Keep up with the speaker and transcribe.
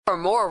For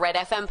more Red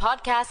FM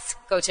podcasts,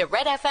 go to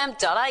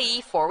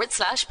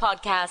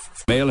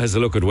redfm.ie/podcasts. Mail has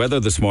a look at weather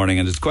this morning,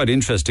 and it's quite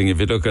interesting.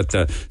 If you look at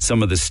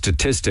some of the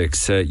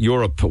statistics,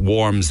 Europe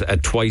warms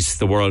at twice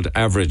the world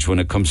average when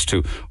it comes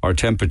to our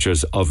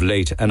temperatures of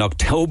late. And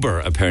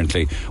October,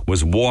 apparently,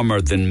 was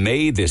warmer than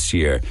May this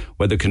year.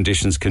 Weather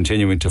conditions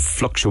continuing to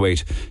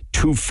fluctuate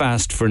too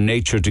fast for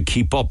nature to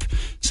keep up,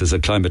 says a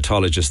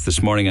climatologist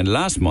this morning. And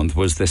last month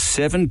was the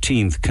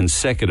 17th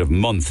consecutive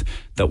month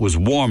that was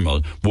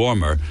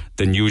warmer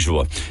than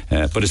usual.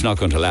 But it's not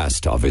going to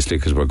last, obviously,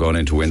 because we're going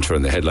into winter,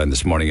 and the headline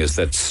this morning is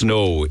that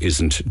snow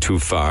isn't too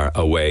far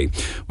away.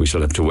 We shall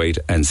have to wait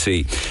and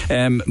see.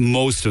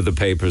 Most of the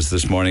papers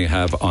this morning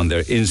have on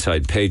their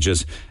inside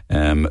pages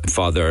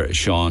Father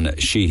Seán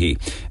Sheehy,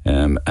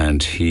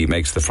 and he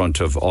makes the front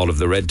of all of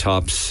the red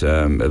tops.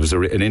 It was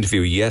an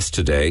interview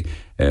yesterday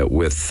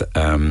with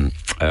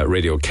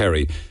Radio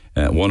Kerry.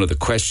 One of the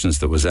questions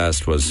that was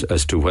asked was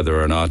as to whether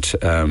or not,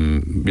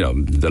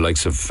 the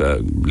likes of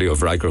Leo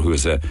Varadkar, who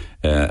is a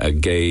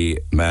gay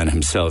man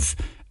himself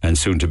and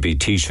soon to be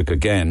Taoiseach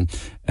again,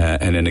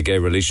 and in a gay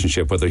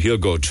relationship, whether he'll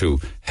go to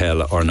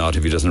hell or not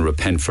if he doesn't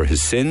repent for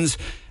his sins.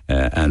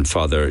 And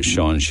Father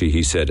Seán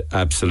Sheehy said,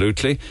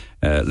 absolutely.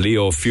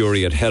 Leo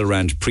Fury at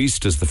Hellrand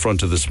Priest is the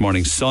front of this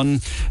morning's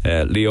Sun.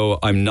 Leo,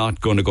 I'm not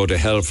going to go to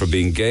hell for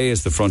being gay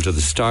is the front of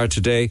the Star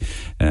today.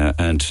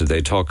 And they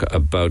talk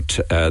about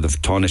the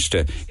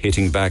Taoiseach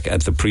hitting back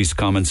at the priest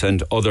comments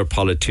and other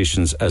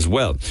politicians as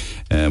well.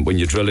 When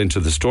you drill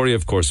into the story,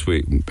 of course,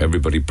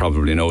 everybody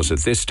probably knows at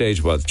this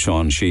stage what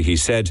Seán Sheehy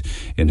said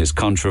in his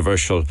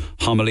controversial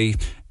homily,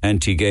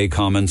 anti-gay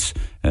comments,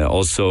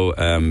 also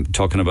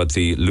talking about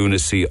the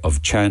lunacy of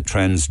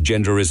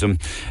transgenderism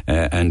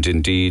and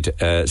indeed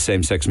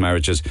same-sex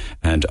marriages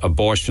and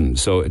abortion.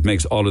 So it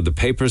makes all of the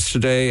papers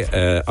today.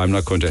 I'm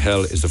not going to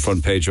hell is the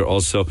front pager,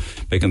 also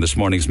making this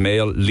morning's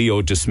Mail.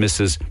 Leo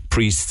dismisses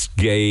priests'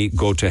 gay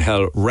go to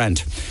hell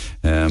rant.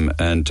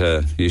 And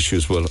the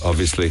issues will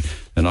obviously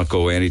not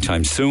go away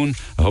anytime soon.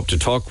 I hope to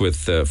talk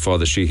with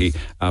Father Sheehy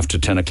after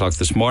 10 o'clock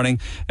this morning.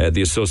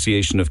 The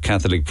Association of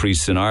Catholic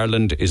Priests in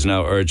Ireland is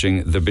now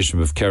urging the Bishop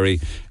of Kerry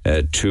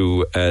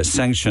to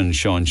sanction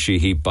Seán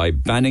Sheehy by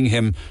banning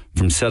him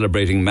from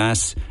celebrating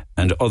Mass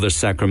and other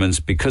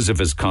sacraments because of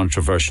his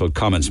controversial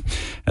comments.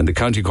 And the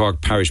County Cork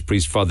parish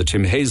priest, Father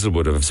Tim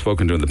Hazelwood, who I've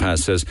spoken to in the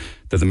past, says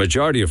that the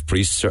majority of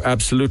priests are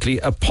absolutely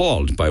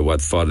appalled by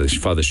what Father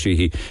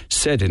Sheehy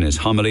said in his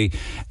homily.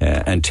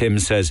 And Tim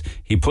says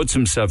he puts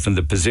himself in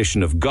the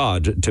position of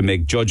God to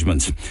make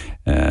judgments,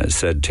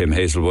 said Tim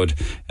Hazelwood.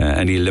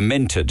 And he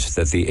lamented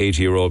that the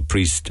 80-year-old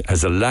priest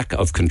has a lack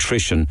of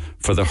contrition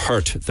for the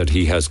hurt that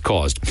he has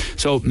caused.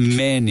 So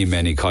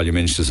many column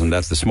inches on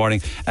that this morning.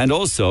 And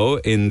also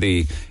in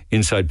the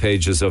inside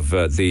pages of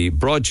the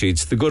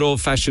broadsheets, the good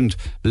old-fashioned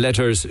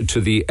letters to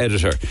the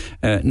editor.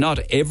 Not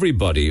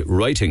everybody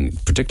writing,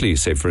 particularly,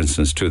 say, for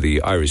instance, to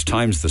the Irish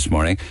Times this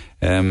morning,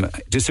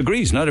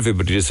 disagrees. Not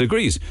everybody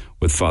disagrees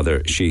with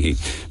Father Sheehy.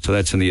 So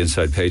that's in the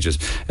inside pages.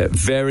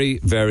 Very,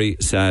 very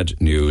sad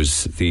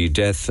news. The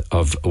death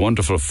of a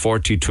wonderful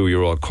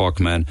 42-year-old Cork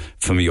man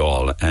from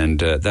Youghal. And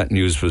that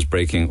news was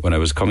breaking when I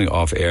was coming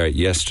off air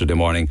yesterday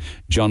morning.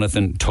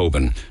 Jonathan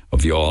Tobin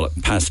of Youghal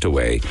passed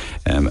away.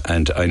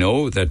 And I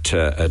know that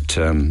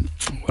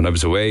when I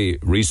was away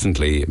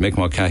recently, Mick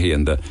Mulcahy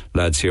and the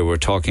lads here were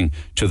talking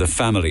to the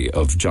family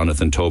of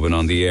Jonathan Tobin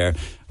on the air.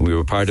 We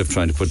were part of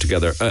trying to put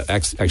together,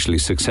 actually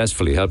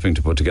successfully helping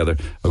to put together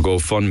a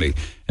GoFundMe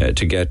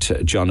to get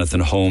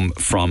Jonathan home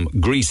from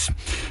Greece.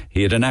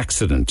 He had an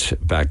accident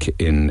back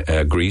in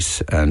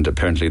Greece, and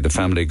apparently the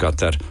family got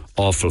that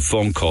awful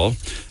phone call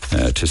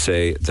to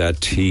say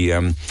that he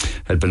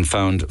had been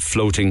found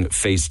floating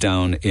face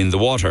down in the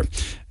water.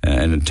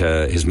 And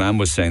his mum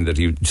was saying that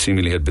he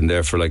seemingly had been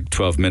there for like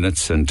 12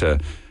 minutes and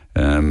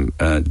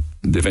they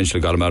eventually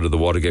got him out of the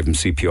water, gave him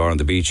CPR on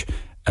the beach.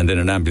 And then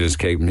an ambulance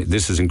came.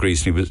 This is in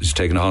Greece, and he was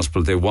taken to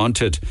hospital. They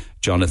wanted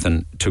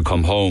Jonathan to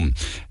come home.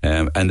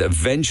 And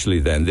eventually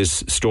then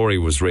this story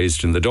was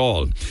raised in the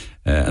Dáil.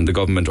 And the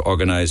government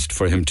organised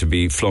for him to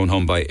be flown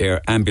home by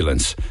air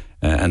ambulance.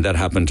 And that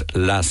happened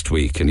last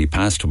week. And he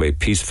passed away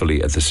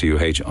peacefully at the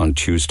CUH on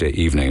Tuesday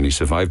evening. And he's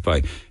survived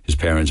by his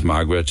parents,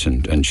 Margaret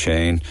and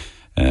Shane,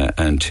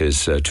 and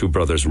his two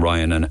brothers,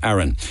 Ryan and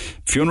Aaron.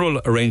 Funeral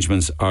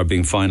arrangements are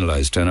being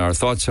finalised, and our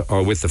thoughts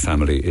are with the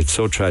family. It's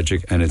so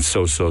tragic and it's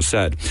so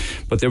sad.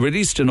 But they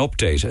released an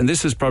update, and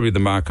this is probably the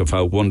mark of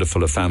how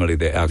wonderful a family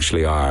they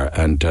actually are,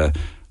 and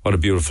what a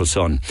beautiful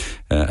son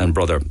and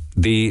brother.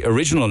 The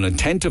original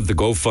intent of the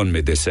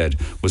GoFundMe, they said,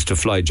 was to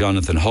fly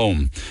Jonathan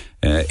home,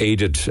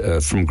 aided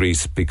from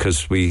Greece,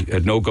 because we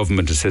had no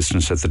government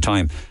assistance at the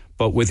time.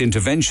 But with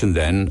intervention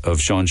then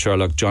of Sean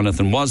Sherlock,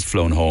 Jonathan was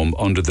flown home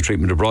under the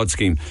Treatment Abroad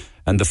scheme,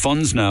 and the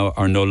funds now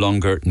are no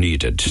longer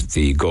needed,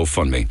 the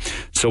GoFundMe.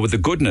 So with the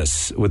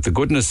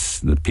goodness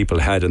that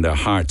people had in their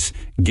hearts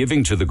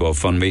giving to the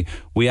GoFundMe,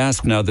 we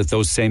ask now that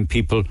those same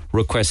people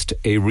request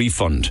a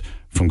refund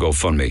from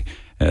GoFundMe.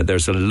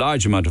 There's a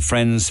large amount of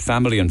friends,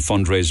 family and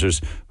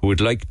fundraisers who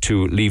would like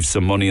to leave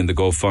some money in the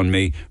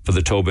GoFundMe for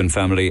the Tobin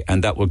family,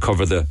 and that will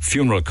cover the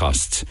funeral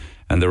costs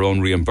and their own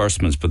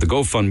reimbursements. But the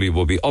GoFundMe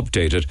will be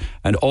updated,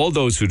 and all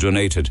those who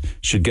donated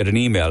should get an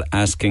email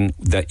asking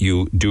that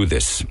you do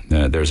this.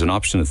 There's an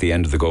option at the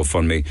end of the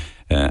GoFundMe,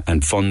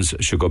 and funds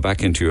should go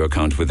back into your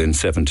account within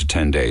 7 to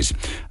 10 days.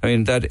 I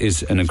mean, that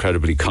is an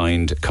incredibly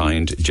kind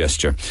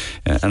gesture.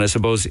 And I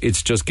suppose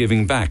it's just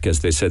giving back, as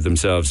they said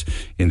themselves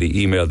in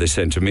the email they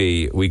sent to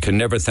me. We can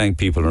never thank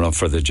people enough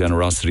for their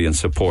generosity and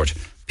support.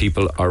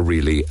 People are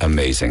really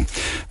amazing.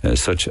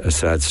 Such a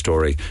sad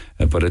story.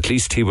 But at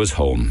least he was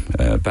home,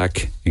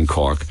 back in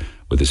Cork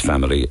with his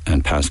family,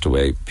 and passed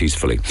away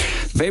peacefully.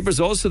 The papers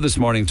also this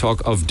morning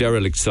talk of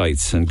derelict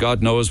sites, and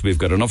God knows we've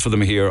got enough of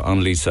them here on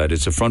Leeside.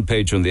 It's a front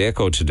page on the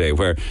Echo today,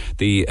 where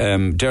the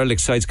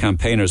derelict sites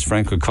campaigners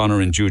Frank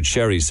O'Connor and Jude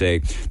Sherry say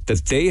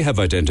that they have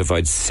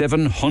identified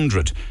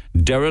 700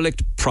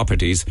 derelict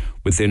properties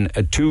within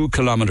a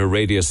 2-kilometre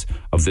radius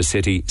of the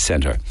city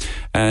centre.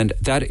 And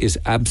that is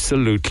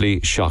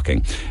absolutely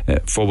shocking.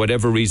 For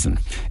whatever reason,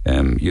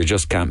 you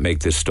just can't make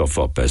this stuff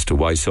up as to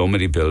why so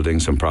many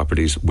buildings and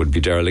properties would be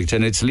derelict.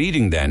 And it's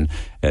leading then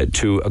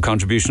to a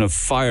contribution of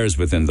fires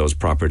within those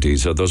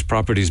properties, or those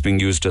properties being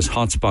used as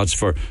hotspots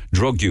for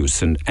drug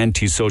use and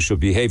antisocial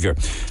behaviour.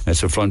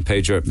 That's a front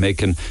pager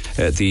making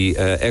the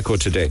Echo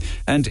today.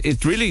 And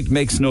it really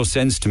makes no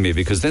sense to me,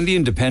 because then the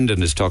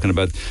Independent is talking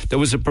about there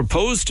was a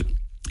proposed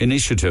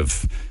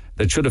initiative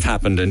that should have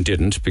happened and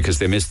didn't, because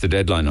they missed the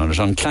deadline on it,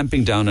 on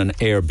clamping down on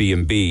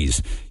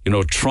Airbnbs,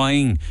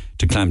 trying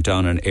to clamp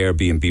down on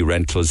Airbnb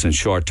rentals and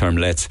short-term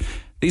lets.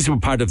 These were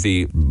part of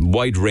the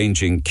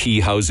wide-ranging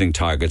key housing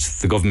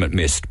targets the government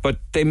missed, but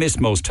they miss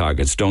most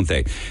targets, don't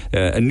they?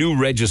 A new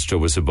register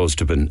was supposed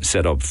to have been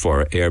set up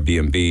for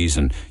Airbnbs,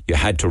 and you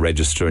had to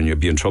register and you'd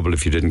be in trouble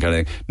if you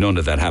didn't. None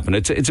of that happened.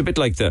 It's a bit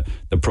like the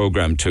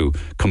programme to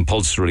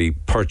compulsorily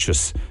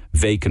purchase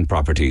vacant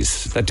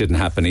properties. That didn't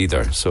happen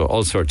either. So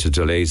all sorts of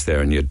delays there,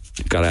 and you've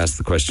got to ask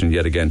the question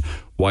yet again,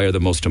 why are the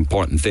most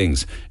important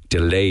things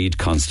delayed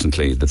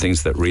constantly, the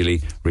things that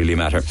really, really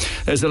matter?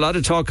 There's a lot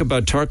of talk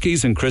about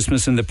turkeys and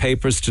Christmas in the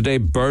papers today.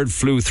 Bird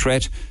flu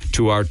threat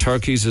to our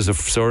turkeys is a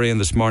story in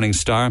this morning's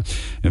Star.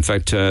 In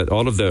fact,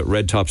 all of the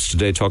red tops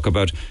today talk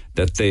about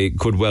that they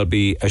could well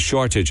be a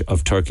shortage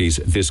of turkeys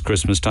this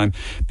Christmas time,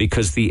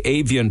 because the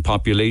avian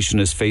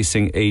population is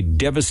facing a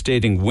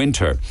devastating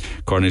winter.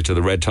 According to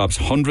the red tops,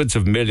 hundreds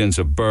of millions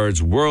of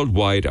birds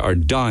worldwide are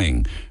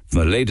dying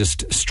from the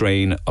latest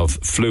strain of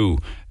flu,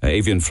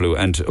 avian flu.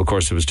 And of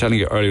course, I was telling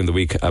you earlier in the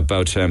week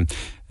about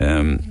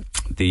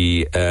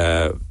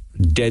the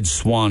dead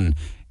swan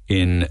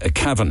in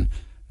Cavan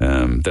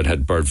that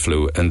had bird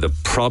flu. And the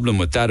problem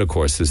with that, of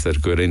course, is that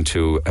it got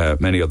into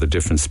many other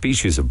different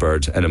species of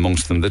birds, and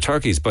amongst them the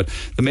turkeys. But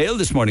the Mail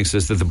this morning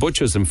says that the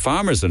butchers and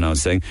farmers are now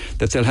saying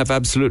that they'll have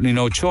absolutely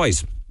no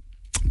choice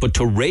but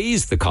to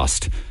raise the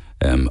cost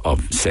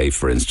of, say,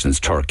 for instance,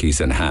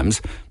 turkeys and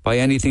hams by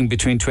anything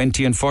between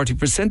 20 and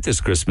 40% this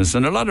Christmas.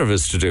 And a lot of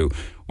it's to do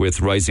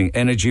with rising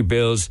energy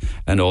bills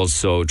and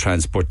also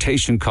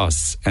transportation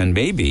costs, and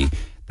maybe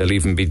they'll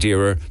even be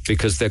dearer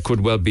because there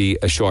could well be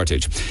a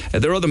shortage.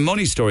 There are other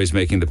money stories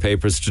making the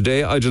papers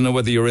today. I don't know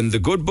whether you're in the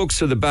good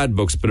books or the bad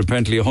books, but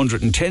apparently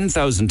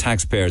 110,000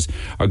 taxpayers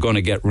are going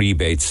to get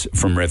rebates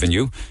from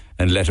revenue,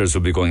 and letters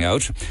will be going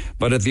out.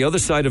 But at the other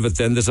side of it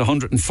then, there's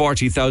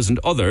 140,000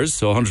 others,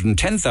 so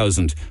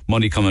 110,000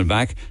 money coming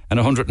back, and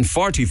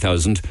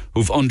 140,000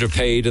 who've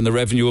underpaid, and the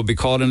revenue will be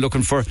calling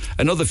looking for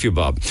another few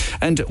bob.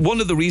 And one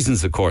of the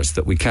reasons, of course,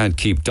 that we can't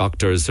keep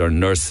doctors or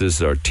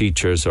nurses or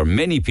teachers or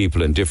many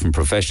people in different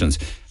professions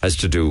has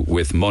to do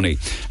with money.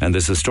 And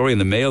there's a story in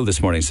the Mail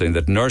this morning saying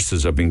that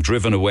nurses are being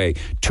driven away.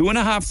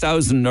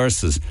 2,500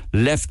 nurses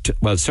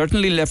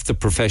certainly left the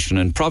profession,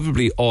 and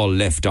probably all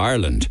left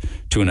Ireland,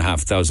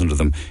 2,500 of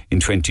them in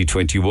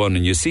 2021.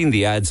 And you've seen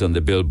the ads on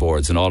the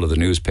billboards and all of the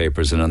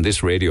newspapers and on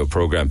this radio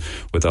programme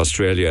with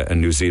Australia and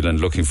New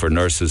Zealand looking for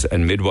nurses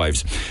and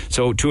midwives.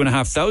 So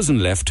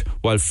 2,500 left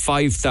while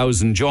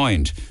 5,000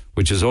 joined,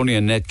 which is only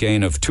a net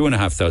gain of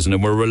 2,500.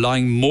 And we're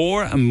relying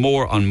more and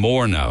more on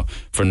more now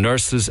for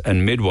nurses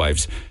and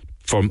midwives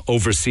from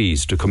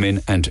overseas to come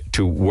in and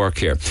to work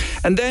here.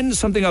 And then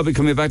something I'll be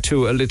coming back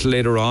to a little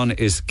later on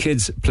is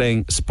kids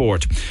playing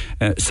sport.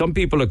 Some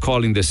people are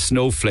calling this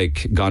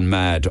snowflake gone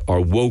mad or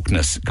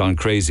wokeness gone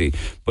crazy.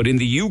 But in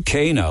the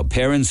UK now,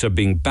 parents are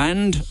being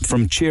banned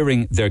from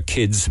cheering their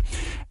kids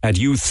at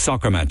youth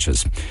soccer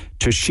matches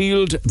to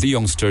shield the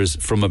youngsters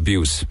from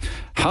abuse.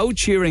 How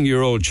cheering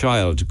your old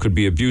child could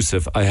be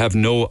abusive, I have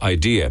no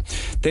idea.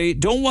 They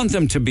don't want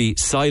them to be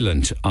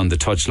silent on the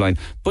touchline,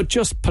 but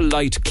just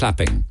polite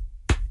clapping.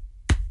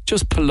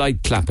 Just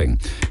polite clapping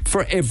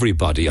for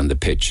everybody on the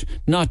pitch,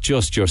 not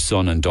just your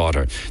son and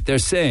daughter. They're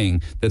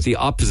saying that the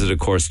opposite, of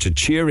course, to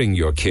cheering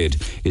your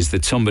kid is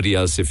that somebody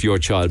else, if your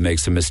child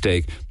makes a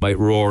mistake, might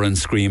roar and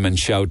scream and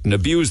shout and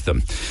abuse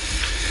them.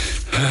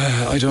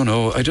 I don't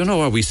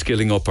know. Are we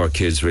skilling up our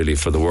kids really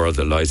for the world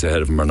that lies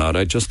ahead of them or not?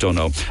 I just don't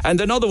know. And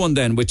another one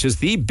then, which is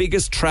the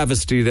biggest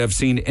travesty they've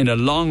seen in a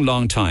long,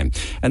 long time.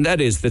 And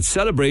that is that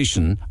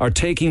Celebration are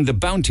taking the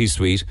Bounty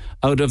Suite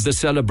out of the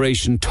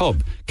Celebration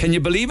tub. Can you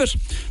believe it?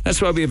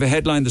 That's why we have a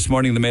headline this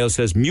morning. The Mail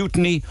says,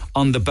 Mutiny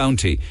on the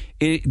Bounty.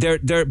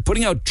 They're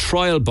putting out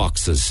trial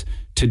boxes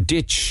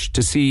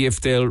to see if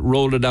they'll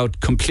roll it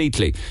out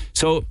completely.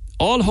 So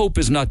all hope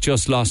is not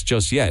just lost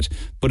just yet,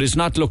 but it's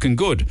not looking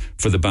good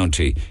for the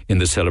Bounty in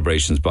the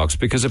Celebrations box,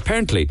 because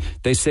apparently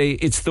they say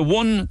it's the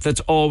one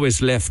that's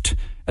always left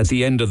at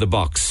the end of the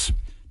box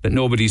that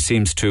nobody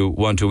seems to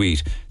want to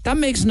eat. That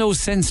makes no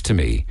sense to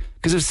me,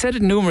 because I've said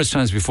it numerous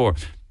times before.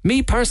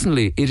 Me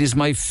personally, it is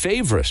my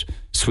favourite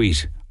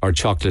sweet or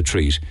chocolate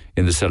treat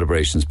in the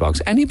Celebrations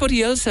box.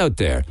 Anybody else out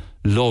there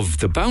love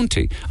the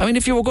Bounty? I mean,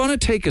 if you were going to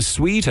take a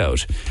sweet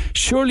out,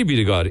 surely be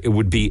to God it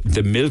would be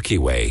the Milky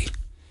Way.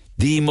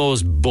 The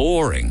most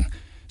boring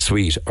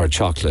sweet or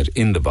chocolate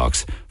in the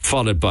box,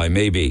 followed by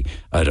maybe,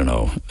 I don't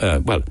know,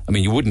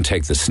 you wouldn't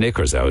take the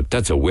Snickers out.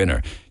 That's a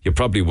winner. You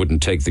probably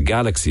wouldn't take the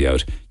Galaxy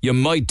out. You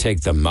might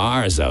take the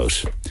Mars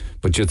out.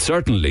 But you'd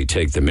certainly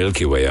take the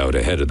Milky Way out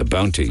ahead of the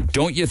Bounty,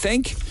 don't you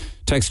think?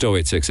 Text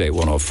 0868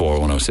 104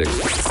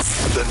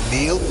 106. The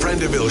Neil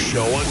Prendeville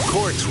Show on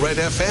Cork's Red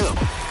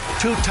FM.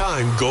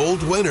 Two-time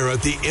gold winner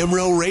at the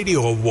Imro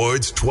Radio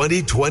Awards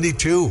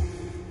 2022.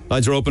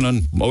 Lines are open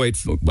on 08.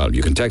 Well,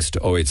 you can text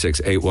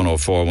 0868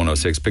 104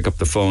 106. Pick up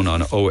the phone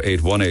on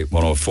 0818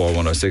 104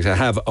 106. I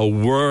have a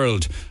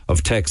world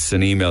of texts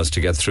and emails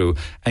to get through,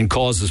 and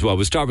calls as well.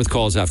 We'll start with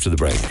calls after the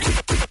break.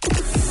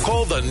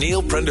 Call the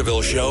Neil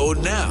Prendeville Show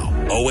now.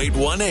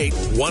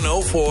 0818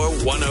 104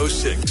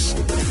 106.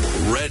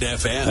 Red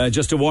FM.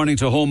 Just a warning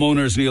to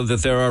homeowners, Neil,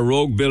 that there are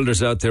rogue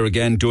builders out there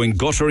again doing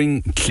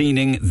guttering,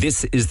 cleaning.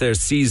 This is their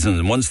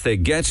season. Once they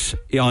get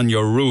on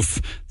your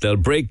roof, they'll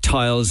break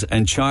tiles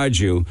and charge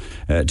you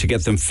to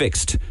get them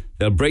fixed.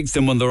 They'll break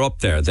them when they're up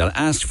there. They'll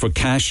ask for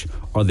cash,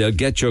 or they'll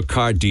get your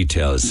card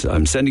details.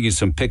 I'm sending you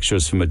some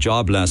pictures from a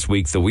job last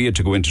week that we had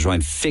to go in to try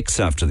and fix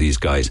after these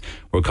guys.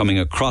 We're coming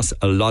across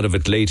a lot of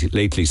it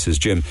lately, says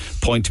Jim.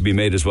 Point to be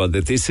made as well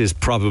that this is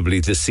probably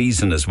the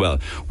season as well,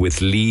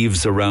 with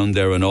leaves around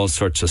there and all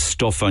sorts of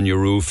stuff on your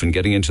roof and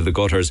getting into the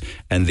gutters.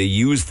 And they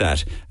use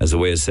that as a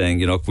way of saying,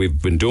 you know,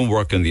 we've been doing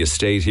work on the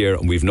estate here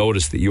and we've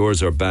noticed that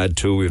yours are bad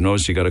too. We've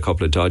noticed you got a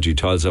couple of dodgy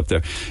tiles up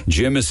there.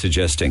 Jim is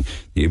suggesting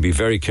you be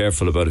very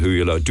careful about who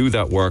you allow do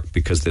that work,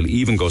 because they'll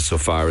even go so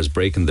far as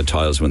breaking the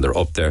tiles when they're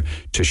up there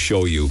to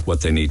show you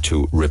what they need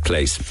to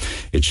replace.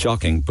 It's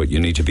shocking, but you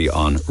need to be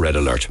on red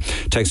alert.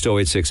 Text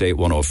 0868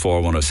 104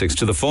 106.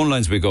 To the phone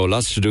lines we go.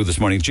 Lots to do this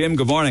morning. Jim,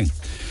 good morning.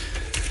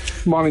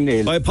 Morning,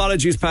 Neil. My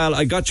apologies, pal.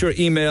 I got your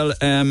email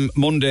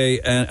Monday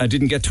and I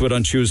didn't get to it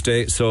on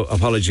Tuesday, so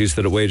apologies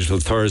that it waited till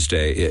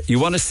Thursday. You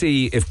want to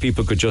see if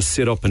people could just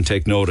sit up and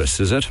take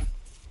notice, is it?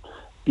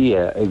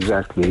 Yeah,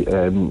 exactly.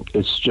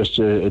 It's just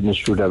an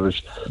issue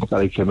that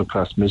I came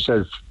across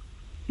myself.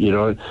 You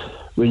know,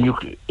 when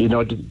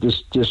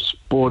this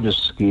bonus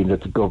scheme that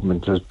the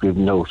government has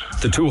given out,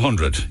 the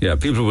 200, yeah,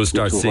 people will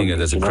start seeing it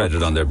as a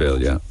credit on their bill,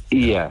 yeah.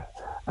 Yeah,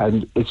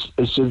 and it's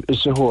just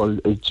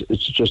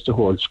a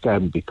whole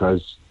scam,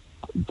 because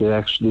they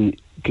actually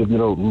give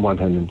it out in one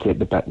hand and take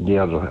the back in the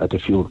other at the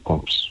fuel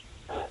pumps.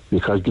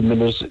 Because the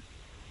minute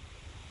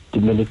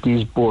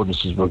these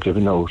bonuses were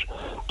given out,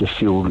 the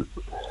fuel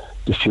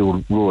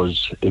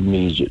rose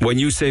immediately. When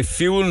you say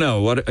fuel now,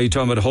 what are you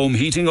talking about? Home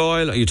heating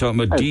oil? Are you talking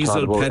about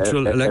diesel,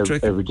 petrol,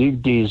 electric? Everything,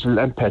 diesel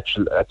and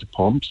petrol at the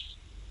pumps,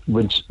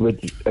 with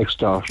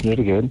extortionate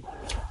again.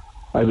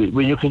 I mean,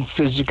 when you can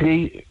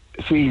physically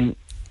feel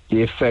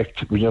the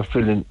effect when you're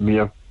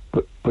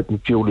putting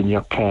fuel in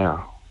your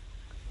car,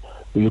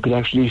 when you can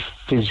actually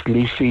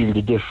physically feel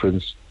the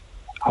difference,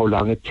 how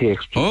long it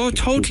takes.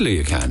 Totally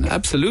you can.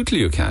 Absolutely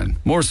you can.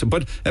 More so.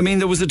 But, I mean,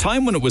 there was a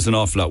time when it was an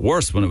awful lot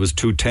worse, when it was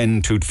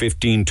 210,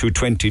 215,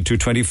 220,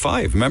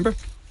 225, remember?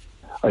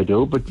 I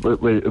do, but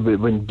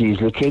when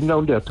diesel came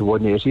down there to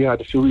 180, a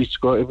few weeks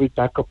ago, it went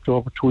back up to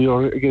over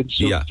 €2 again,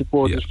 so the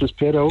bonus was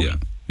paid out.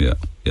 Yeah.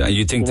 And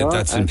you think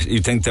you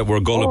think that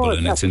we're gullible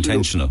and it's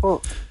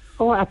intentional?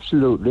 Oh,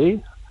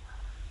 absolutely.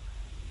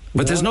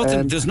 But there's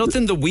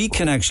nothing that we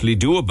can actually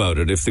do about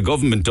it if the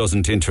government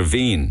doesn't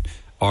intervene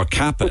or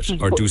cap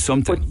it or do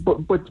something.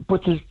 But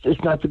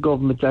it's not the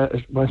government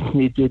that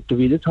needs to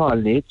intervene at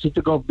all. It's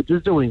the government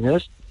is doing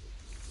it.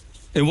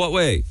 In what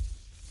way?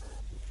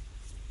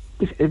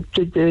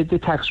 The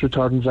tax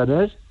returns on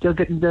it.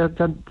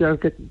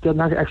 They're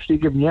not actually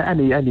giving you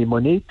any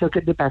money. They're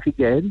getting it back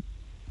again.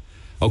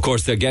 Of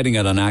course, they're getting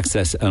it on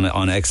excess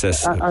on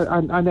excess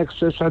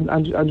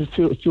and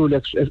fuel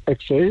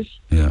excess.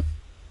 Yeah.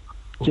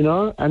 You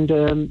know,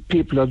 and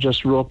people are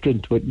just roped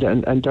into it,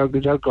 and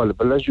they're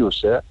gullible, as you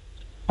say.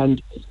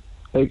 And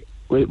like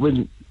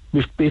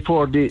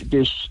before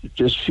this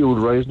fuel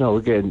rise now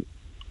again,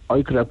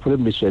 I could have put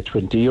in, say,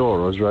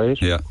 €20, right?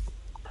 Yeah.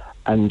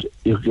 And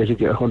you get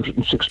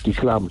 160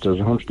 kilometres,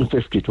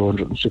 150 to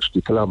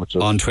 160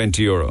 kilometres on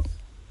 €20.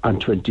 On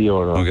 20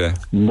 euro. Okay.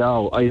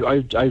 Now,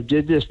 I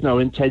did this now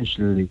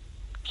intentionally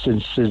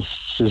since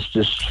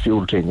this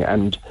fuel thing,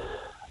 and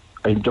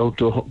I'm down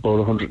to about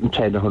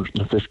 110,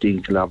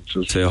 115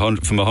 kilometres. Say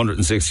from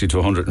 160 to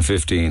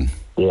 115.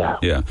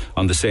 Yeah.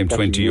 On the same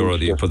 20 euro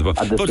that you put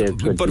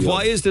the But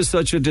why is there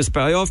such a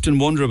disparity? I often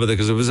wonder about it,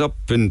 because it was up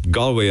in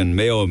Galway and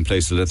Mayo and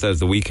places like that at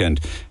the weekend,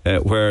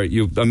 where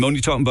I'm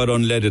only talking about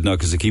unleaded now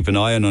because I keep an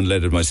eye on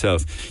unleaded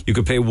myself. You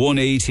could pay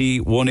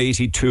 180,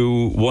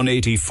 182,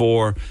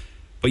 184,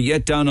 but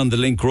yet down on the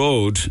Link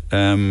Road,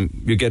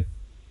 you get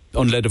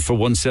unleaded for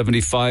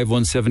 175,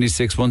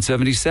 176,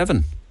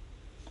 177.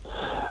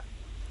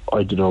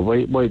 I don't know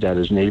why that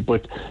is, Neil,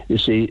 but you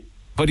see...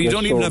 But you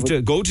don't even have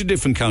to go to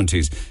different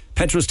counties.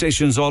 Petrol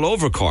stations all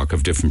over Cork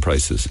have different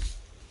prices.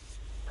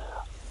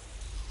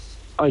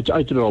 I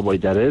don't know why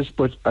that is,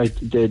 but I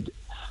think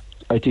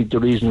the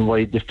reason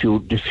why the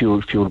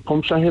fuel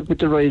pumps are hit with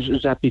the rise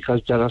is that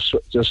because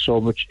there's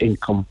so much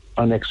income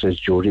on excess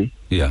duty.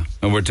 Yeah,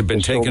 and we're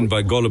been taken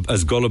by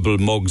gullible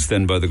mugs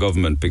then by the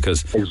government,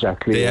 because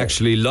they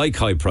actually like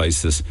high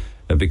prices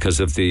because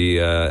of the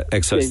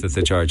excise that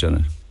they charge on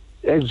it.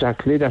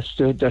 Exactly, that's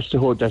the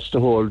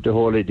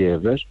whole idea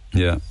of it.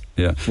 Yeah.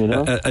 You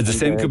know? The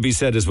same could be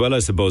said as well, I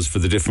suppose, for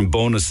the different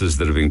bonuses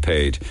that are being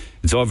paid.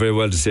 It's all very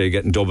well to say you're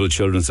getting double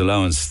children's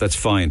allowance. That's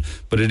fine,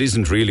 but it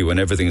isn't really when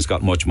everything's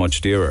got much,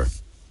 much dearer.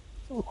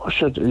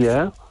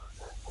 Yeah,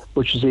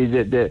 but you see,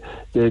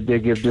 they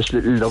give this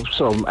little lump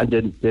sum, and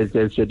then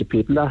they'll say the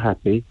people are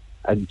happy,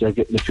 and they're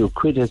getting a few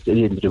quid at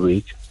the end of the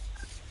week,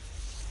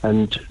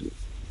 and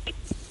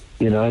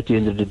at the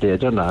end of the day,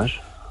 they're not.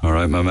 All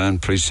right, my man,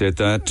 appreciate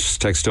that.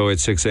 Text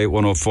 0868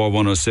 104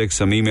 106.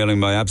 I'm emailing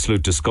my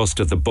absolute disgust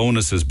at the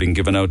bonuses being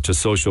given out to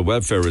social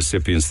welfare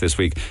recipients this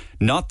week.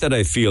 Not that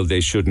I feel they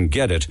shouldn't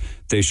get it.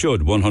 They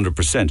should,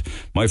 100%.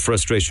 My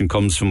frustration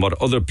comes from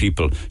what other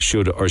people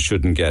should or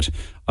shouldn't get.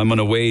 I'm on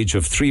a wage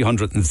of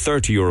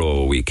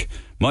 €330 a week.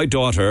 My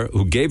daughter,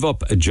 who gave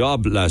up a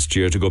job last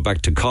year to go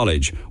back to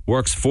college,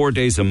 works 4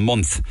 days a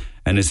month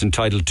and is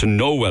entitled to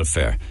no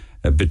welfare.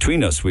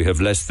 Between us, we have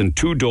less than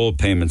 2 dole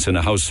payments in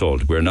a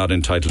household. We're not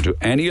entitled to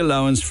any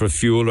allowance for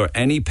fuel or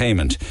any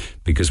payment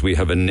because we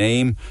have a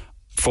name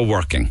for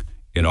working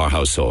in our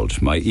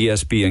household. My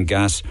ESB and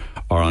gas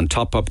are on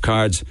top-up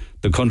cards.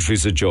 The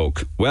country's a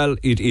joke. Well,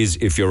 it is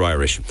if you're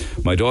Irish.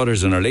 My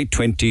daughter's in her late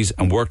 20s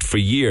and worked for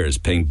years,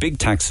 paying big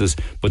taxes,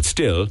 but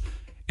still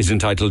is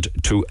entitled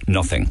to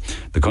nothing.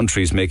 The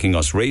country is making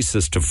us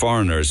racist to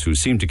foreigners who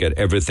seem to get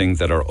everything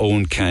that our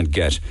own can't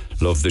get.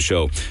 Love the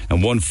show.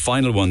 And one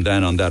final one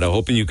then on that. I'm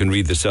hoping you can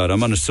read this out.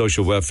 I'm on a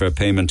social welfare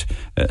payment,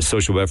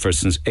 social welfare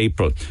since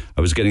April.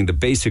 I was getting the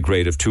basic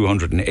rate of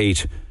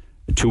 208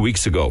 2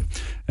 weeks ago.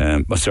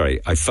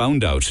 I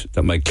found out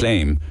that my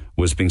claim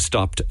was being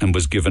stopped and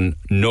was given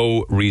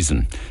no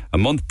reason. A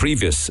month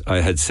previous, I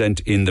had sent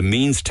in the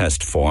means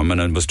test form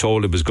and I was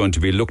told it was going to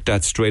be looked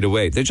at straight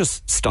away. They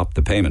just stopped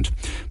the payment.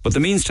 But the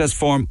means test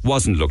form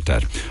wasn't looked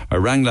at. I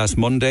rang last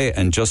Monday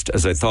and just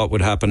as I thought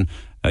would happen,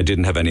 I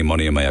didn't have any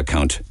money in my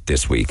account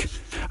this week.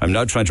 I'm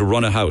now trying to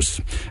run a house.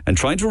 And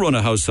trying to run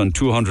a house on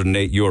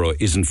 €208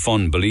 isn't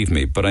fun, believe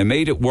me, but I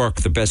made it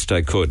work the best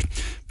I could.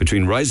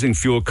 Between rising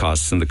fuel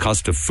costs and the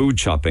cost of food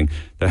shopping,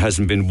 there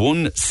hasn't been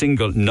one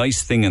single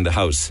nice thing in the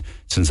house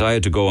since I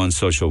had to go on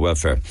social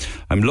welfare.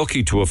 I'm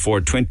lucky to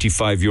afford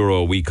 €25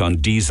 a week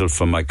on diesel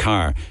from my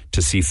car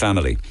to see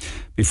family.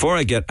 Before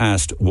I get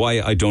asked why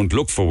I don't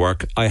look for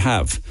work, I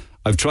have.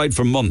 I've tried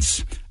for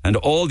months, and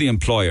all the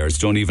employers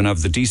don't even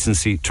have the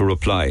decency to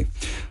reply.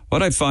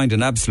 What I find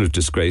an absolute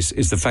disgrace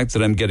is the fact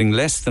that I'm getting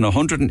less than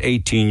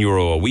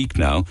 €118 a week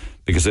now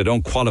because I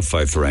don't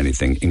qualify for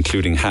anything,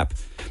 including HAP.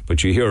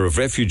 But you hear of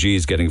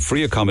refugees getting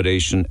free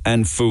accommodation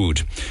and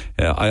food.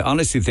 I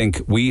honestly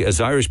think we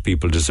as Irish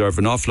people deserve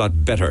an awful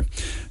lot better.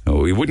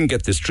 We wouldn't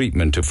get this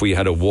treatment if we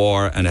had a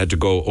war and had to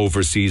go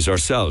overseas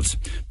ourselves.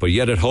 But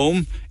yet at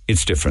home,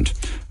 it's different.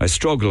 I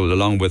struggle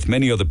along with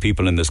many other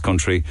people in this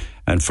country,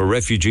 and for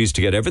refugees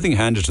to get everything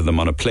handed to them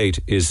on a plate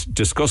is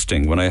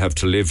disgusting when I have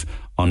to live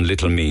on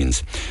little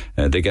means.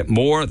 They get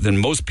more than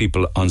most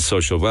people on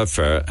social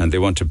welfare and they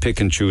want to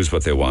pick and choose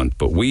what they want.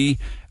 But we,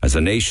 as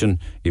a nation,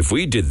 if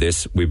we did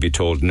this, we'd be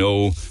told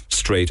no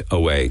straight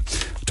away.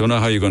 Don't know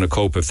how you're going to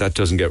cope if that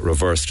doesn't get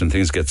reversed and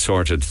things get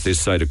sorted this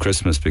side of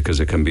Christmas, because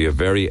it can be a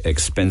very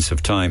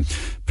expensive time,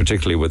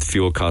 particularly with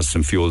fuel costs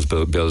and fuel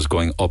bills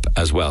going up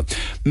as well.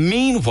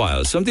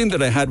 Meanwhile, something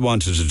that I had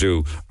wanted to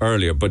do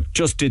earlier but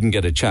just didn't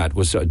get a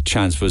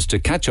chance was to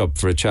catch up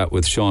for a chat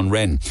with Seán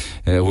Wren,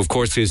 who of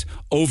course is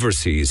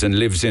overseas and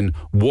lives in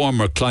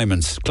warmer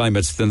climates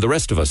than the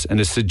rest of us, and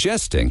is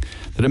suggesting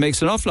that it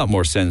makes an awful lot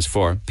more sense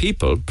for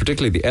people,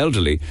 particularly the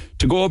elderly,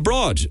 to go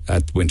abroad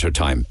at winter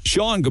time.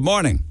 Seán, good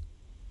morning.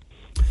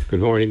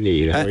 Good morning,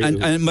 Neil.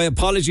 And my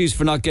apologies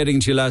for not getting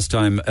to you last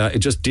time. I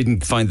just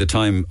didn't find the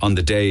time on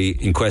the day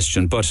in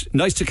question, but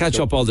nice to catch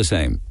up all the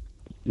same.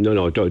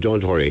 No,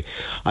 don't worry.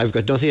 I've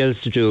got nothing else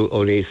to do,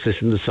 only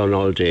sit in the sun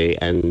all day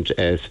and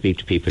speak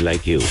to people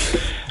like you.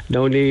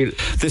 Now, Neil...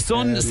 The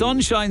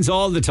sun shines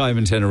all the time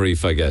in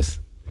Tenerife, I guess.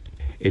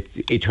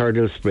 It's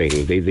eternal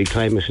spring. The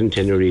climate in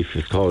Tenerife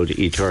is called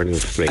eternal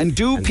spring. And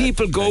do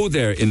people go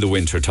there in the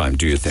winter time,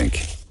 do you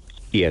think?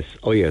 Yes,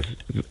 oh yes,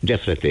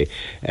 definitely.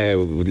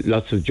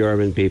 Lots of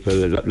German people,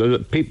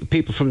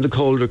 people from the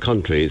colder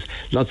countries,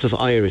 lots of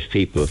Irish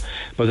people.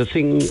 But the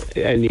thing,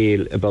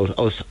 Neil, about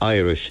us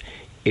Irish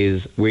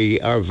is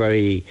we are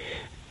very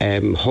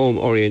home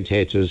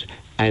orientated,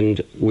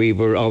 and we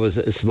were always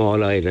a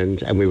small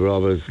island, and we were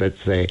always,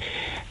 let's say,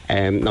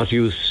 not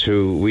used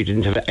to, we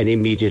didn't have any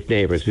immediate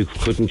neighbours. We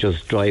couldn't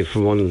just drive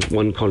from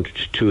one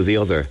country to the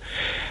other.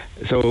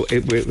 So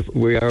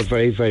we are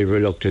very, very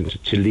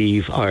reluctant to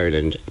leave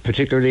Ireland,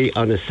 particularly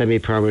on a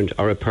semi-permanent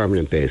or a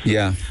permanent basis.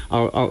 Yeah.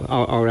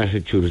 Our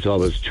attitude is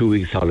always 2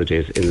 weeks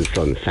holidays in the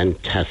sun.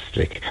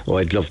 Fantastic. Oh,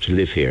 I'd love to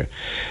live here.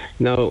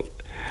 Now,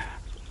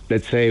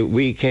 let's say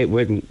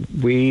when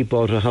we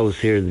bought a house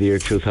here in the year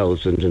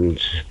 2000,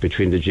 and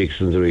between the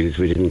jigs and the reels,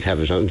 we didn't have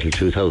it until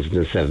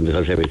 2007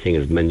 because everything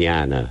is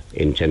mañana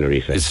in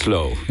Tenerife. It's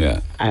slow,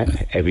 yeah.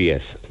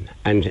 Yes.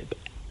 And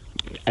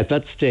at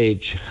that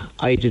stage,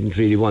 I didn't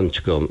really want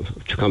to come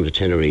to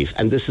Tenerife,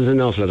 and this is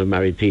an awful lot of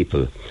married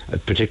people,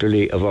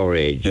 particularly of our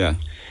age. Yeah.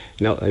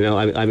 Now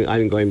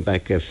I'm going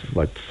back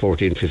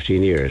 14,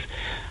 15 years,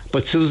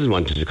 but Susan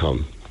wanted to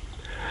come,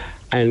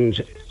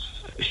 and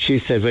she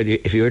said, "Well,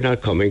 if you're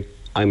not coming,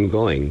 I'm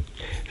going."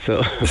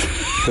 So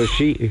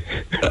she.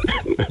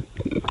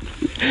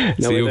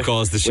 So you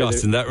caused the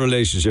shots in that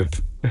relationship.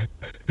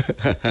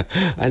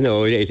 I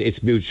know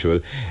it's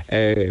mutual.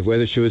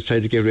 Whether she was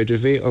trying to get rid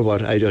of me or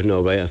what, I don't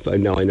know. But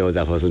now I know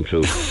that wasn't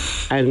true.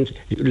 And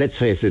let's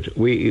face it,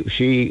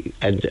 she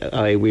and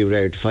I, we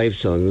reared 5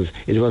 sons.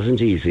 It wasn't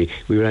easy.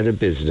 We ran a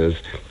business.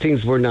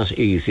 Things were not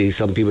easy.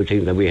 Some people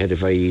think that we had a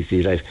very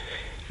easy life.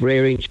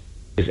 Rearing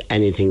is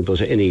anything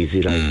but an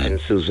easy life, and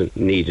Susan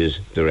needed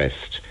the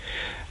rest.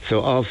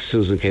 So off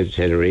Susan came to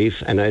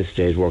Tenerife, and I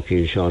stayed working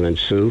in Seán and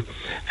Sue,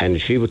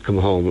 and she would come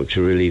home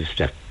to relieve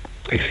staff.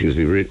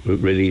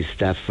 Release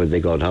staff when they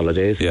go on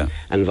holidays,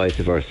 and vice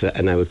versa.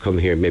 And I would come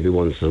here maybe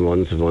once a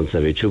month, once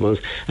every 2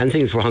 months, and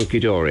things were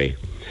hunky-dory.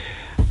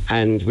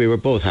 And we were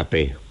both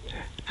happy.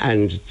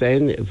 And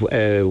then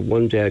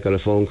one day I got a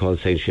phone call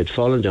saying she had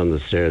fallen down the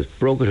stairs,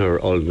 broken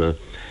her ulna,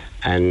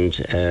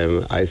 and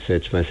I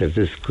said to myself,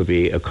 this could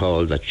be a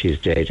call that she's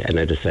dead, and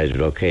I decided,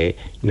 okay,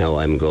 now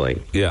I'm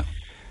going. Yeah.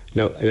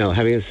 Now,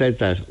 having said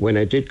that, when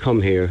I did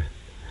come here,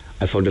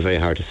 I found it very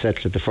hard to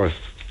settle at the first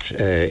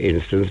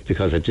instance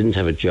because I didn't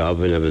have a job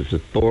and I was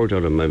bored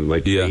out of my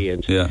tree.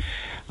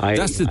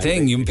 That's the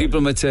thing. People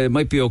might say it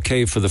might be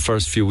okay for the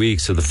first few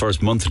weeks or the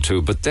first month or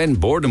two, but then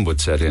boredom would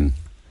set in.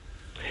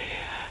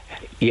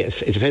 Yes,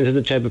 it depends on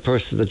the type of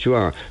person that you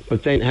are.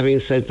 But then,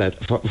 having said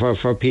that,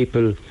 for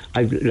people,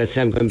 let's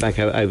say I'm going back,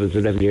 I was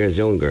 11 years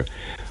younger.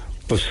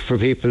 But for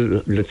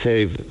people, let's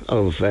say,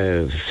 of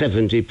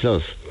 70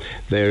 plus,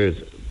 there's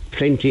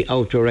plenty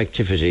outdoor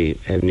activity,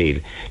 Neil.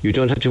 You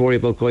don't have to worry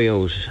about going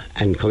out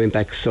and coming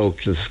back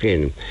soaked to the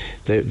skin.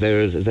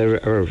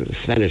 There are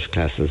Spanish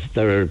classes,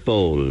 there are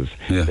bowls,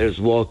 there's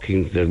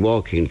walking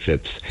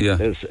trips,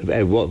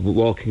 there's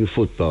walking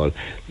football.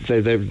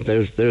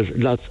 There's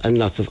lots and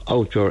lots of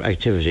outdoor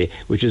activity,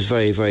 which is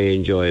very, very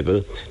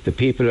enjoyable. The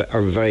people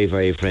are very,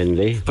 very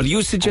friendly. But are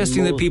you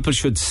suggesting that people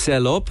should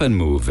sell up and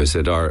move, is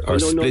it, or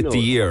split the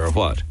year, or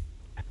what?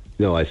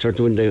 No, I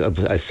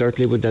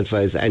certainly wouldn't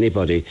advise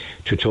anybody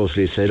to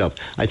totally set up.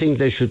 I think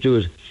they should do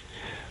it,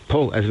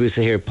 as we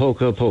say here,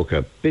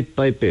 polka, bit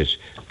by bit.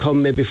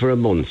 Come maybe for a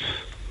month.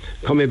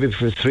 Come maybe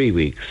for 3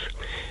 weeks.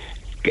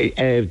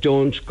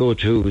 Don't go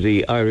to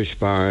the Irish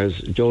bars.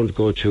 Don't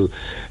go to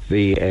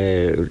the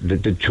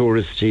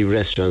touristy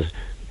restaurants.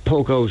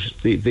 Poke out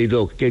the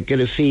look. Get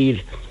a feel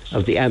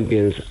of the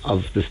ambience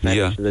of the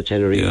Spanish and the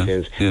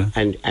Tenerifeans,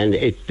 and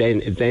it then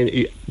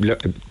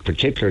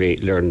particularly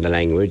learn the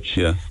language.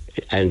 Yeah.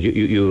 And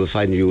you will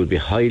find you will be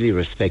highly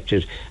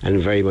respected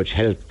and very much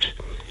helped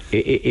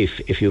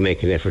if you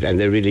make an effort, and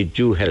they really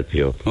do help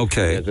you.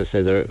 Okay. As I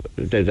said,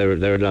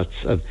 there are lots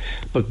of,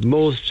 but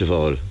most of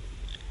all,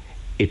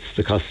 it's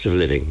the cost of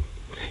living.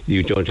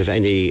 You don't have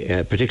any,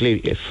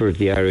 particularly for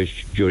the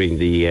Irish during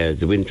the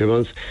winter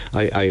months.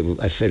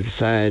 I felt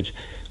sad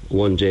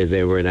one day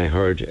there when I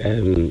heard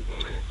the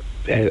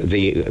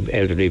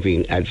elderly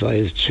being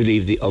advised to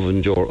leave the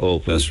oven door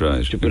open. That's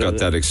right. You got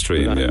that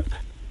extreme,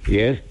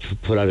 Yes, to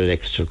put on an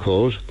extra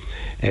coat.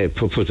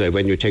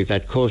 When you take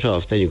that coat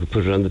off, then you can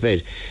put it on the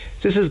bed.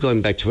 This is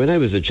going back to when I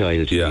was a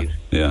child. This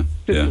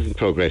is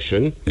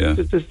progression.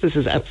 This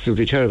is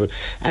absolutely terrible.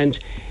 And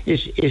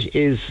it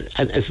is,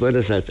 and as well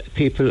as that,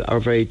 people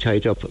are very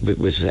tied up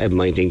with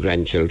minding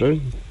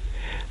grandchildren.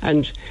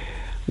 And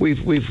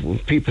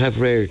people have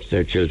reared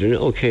their children,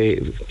 okay,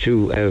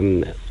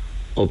 to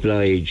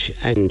oblige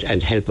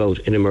and help out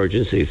in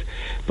emergencies.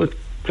 But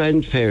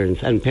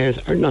grandparents and parents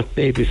are not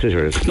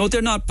babysitters. No,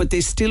 they're not, but they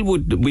still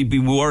would be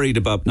worried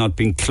about not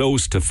being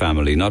close to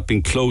family, not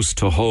being close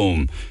to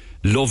home,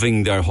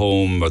 loving their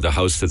home or the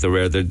house that they're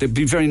in. They'd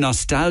be very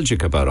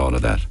nostalgic about all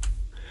of that.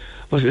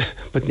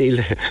 But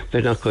Neil,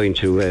 they're not going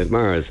to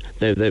Mars.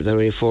 They're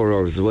only 4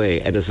 hours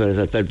away, and as well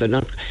as that, they're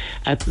not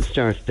at the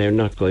start. They're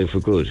not going for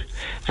good.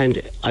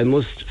 And I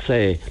must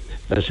say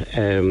that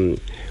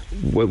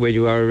when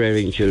you are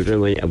rearing children,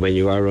 when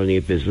you are running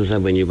a business,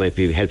 and when you might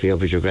be helping out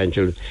with your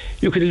grandchildren,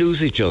 you can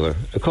lose each other.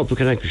 A couple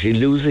can actually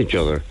lose each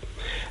other.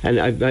 And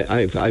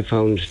I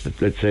found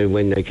that, let's say,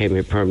 when I came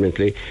here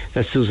permanently,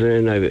 that Susan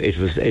and I, it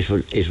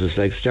was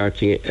like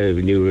starting a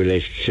new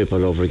relationship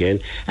all over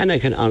again. And I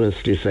can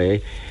honestly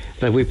say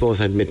that we both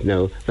admit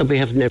now that we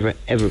have never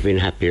ever been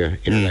happier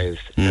in our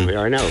lives than we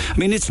are now. I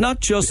mean, it's not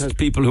just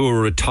people who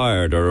are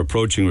retired or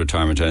approaching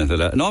retirement or anything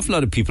like that. An awful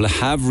lot of people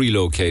have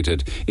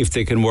relocated if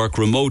they can work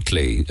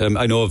remotely.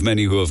 I know of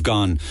many who have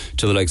gone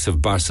to the likes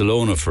of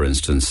Barcelona, for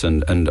instance,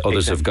 and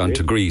others have gone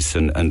to Greece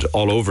and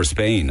all over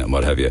Spain and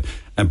what have you,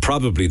 and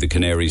probably the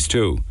Canaries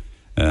too.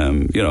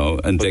 And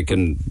they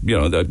can,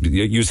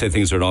 you say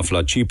things are an awful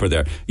lot cheaper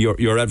there.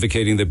 You're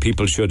advocating that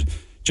people should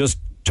just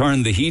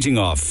turn the heating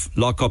off,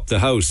 lock up the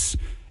house.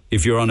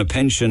 If you're on a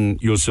pension,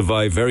 you'll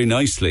survive very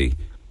nicely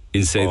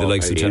in, say, the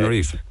likes of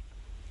Tenerife.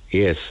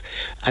 Yes,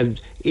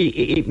 and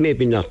it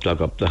maybe not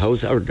lock up the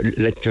house, or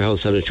let your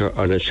house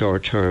on a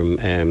short-term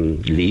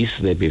lease,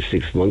 maybe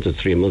 6 months or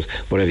 3 months,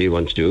 whatever you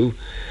want to do.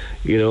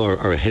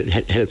 Or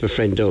help a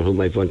friend out who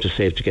might want to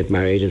save to get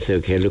married and say,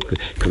 okay, look,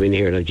 come in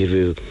here and I'll give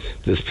you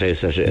this place.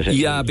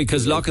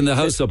 Because locking the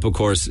house up, of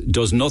course,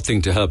 does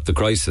nothing to help the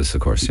crisis, of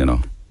course,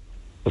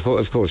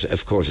 Of course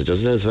it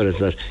doesn't. As well as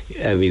that,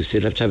 you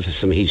still have to have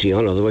some heating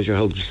on, otherwise your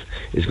house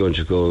is going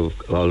to go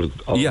all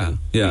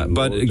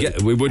but again,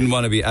 we wouldn't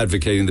want to be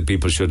advocating that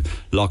people should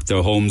lock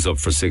their homes up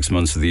for 6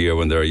 months of the year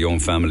when there are young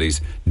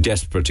families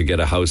desperate to get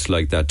a house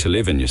like that to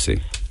live in, you see.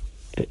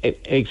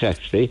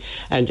 Exactly.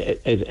 And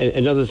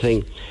another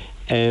thing,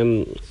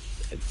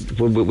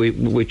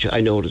 which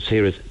I notice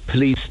here, is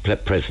police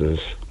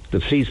presence.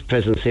 The police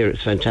presence here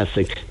is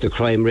fantastic. The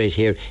crime rate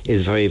here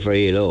is very,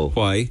 very low.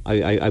 Why?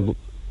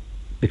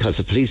 Because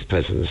of police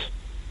presence.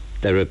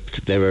 There are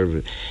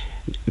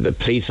the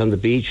police on the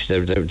beach.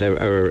 There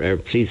are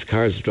police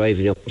cars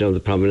driving up and down the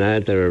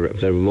promenade. There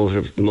are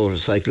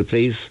motorcycle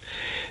police.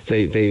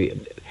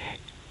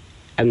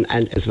 And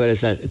as well as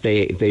that,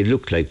 they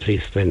look like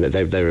policemen.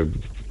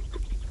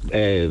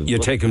 You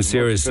take them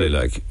seriously,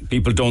 like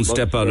people don't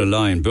step out of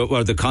line. But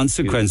are the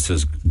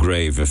consequences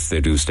grave if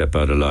they do step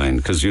out of line?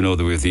 Because we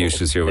have the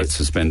issues here with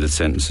suspended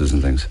sentences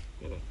and things.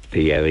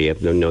 They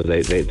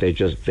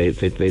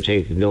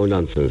take no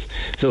nonsense.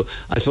 So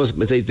I suppose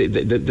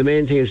the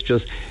main thing is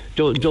just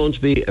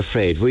don't be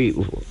afraid.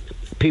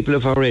 People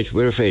of our age,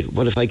 we're afraid.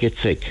 What if I get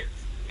sick?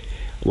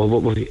 Well,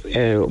 what's the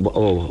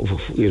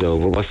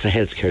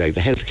healthcare like?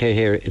 The healthcare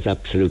here is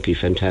absolutely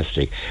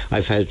fantastic.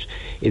 I've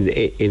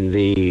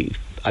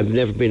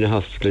never been in a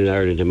hospital in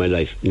Ireland in my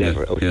life.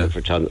 Never, except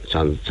for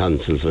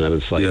tonsils when I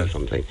was 5 or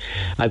something.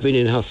 I've been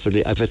in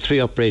hospital. I've had 3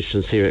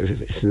 operations here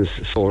since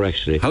 4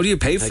 actually. How do you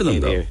pay for them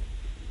though? Here.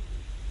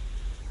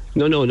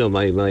 No.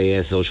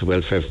 My social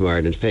welfare from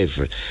Ireland paid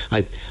for it.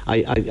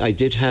 I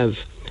did have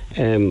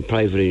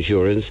private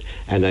insurance,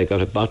 and I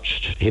got a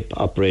botched hip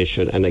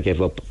operation, and I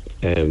gave up.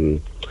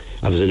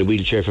 I was in a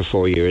wheelchair for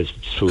 4 years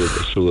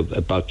through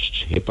a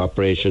botched hip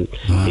operation.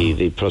 Wow.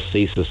 The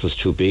prosthesis was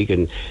too big,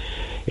 and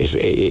I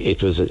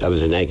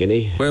was in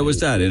agony. Where was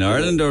that? In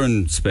Ireland or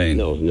in Spain?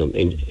 No,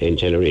 in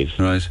Tenerife.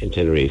 Right. In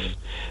Tenerife.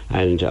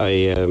 And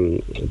I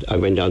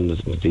went on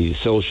the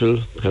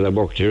social, because I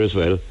worked here as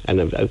well, and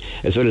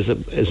as well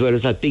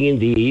as that, being in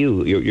the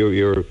EU,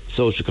 your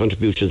social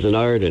contributions in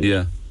Ireland.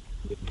 Yeah.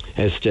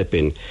 Step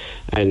in,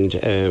 and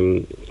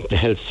the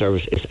health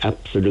service is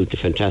absolutely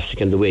fantastic,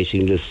 and the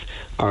waiting lists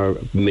are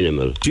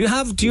minimal. Do you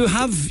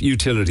have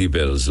utility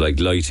bills like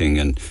lighting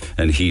and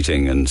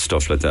heating and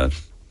stuff like that?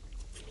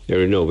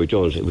 No, we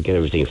don't. We get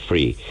everything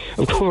free.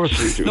 Of course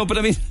we do. No, but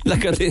I mean,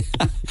 like,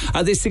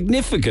 are they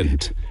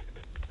significant?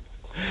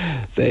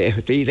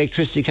 The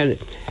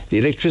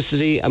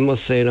electricity, I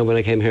must say, when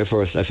I came here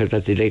first, I felt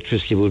that the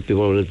electricity would be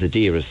one of the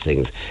dearest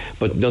things,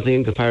 but nothing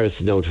in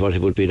comparison now to what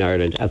it would be in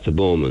Ireland at the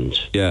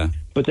moment. Yeah.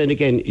 But then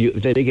again,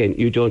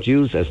 you don't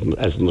use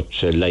as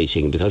much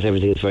lighting because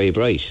everything is very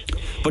bright.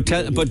 But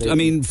I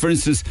mean, for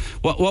instance,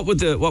 what would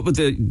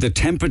the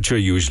temperature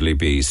usually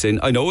be? Say,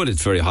 I know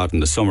it's very hot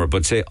in the summer,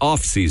 but say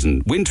off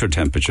season, winter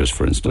temperatures,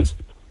 for instance.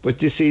 But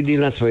you see,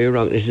 Neil, that's where you're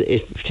wrong.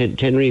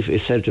 Tenerife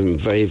is seldom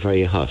very,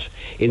 very hot.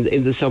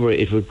 In the summer,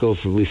 it would go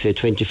from, we say,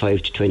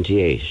 25 to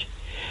 28,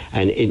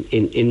 and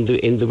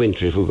in the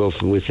winter, it would go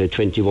from, we say,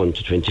 21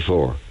 to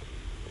 24.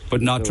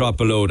 But not drop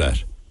below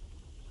that.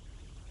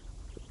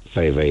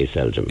 Very, very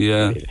seldom.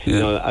 Yeah.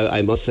 No,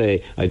 I must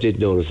say, I did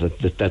notice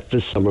that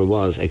this summer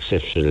was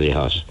exceptionally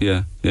hot.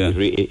 Yeah.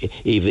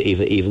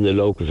 Even the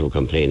locals were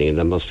complaining, and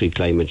there must be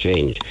climate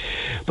change.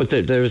 But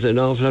there's an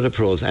awful lot of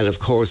pros, and of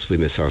course we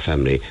miss our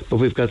family. But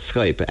we've got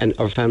Skype, and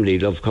our family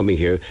love coming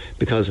here,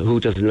 because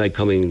who doesn't like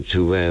coming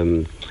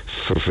to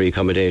for free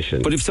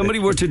accommodation? But if somebody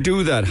were to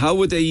do that, how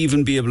would they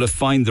even be able to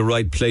find the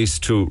right place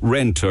to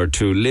rent or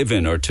to live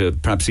in or to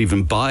perhaps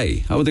even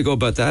buy? How would they go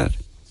about that?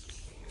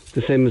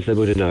 the same as they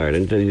would in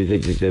Ireland.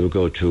 They would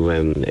go to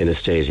an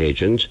estate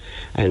agent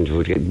and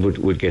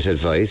would get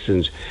advice.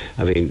 And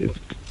I mean,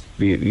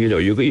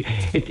 you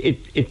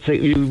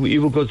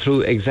would go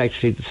through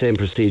exactly the same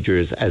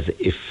procedures as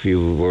if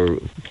you were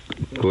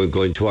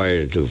going to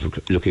Ireland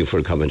looking for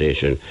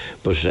accommodation.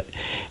 But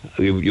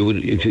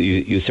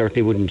you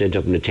certainly wouldn't end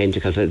up in a tent,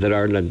 because there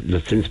are,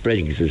 since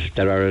Brexit,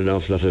 there are an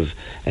awful lot of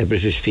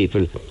British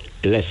people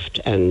left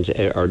and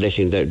are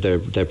letting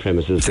their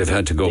premises. They've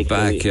had to go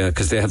back,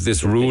 because they have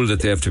this rule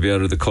that they have to be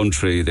out of the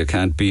country. They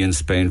can't be in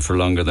Spain for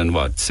longer than,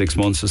 6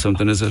 months or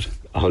something, is it?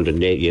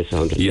 108, yes,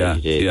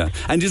 180 days. Yeah.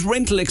 And is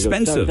rental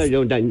expensive?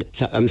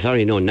 I'm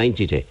sorry,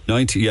 90 days.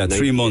 90, 90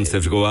 3 months. They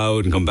have to go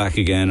out and come back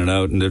again and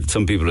out. And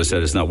some people have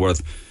said it's not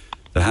worth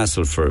the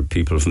hassle for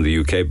people from the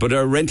UK. But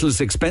are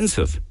rentals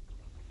expensive?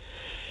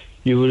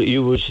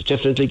 You would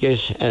definitely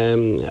get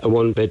a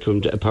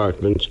one-bedroom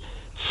apartment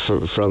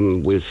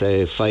from we'll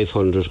say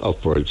 500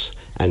 upwards,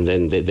 and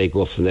then they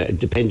go up from there,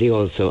 depending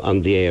also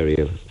on the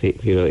area.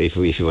 If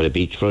you want a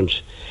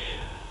beachfront.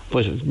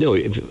 But no,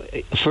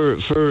 for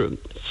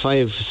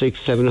 500, 600,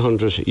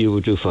 700, you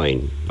would do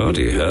fine.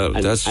 Bloody hell,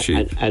 that's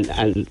cheap.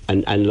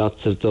 And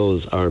lots of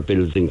those are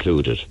bills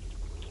included.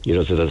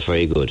 So that's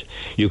very good.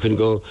 You can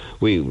go.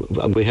 We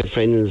had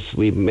friends.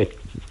 We met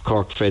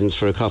Cork friends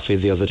for a coffee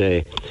the other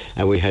day,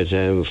 and we had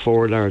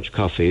 4 large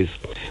coffees.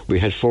 We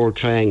had 4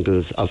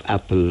 triangles of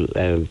apple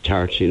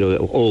tarts,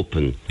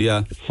 open.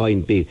 Yeah.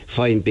 Fine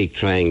big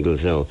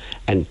triangles,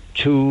 and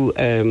 2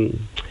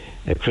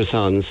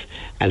 croissants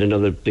and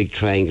another big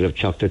triangle of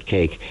chocolate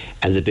cake,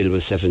 and the bill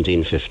was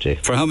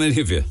 $17.50. For how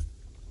many of you?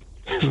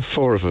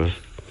 4 of us.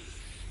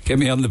 Get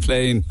me on the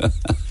plane.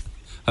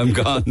 I'm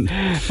gone.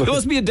 There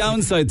must be a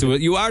downside to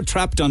it. You are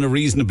trapped on a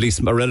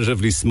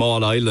relatively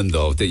small island,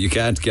 though, that you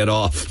can't get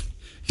off.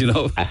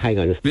 Hang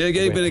on. Yeah,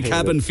 get a bit of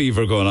cabin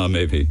fever going on,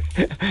 maybe.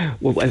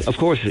 Well, of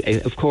course.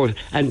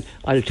 And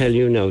I'll tell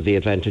you now, the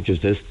advantage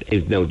of this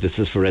is, this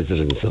is for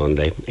residents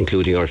only,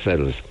 including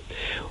ourselves.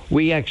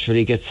 We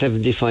actually get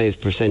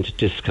 75%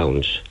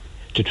 discount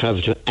to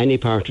travel to any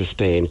part of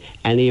Spain,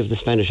 any of the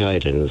Spanish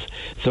islands.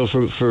 So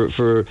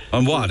for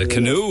on what, a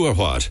canoe or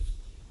what?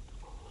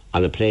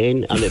 On a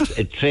plane, on a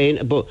train,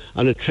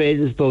 on a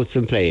trains, boats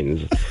and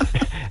planes.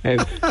 Are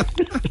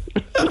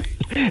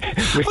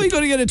you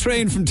going to get a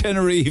train from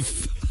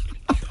Tenerife?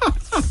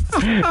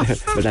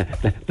 But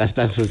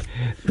that was,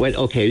 well,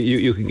 okay,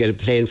 you can get a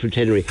plane from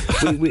Tenerife.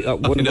 We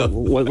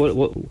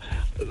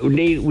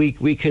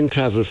can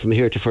travel from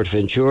here to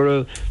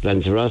Fuerteventura,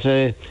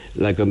 Lanzarote,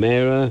 La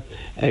Gomera,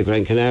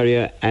 Gran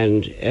Canaria,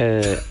 and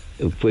it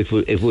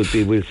would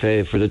be, we'll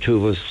say, for the two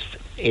of us,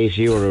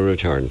 €80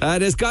 return.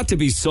 There's got to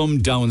be some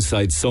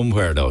downside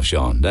somewhere, though,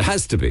 Sean. There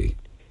has to be.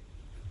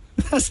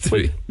 There has to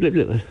be.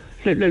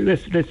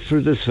 Let's put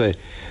it this way.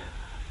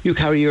 You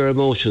carry your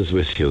emotions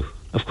with you.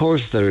 Of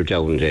course there are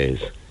down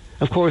days.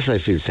 Of course I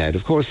feel sad.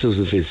 Of course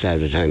Susan feels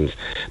sad at times.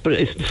 But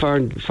it's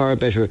far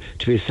better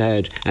to be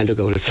sad and look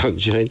out at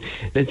sunshine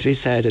than to be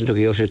sad and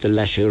looking out at the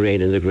lashing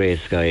rain and the grey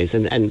skies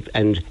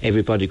and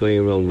everybody going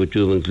around with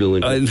doom and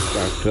gloom and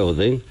dark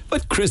clothing.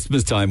 But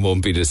Christmas time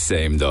won't be the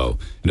same, though,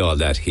 in all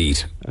that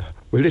heat.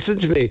 Well, listen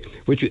to me.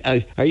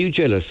 Are you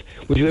jealous?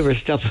 Would you ever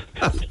stop...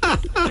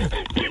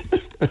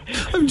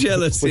 I'm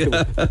jealous,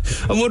 yeah.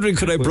 I'm wondering,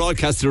 could I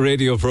broadcast a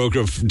radio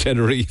programme from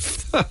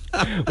Tenerife?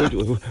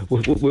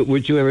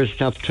 would you ever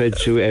stop trying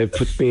to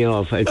put me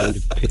off and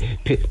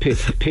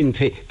pin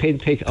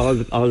pick all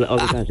the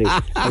bad things?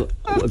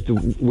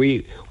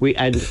 We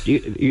and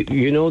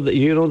you know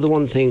the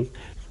one thing,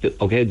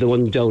 okay, the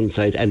one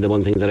downside and the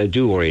one thing that I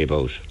do worry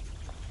about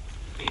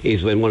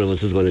is when one of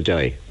us is going to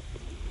die.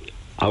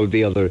 How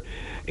the other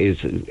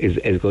is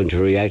going to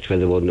react,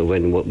 when one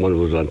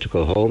would want to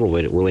go home, or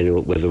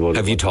whether one.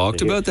 Have you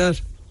talked about that?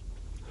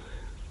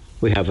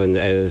 We haven't.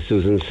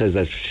 Susan says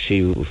that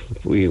she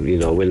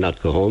will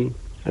not go home,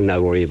 and I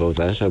worry about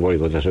that. I worry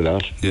about that a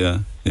lot. Yeah.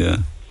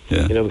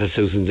 Because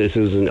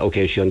Susan,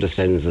 okay, she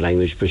understands the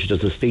language, but she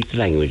doesn't speak the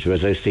language.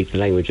 Whereas I speak the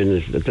language,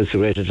 and that's a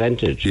great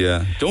advantage.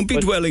 Yeah. Don't be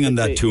dwelling on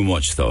that too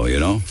much, though.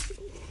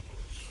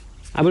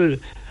 I will.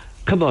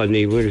 Come on,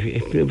 Neil.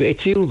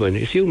 It's human.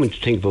 It's human to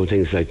think about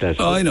things like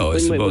that. Oh, I know. I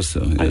suppose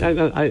so.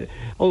 Yeah.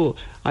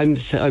 I'm.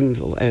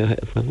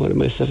 What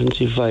am I?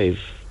 75.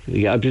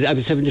 Yeah, I'm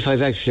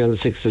 75 actually on the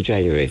 6th of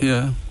January.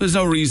 Yeah. There's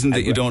no reason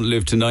that you don't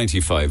live to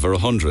 95 or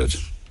 100.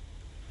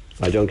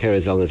 I don't care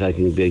as long as I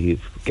can get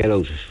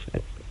out.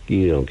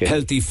 Get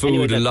healthy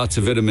food and lots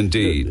of vitamin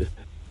D.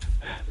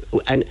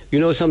 And you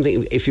know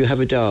something, if you have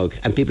a dog,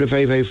 and people are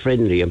very, very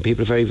friendly, and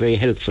people are very, very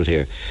helpful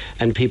here,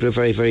 and people are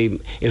very, very...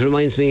 It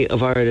reminds me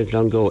of Ireland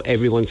long ago.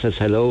 Everyone says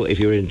hello. If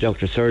you're in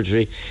doctor's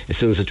surgery, as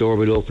soon as the door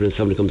will open and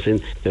somebody comes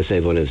in, they'll say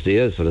buenos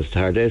dias, buenas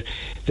tardes.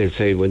 They'll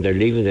say, when they're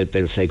leaving,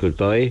 they'll say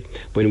goodbye.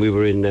 When we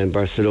were in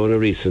Barcelona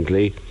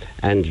recently,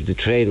 and the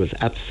train was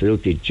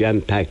absolutely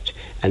jam-packed,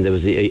 and there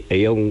was a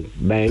young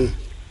man,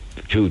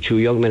 two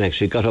young men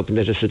actually, got up and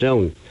let us sit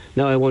down.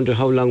 Now I wonder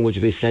how long would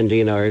you be standing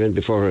in Ireland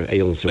before a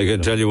youngster... I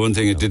can tell you one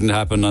thing, it didn't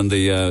happen on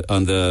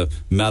the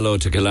Mallow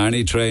to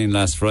Killarney train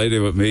last Friday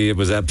with me. It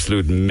was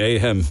absolute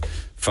mayhem.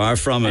 Far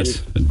from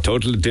it. A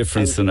totally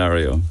different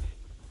scenario.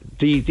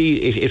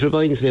 It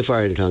reminds me of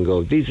Ireland on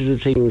Go. These are the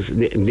things,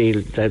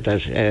 Neil, that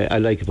I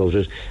like about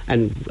it.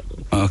 And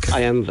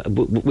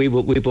we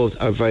both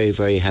are very,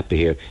 very happy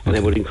here. And I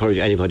would encourage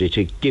anybody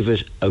to give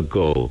it a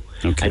go.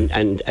 Okay.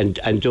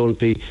 And don't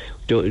be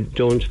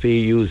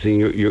using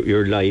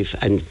your life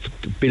and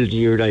building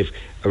your life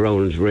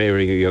around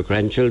rearing your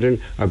grandchildren,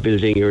 or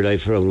building your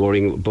life around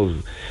worrying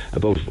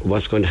about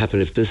what's going to happen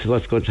if this,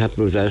 what's going to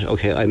happen with that.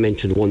 Okay, I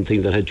mentioned one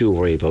thing that I do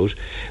worry about,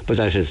 but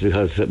that is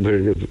because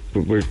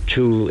we're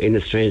two in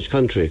a strange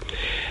country.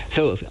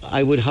 So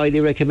I would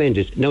highly recommend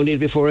it. Now, Neil,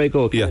 before I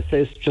go, can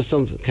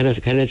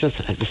I just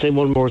say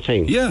one more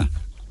thing? Yeah.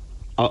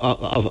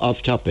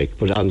 Off topic,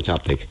 but on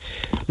topic,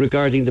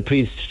 regarding the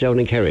priest down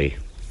in Kerry.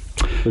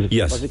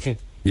 Yes.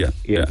 Yeah.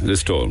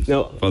 This told.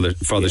 No,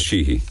 Father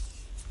Sheehy.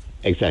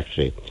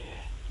 Exactly.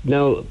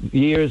 Now,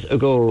 years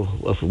ago,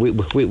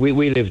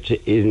 we lived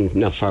in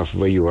not far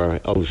from where you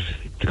are, out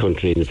the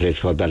country, in a place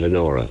called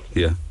Ballinora.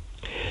 Yeah.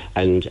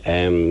 And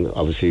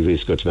obviously we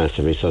used to go to Mass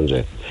every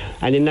Sunday.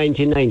 And in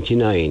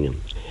 1999,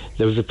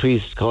 there was a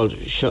priest called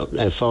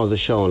Father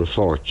Seán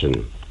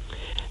Wren,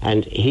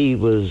 and he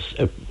was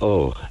a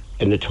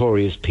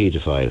notorious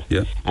paedophile.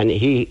 Yeah. And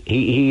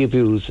he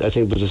abused, I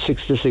think, was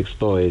 66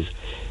 boys,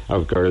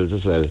 or girls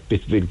as well,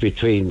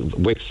 between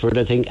Wexford,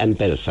 I think, and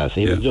Belfast.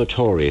 He was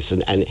notorious,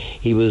 and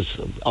he was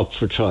up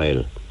for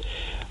trial.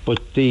 But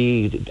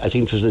I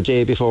think it was the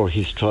day before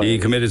his trial. He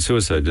committed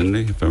suicide, didn't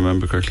he, if I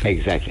remember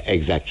correctly?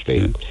 Exactly.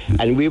 Yeah.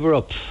 And we were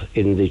up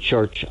in the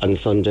church on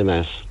Sunday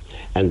Mass,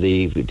 and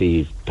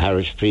the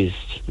parish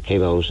priest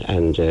came out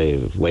and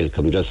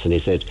welcomed us, and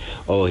he said,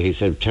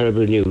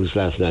 terrible news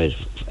last night,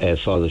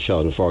 Father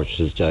Seán Wren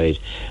has died,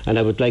 and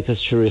I would like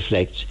us to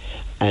reflect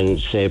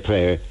and say a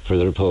prayer for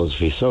the repose of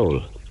his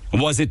soul.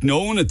 Was it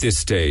known at this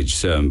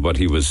stage what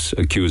he was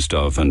accused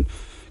of and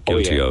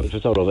guilty of? It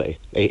was all over.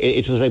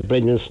 It was like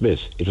Brendan Smith.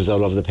 It was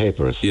all over the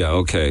papers. Yeah,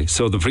 okay.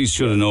 So the priest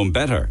should have known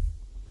better.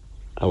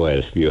 Oh,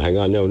 well, you hang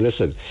on now,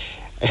 listen.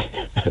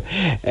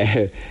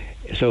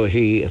 So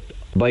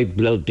my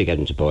blood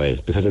began to boil,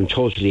 because I'm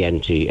totally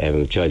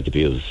anti-child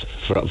abuse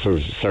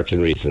for certain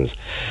reasons.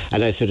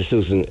 And I said to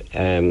Susan,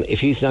 if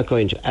he's not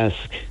going to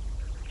ask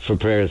for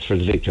prayers for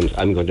the victims,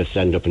 I'm going to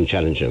stand up and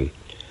challenge him.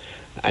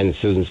 And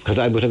Susan, because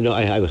I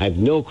have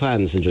no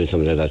qualms in doing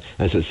something like that.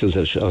 And so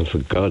Susan said, "Oh, for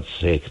God's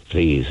sake,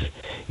 please,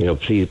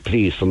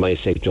 please, for my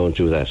sake, don't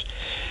do that."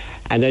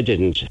 And I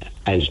didn't,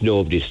 and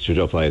nobody stood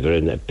up either.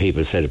 And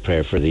people said a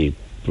prayer for the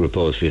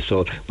repose for his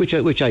soul,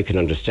 which I can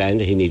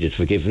understand. He needed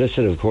forgiveness,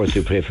 and of course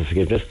you pray for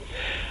forgiveness.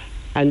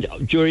 And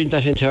during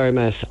that entire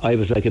Mass, I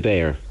was like a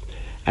bear.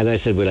 And I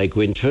said, will I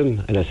go into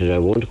him? And I said, I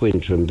won't go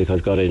into him,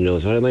 because God only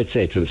knows what I might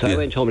say to him. So I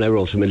went home and I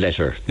wrote him a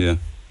letter. Yeah.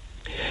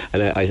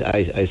 And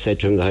I said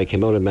to him that I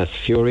came out of Mass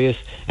furious,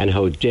 and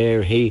how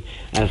dare he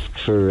ask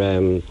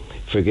for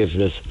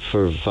forgiveness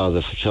for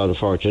Father Seán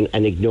Wren,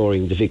 and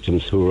ignoring the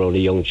victims who were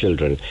only young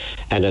children.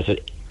 And I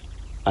said,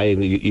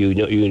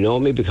 you know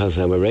me because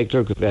I'm a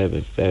regular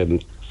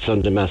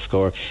Sunday Mass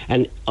goer,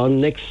 and on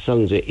next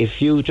Sunday,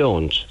 if you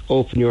don't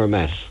open your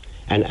Mass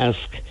and ask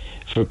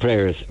for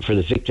prayers for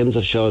the victims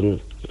of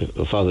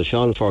Father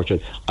Seán Wren,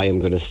 I am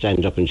going to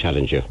stand up and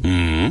challenge you.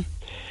 Mm-hmm.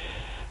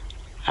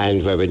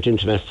 And I went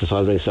into Mass the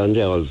following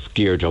Sunday, all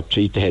geared up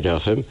to eat the head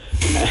off him.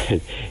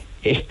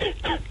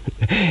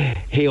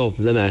 He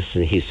opened the Mass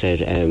and he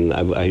said,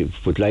 I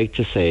would like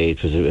to say,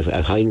 it was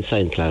a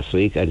hindsight last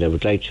week, and I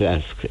would like to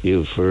ask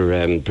you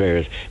for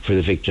prayers for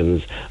the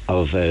victims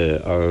of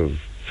our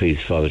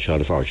priest, Father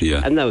Seán Wren.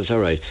 Yeah. And that was all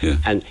right. Yeah.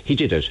 And he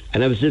did it,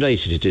 and I was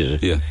delighted he did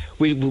it. Yeah.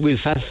 We'll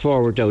fast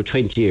forward now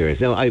 20 years.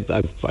 Now, I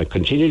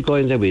continued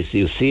going there. We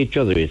see each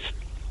other.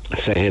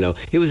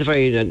 He was a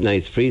very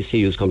nice priest. He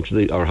used to come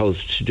to our house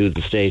to do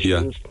the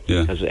stations.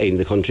 Yeah. Because in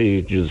the country,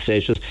 you do the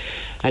stations.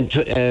 And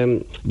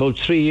about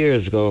 3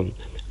 years ago,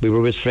 we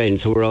were with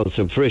friends who were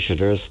also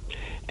parishioners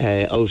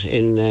out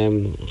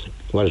in,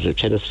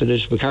 Tennis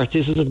Village?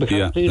 McCarthy's, is it?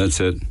 McCarthy's? Yeah, that's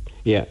it.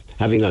 Yeah,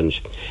 having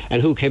lunch.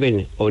 And who came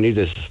in? Only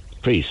this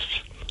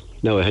priest.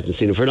 No, I hadn't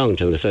seen him for a long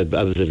time. I said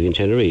I was living in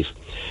Tenerife.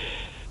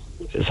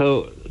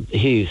 So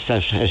he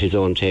sat at his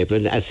own table,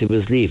 and as he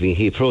was leaving,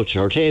 he approached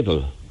our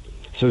table.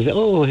 So he said,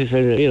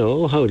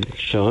 how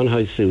Sean,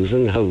 how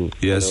Susan, how...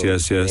 Yes.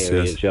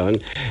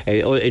 John.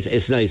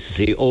 It's nice to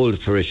see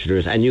old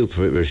parishioners and new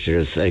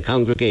parishioners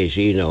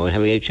congregating, and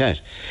having a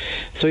chat.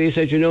 So he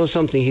said,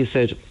 something? He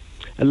said,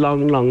 a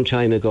long, long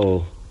time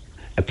ago,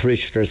 a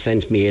parishioner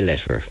sent me a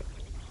letter.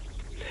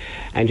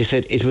 And he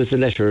said, it was a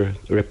letter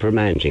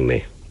reprimanding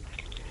me.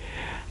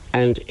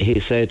 And he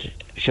said,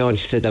 Sean,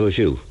 he said, that was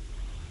you.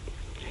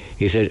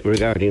 He said,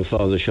 regarding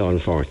Father Seán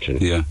Wren.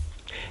 Yeah.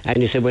 And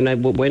he said,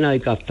 when I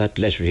got that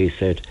letter, he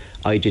said,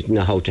 I didn't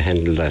know how to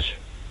handle that.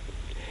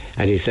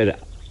 And he said,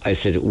 I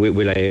said,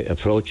 will I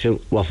approach him?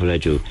 What will I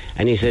do?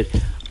 And he said,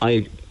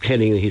 I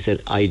telling you, he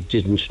said, I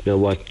didn't know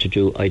what to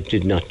do. I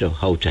did not know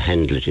how to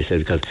handle it. He said,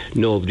 because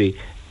nobody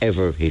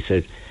ever, he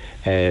said,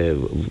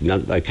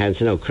 I can't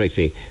say now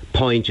correctly,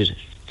 pointed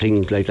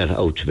things like that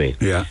out to me.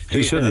 Yeah,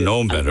 he should have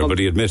known better, but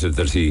he admitted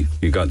that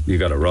you got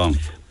it wrong.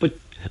 But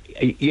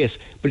yes,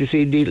 but you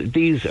see,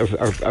 these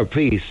are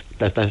priests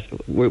that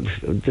were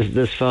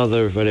this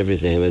father, whatever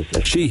his name is,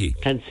 Sheehy.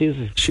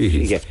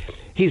 Sheehy. Yeah.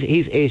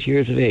 He's 8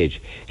 years of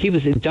age. He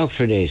was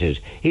indoctrinated.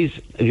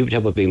 You talk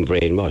about being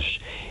brainwashed.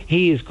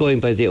 He is going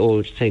by the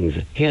old things.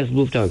 He has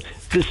moved on.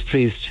 This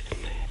priest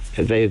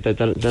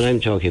that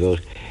I'm talking about,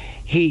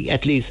 he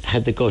at least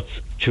had the guts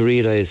to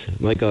realise,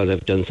 my God,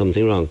 I've done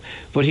something wrong.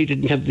 But he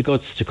didn't have the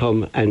guts to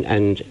come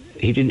and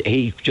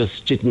he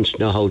just didn't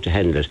know how to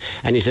handle it.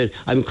 And he said,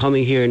 I'm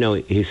coming here now,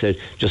 he said,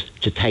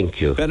 just to thank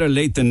you. Better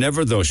late than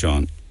never though,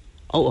 Sean.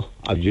 Oh,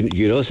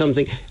 you know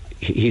something?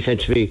 He said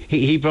to me,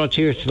 he brought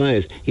tears to my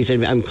eyes. He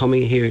said, I'm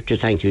coming here to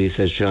thank you, he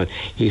said, Sean.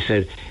 He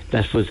said,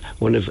 that was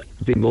one of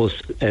the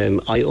most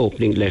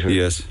eye-opening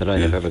letters that I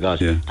have ever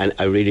got. Yeah. And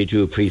I really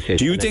do appreciate it.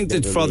 Do you think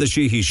that Father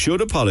Sheehy should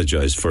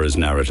apologise for his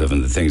narrative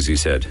and the things he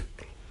said?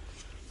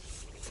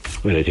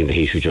 Well, I think that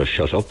he should just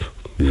shut up.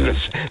 Yeah.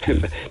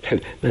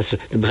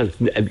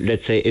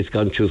 Let's say it's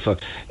gone too far.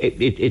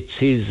 It's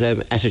his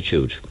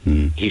attitude.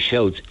 He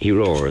shouts, he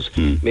roars.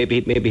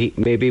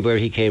 Maybe where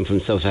he came from,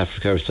 South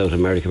Africa or South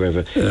America,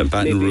 wherever.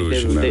 Baton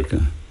Rouge,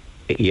 America.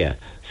 Yeah.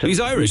 So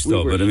he's Irish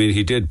though, but I mean,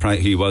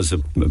 he was a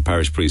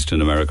parish priest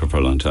in America for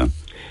a long time.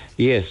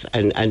 Yes,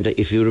 and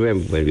if you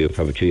remember, well, we were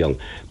probably too young,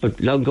 but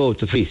long ago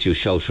the priest used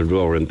to shout and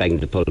roar and bang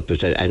the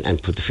pulpit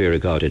and put the fear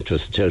of God into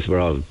us until we're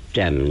all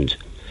damned.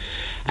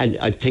 And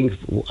I think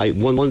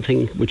one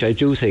thing which I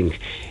do think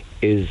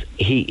is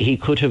he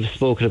could have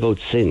spoken about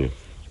sin.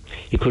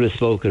 He could have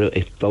spoken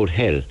about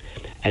hell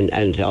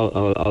and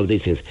all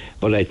these things.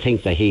 But I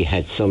think that he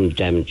had some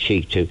damn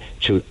cheek to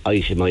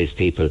itemise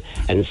people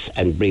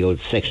and bring out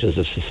sections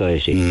of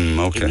society.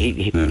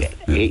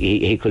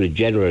 He could have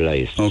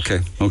generalised.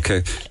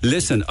 Okay.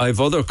 Listen, I've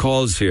other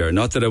calls here.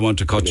 Not that I want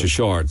to cut you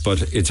short,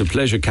 but it's a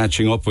pleasure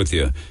catching up with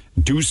you.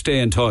 Do stay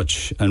in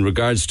touch, and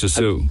regards to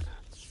Sue.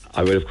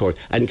 I will, of course.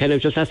 And can I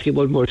just ask you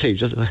one more thing?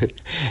 Just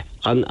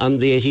on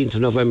the 18th of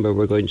November,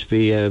 we're going to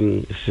be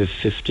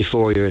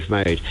 54 years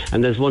married.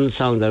 And there's one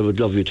song that I would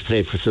love you to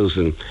play for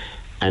Susan,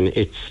 and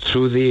it's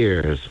Through the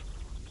Years.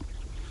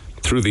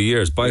 Through the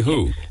Years? By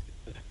who?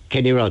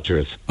 Kenny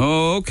Rogers.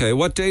 Oh, okay.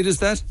 What date is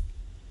that?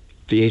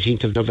 The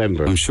 18th of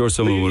November. I'm sure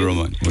someone will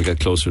remind. We'll get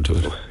closer to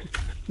it.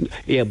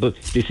 Yeah, but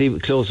you see,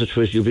 closer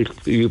to it,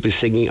 you'll be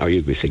singing, or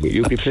you'll be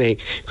playing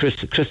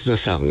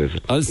Christmas songs.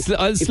 I'll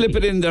slip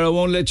it in there. I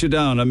won't let you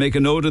down. I'll make a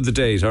note of the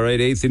date. All right,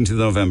 8th into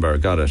November.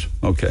 Got it.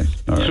 Okay.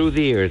 All right. Through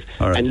the Years.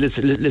 All right. And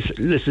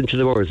listen to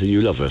the words, and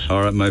you love it.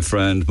 All right, my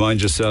friend.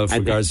 Mind yourself.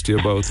 Regards to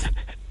you both.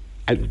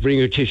 And bring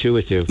your tissue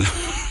with you.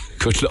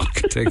 Good luck.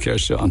 Take care,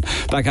 Sean.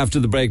 Back after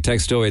the break.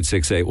 Text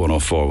 0868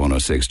 104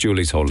 106.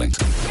 Julie's holding.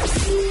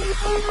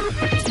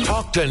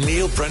 Talk to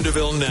Neil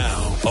Prendeville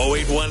now.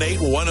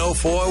 0818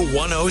 104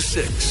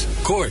 106.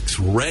 Cork's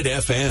Red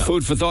FM.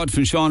 Food for thought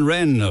from Seán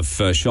Wren of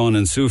Sean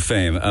and Sue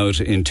fame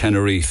out in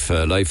Tenerife.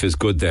 Life is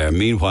good there.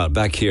 Meanwhile,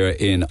 back here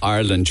in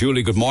Ireland.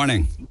 Julie, good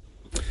morning.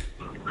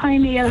 Hi,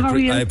 Neil. How are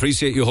you? I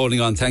appreciate you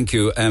holding on. Thank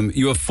you.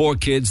 You have 4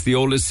 kids. The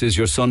oldest is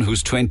your son,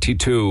 who's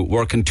 22,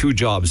 working 2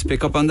 jobs.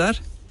 Pick up on that?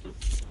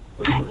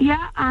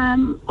 Yeah, I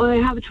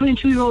have a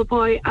 22-year-old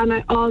boy, and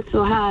I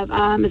also have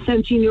a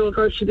 17-year-old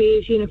girl. She'll be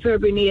 18 in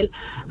February, Neil.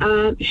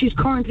 She's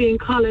currently in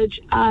college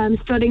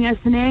studying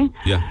SNA.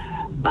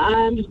 Yeah.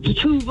 The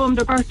 2 of them,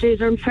 their birthdays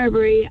are in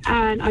February,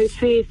 and I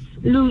face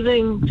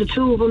losing the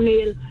 2 of them,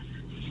 Neil,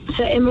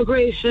 to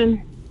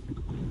immigration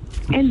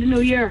in the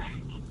new year.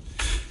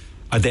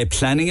 Are they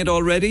planning it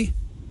already?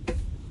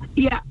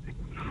 Yeah.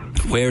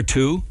 Where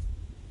to?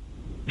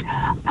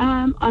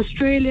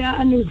 Australia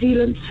and New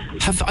Zealand.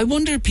 I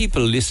wonder,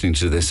 people listening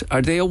to this,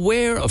 are they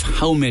aware of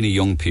how many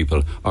young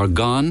people are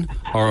gone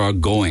or are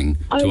going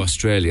to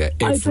Australia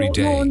every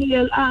day? I don't know,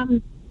 Neil.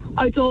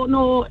 I don't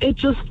know.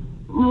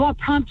 What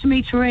prompted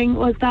me to ring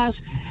was that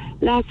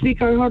last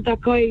week I heard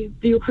that guy,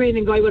 the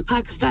Ukrainian guy, the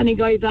Pakistani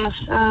guy that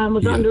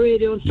was on the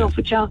radio and stuff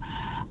with you,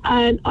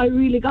 and I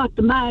really got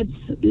the mads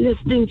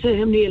listening to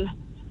him, Neil,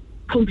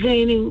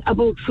 complaining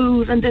about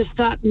food and this,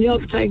 that and the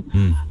other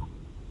thing.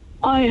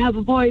 I have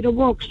a boy that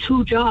works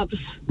 2 jobs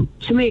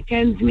to make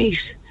ends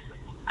meet,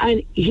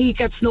 and he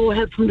gets no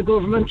help from the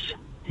government.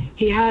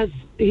 He has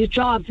his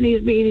jobs, and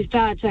he's being his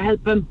dad to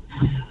help him.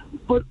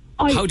 But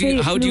how do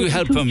you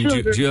help him?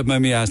 Do you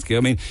mind me asking?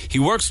 I mean, he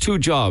works 2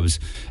 jobs.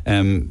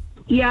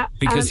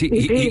 Because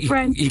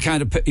he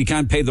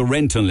can't pay the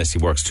rent unless he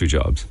works 2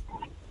 jobs.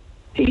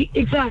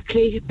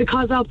 Exactly,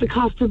 because of the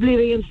cost of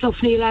living and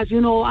stuff, Neil, as you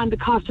know, and the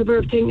cost of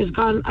everything has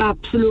gone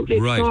absolutely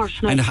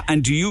extortionate. And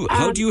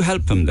how do you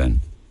help him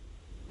then?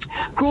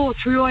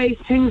 Grocery-wise,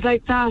 things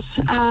like that,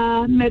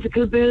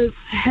 medical bills,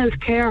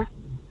 healthcare.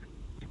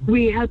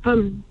 We help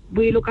him.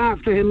 We look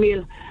after him,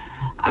 Neil.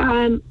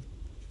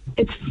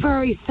 It's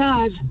very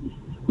sad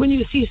when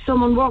you see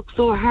someone work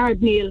so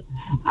hard, Neil,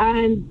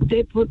 and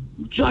they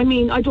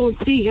I don't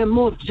see him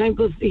most of the time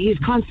because he's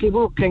constantly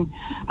working,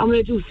 and when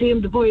I do see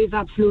him, the boy is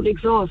absolutely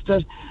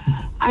exhausted.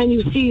 And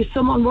you see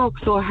someone work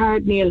so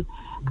hard, Neil,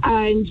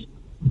 and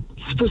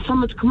for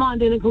someone to come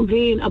on in and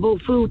complain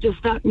about food, this,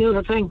 that and the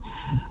other thing,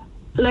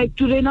 like,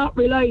 do they not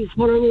realise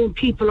what our own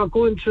people are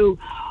going through?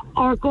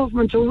 Our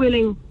government are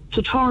willing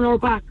to turn their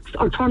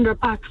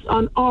backs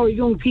on our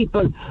young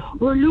people.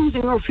 We're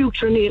losing our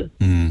future, Neil.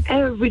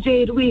 Every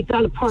day of the week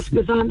that a person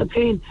goes on the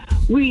plane,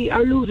 we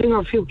are losing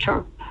our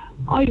future.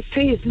 I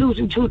face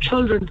losing 2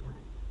 children,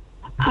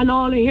 and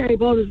all I hear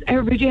about is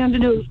every day on the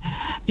news,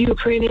 the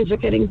Ukrainians are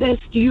getting this,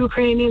 the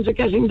Ukrainians are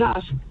getting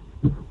that.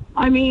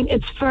 I mean,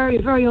 it's very,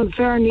 very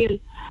unfair, Neil,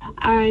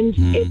 and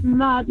it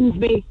maddens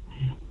me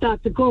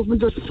that the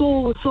government are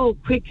so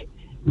quick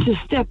to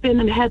step in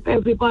and help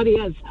everybody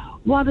else.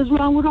 What is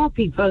wrong with our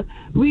people?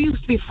 We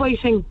used to be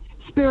fighting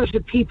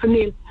spirited people,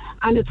 Neil,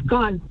 and it's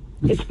gone.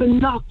 It's been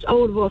knocked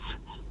out of us.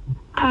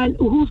 And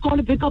who's going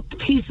to pick up the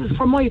pieces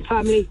for my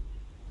family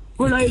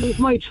when I lose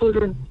my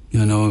children?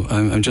 You know,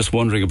 I'm just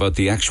wondering about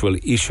the actual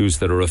issues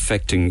that are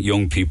affecting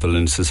young people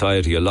in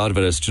society. A lot of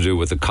it has to do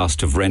with the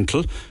cost of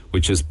rental,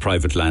 which is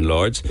private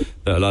landlords.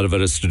 A lot of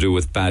it has to do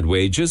with bad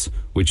wages,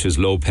 which is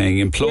low-paying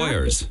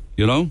employers,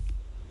 you know?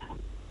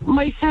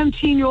 My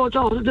 17-year-old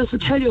daughter, this will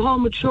tell you how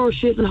mature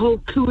she is and how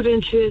clued in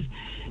she is.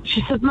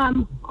 She said,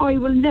 Ma'am, I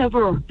will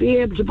never be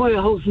able to buy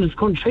a house in this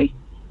country.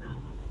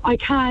 I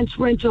can't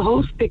rent a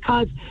house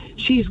because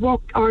she's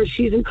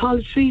in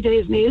college 3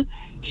 days, Neil.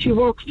 She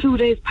works 2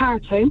 days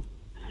part-time,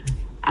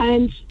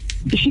 and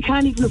she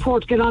can't even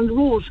afford to get on the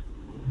road.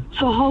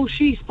 So how's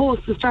she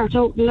supposed to start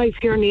out in life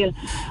here, Neil?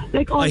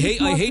 Like, I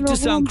hate to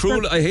sound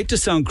cruel. I hate to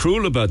sound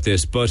cruel about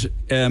this, but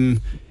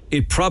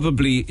it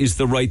probably is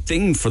the right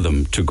thing for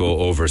them to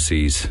go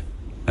overseas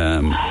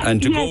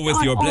and to go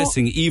with your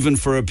blessing, even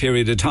for a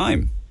period of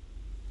time.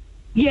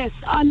 Yes,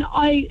 and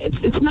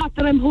it's not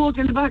that I'm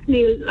holding it back,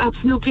 Neil.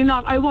 Absolutely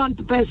not. I want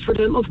the best for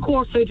them. Of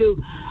course I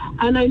do.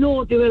 And I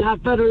know they will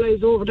have better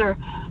lives over there.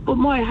 But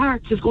my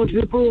heart is going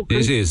to be broken.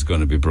 It is going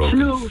to be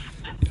broken.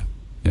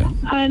 Yeah.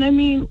 And I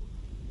mean,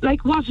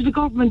 like, what is the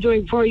government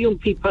doing for our young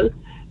people?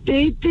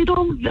 They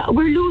don't.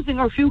 We're losing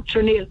our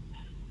future, Neil.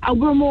 And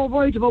we're more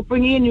worried about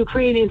bringing in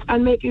Ukrainians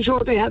and making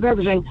sure they have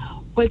everything,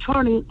 while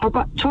turning our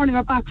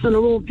backs on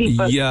our own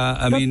people. Yeah,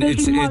 I mean,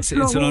 it's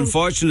an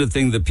unfortunate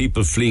thing that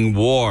people fleeing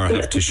war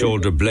have to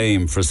shoulder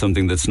blame for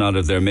something that's not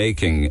of their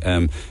making.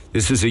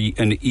 This is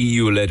an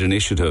EU-led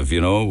initiative. You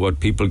know, what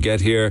people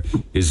get here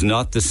is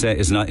not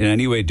in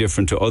any way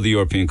different to other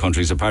European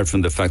countries, apart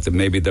from the fact that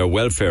maybe their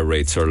welfare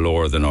rates are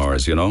lower than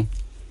ours. You know.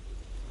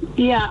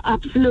 Yeah,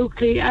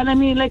 absolutely. And I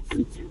mean, like,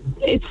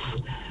 it's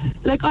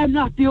like, I'm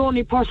not the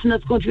only person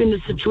that's going to be in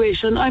this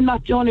situation. I'm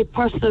not the only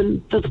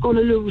person that's going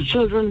to lose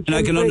children. And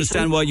I can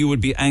understand why you would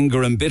be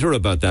angry and bitter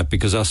about that,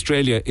 because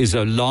Australia is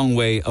a long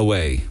way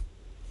away.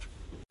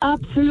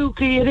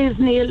 Absolutely, it is,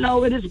 Neil.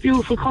 No, it is a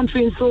beautiful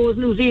country, and so is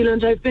New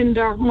Zealand. I've been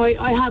there.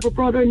 I have a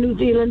brother in New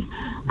Zealand,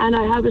 and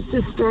I have a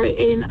sister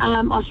in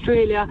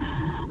Australia,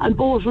 and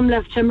both of them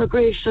left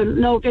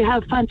immigration. Now they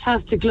have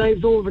fantastic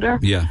lives over there.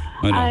 Yeah,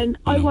 I know. And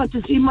I want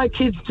to see my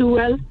kids do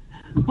well,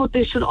 but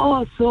they should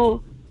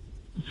also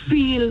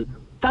feel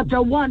that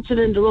they're wanted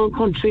in their own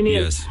country,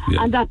 Neil,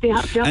 and that they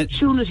have the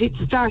opportunity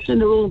to start in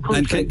their own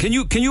country. And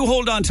can you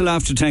hold on till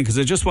after 10, because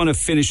I just want to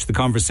finish the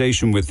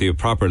conversation with you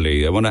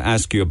properly. I want to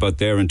ask you about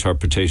their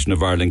interpretation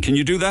of Ireland. Can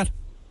you do that?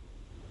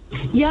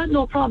 Yeah,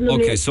 no problem.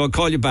 Okay, Neil. so I'll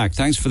call you back.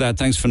 Thanks for that.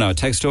 Thanks for now.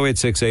 Text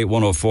 0868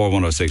 104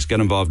 106.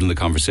 Get involved in the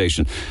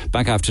conversation.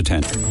 Back after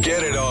 10.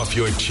 Get it off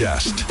your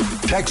chest.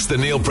 Text the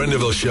Neil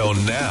Prendeville Show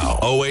now.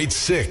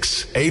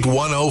 086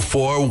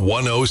 8104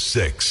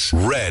 106.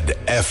 Red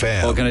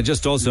FM. Well, can I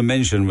just also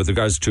mention, with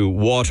regards to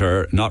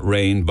water, not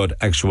rain, but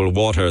actual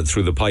water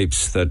through the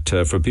pipes, that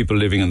for people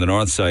living on the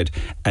north side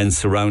and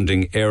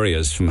surrounding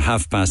areas, from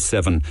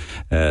 7:30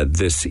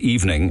 this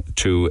evening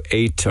to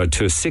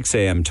 6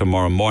 a.m.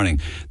 tomorrow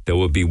morning, there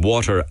will be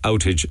water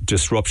outage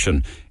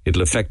disruption.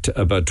 It'll affect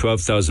about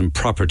 12,000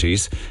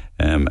 properties,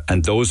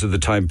 and those are the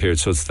time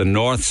periods. So it's the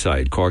north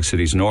side, Cork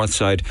City's north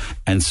side,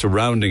 and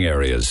surrounding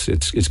areas.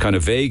 It's kind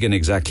of vague in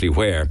exactly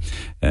where,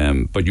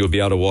 but you'll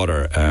be out of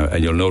water,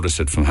 and you'll notice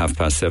it from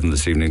 7:30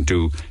 this evening.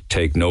 Do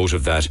take note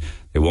of that.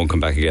 It won't come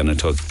back again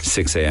until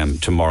 6 a.m.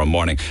 tomorrow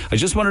morning. I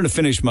just wanted to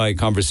finish my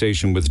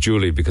conversation with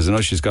Julie, because I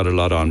know she's got a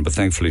lot on, but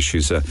thankfully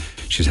she's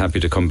happy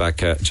to come back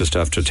just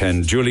after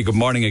 10. Julie, good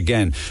morning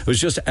again. I was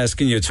just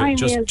asking you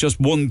to just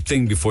one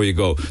thing before you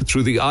go.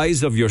 Through the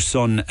eyes of your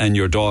son and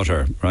your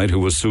daughter, right, who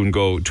will soon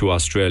go to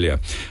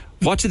Australia,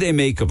 what do they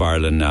make of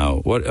Ireland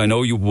now? What I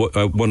know,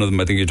 one of them,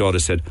 I think your daughter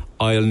said,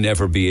 "I'll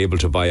never be able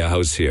to buy a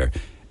house here."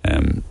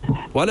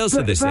 What else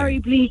are they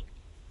saying?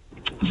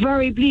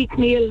 Very bleak,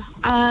 Neil.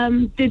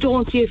 They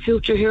don't see a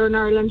future here in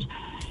Ireland.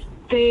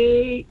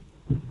 They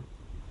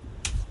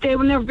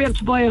will never be able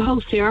to buy a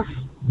house here,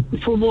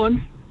 for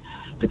one.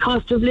 The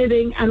cost of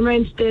living and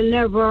rent, they'll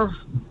never...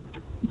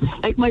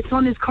 Like, my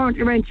son is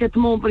currently renting at the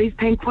moment, but he's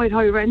paying quite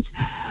high rent.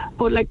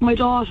 but like my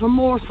daughter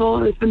more so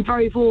has been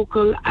very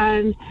vocal,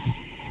 and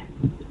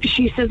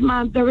she says,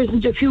 "Ma'am, there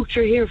isn't a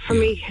future here for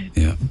me."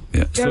 Yeah.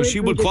 So she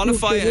will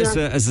qualify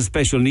as a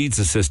special needs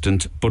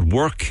assistant, but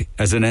work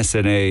as an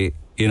SNA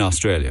in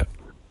Australia.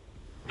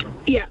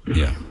 Yeah.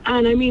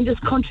 And I mean, this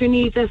country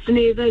needs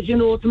SNAs, as you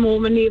know, at the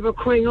moment. We're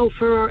crying out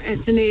for our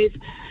SNAs,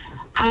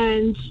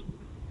 and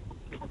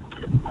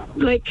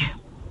like.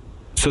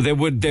 So they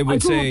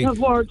would say,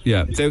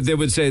 yeah, they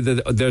would say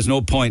that there's no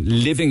point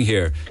living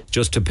here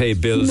just to pay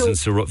bills and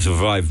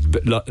survive.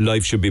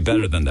 Life should be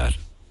better than that.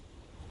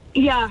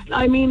 Yeah,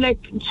 I mean,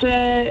 like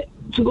to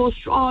go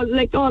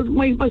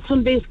my son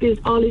basically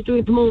all he's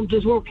doing at the moment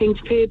is working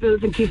to pay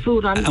bills and keep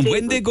food on. And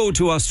when they go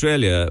to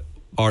Australia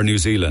or New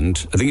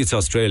Zealand, I think it's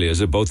Australia,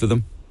 is it both of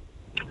them?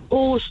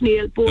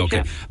 Neil, both.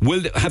 Okay.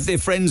 Have they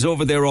friends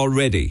over there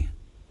already?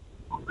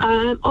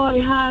 I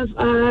have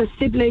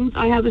siblings.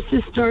 I have a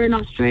sister in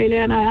Australia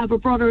and I have a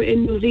brother in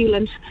New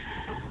Zealand.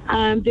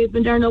 They've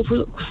been there now for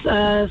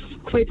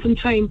quite some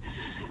time,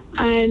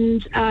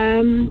 and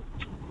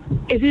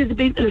it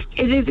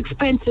is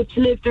expensive to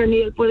live there,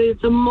 Neil, but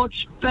it's a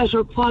much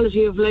better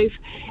quality of life.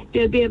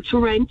 They'll be able to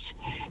rent.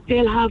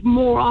 They'll have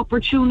more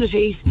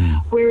opportunities,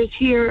 whereas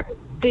here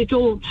they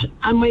don't.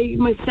 And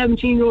my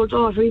 17-year-old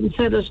daughter even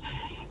said it.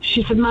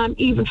 She said, "Ma'am,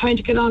 even trying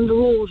to get on the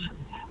road,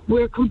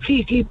 we're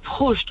completely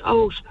pushed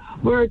out.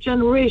 We're a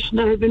generation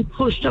that has been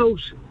pushed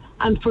out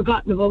and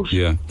forgotten about."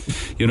 Yeah,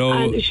 you know.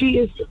 And she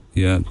is.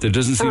 Yeah, there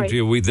doesn't seem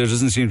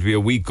to be a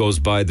week goes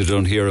by that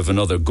don't hear of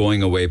another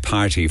going away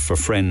party for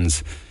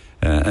friends,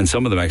 and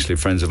some of them actually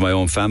friends of my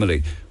own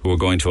family who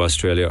are going to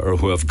Australia or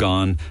who have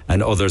gone,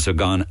 and others have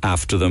gone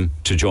after them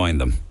to join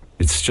them.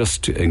 It's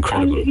just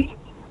incredible.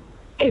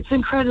 It's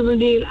incredible,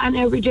 Neil. And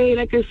every day,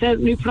 like I said,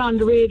 when you put on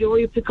the radio or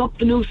you pick up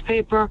the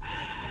newspaper,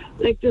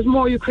 like there's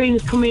more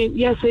Ukrainians coming in.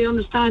 Yes, I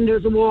understand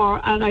there's a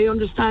war and I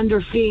understand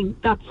they're fleeing.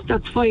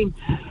 That's fine.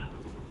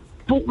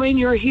 But when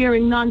you're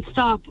hearing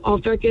non-stop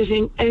of they're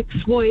getting X,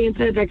 Y, and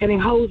Z, they're getting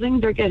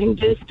housing, they're getting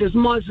this, there's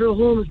modular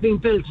homes being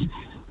built,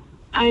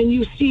 and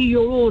you see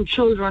your own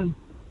children.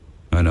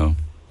 I know.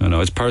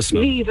 It's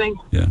personal. Leaving.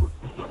 Yeah.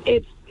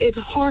 It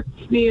hurts,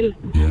 Neil.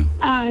 Yeah.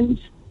 And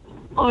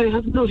I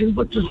have nothing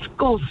but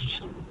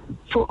disgust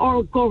for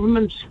our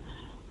government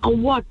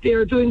and what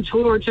they're doing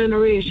to our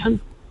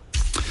generation.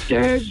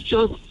 They're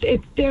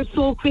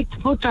so quick to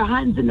put their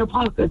hands in their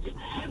pockets.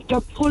 They're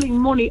pulling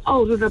money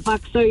out of their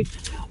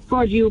backsides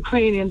for the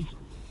Ukrainians,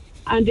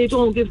 and they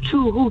don't give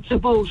two hoots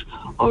about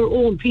our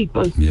own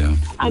people. Yeah,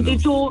 and they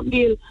don't,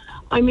 Neil.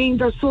 I mean,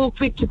 they're so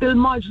quick to build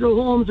modular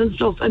homes and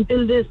stuff and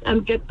build this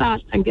and get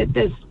that and get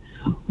this.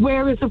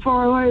 Where is it for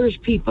our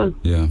Irish people?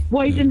 Yeah.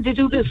 Why didn't they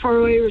do this for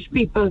our Irish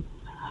people?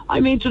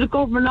 I mean, to the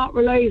government not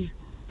realise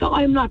that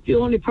I'm not the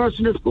only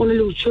person that's going to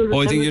lose children.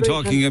 I think you're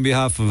talking on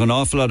behalf of an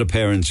awful lot of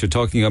parents. You're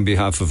talking on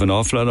behalf of an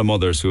awful lot of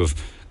mothers who have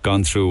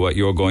gone through what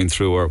you're going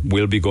through or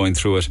will be going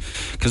through it.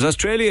 Because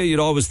Australia,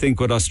 you'd always think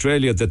with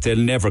Australia that they'll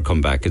never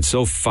come back. It's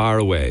so far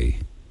away.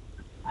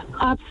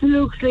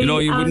 Absolutely. You know,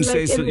 you wouldn't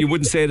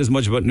say it as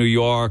much about New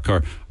York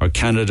or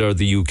Canada or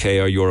the UK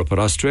or Europe, but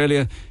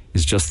Australia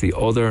is just the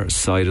other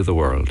side of the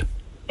world.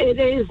 It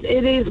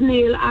is,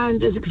 Neil,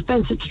 and it's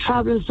expensive to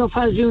travel and stuff,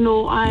 as you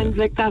know, and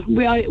like that.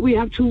 We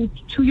have two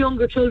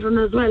younger children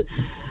as well.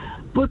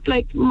 But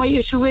like, my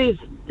issue is,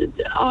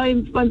 I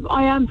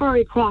am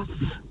very cross,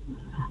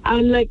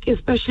 and like,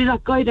 especially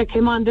that guy that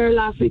came on there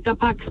last week, that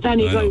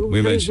Pakistani guy who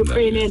was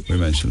Ukrainian. We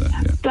mentioned that.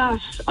 Yeah.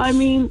 That, I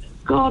mean,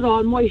 God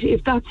Almighty,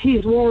 if that's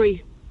his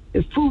worry,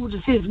 if food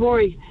is his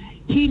worry,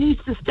 he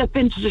needs to step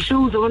into the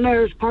shoes of an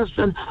Irish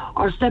person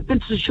or step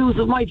into the shoes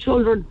of my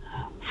children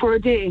for a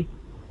day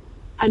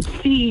and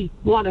see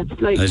what it's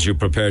like. As you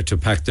prepare to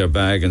pack their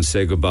bag and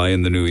say goodbye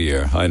in the new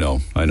year. I know.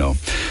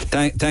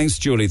 Thanks,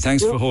 Julie.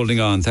 Thanks for holding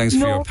on. Thanks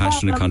for your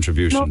passionate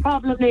contribution. No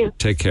problem, Neil.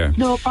 Take care.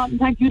 No problem.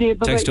 Thank you, Neil.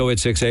 Bye-bye. Text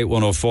 0868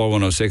 104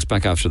 106.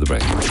 Back after the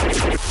break.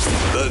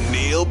 The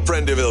Neil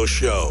Prendeville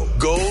Show.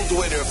 Gold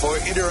winner for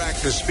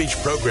Interactive Speech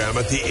Program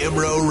at the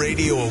IMRO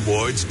Radio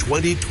Awards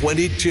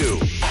 2022.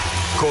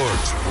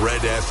 Cork's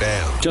Red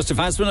FM. Just a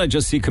fast one I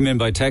just see come in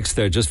by text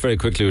there. Just very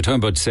quickly, we're talking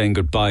about saying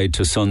goodbye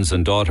to sons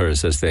and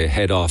daughters as they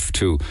head off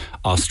to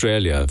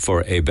Australia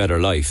for a better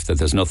life, that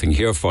there's nothing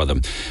here for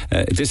them.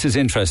 This is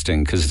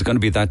interesting because it's going to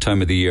be that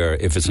time of the year,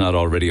 if it's not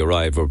already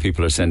arrived, where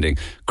people are sending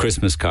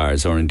Christmas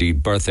cards or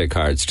indeed birthday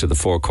cards to the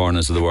four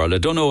corners of the world. I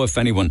don't know if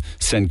anyone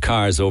sent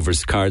cards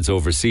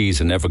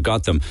overseas and never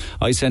got them.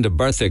 I sent a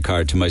birthday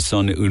card to my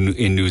son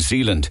in New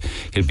Zealand.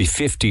 He'll be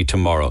 50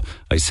 tomorrow.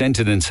 I sent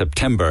it in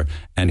September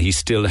and he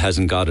still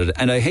hasn't got it.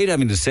 And I hate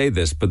having to say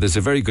this, but there's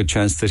a very good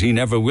chance that he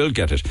never will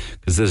get it,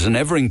 because there's an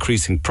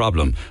ever-increasing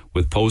problem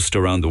with post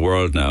around the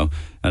world now.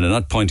 And I'm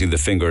not pointing the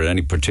finger at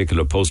any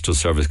particular postal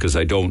service because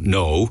I don't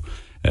know,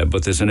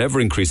 but there's an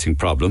ever-increasing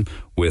problem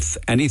with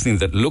anything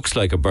that looks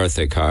like a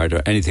birthday card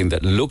or anything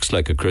that looks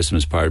like a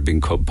Christmas card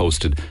being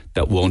posted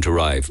that won't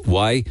arrive.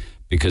 Why?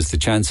 because the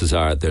chances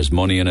are there's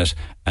money in it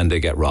and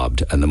they get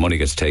robbed and the money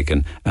gets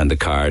taken, and the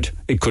card,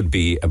 it could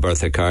be a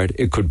birthday card,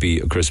 it could be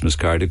a Christmas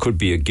card, it could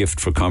be a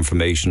gift for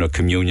confirmation or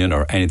communion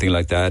or anything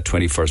like that,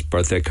 21st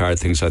birthday card,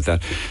 things like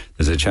that.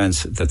 There's a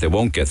chance that they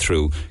won't get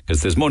through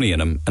because there's money in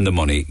them and the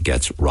money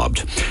gets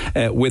robbed.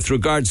 With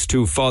regards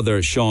to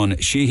Father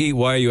Seán Sheehy,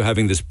 why are you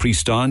having this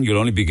priest on? You'll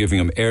only be giving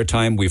him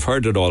airtime. We've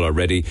heard it all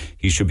already.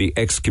 He should be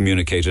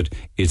excommunicated.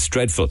 It's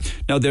dreadful.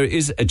 Now, there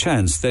is a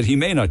chance that he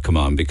may not come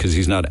on because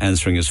he's not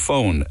answering his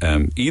phone,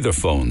 either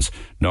phones,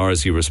 nor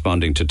is he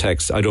responding to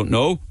texts. I don't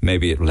know.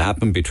 Maybe it will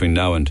happen between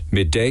now and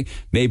midday.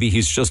 Maybe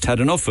he's just had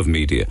enough of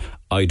media.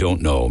 I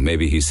don't know.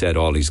 Maybe he said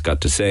all he's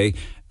got to say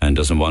and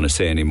doesn't want to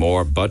say any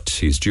more, but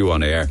he's due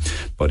on air,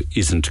 but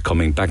isn't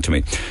coming back to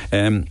me.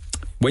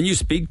 When you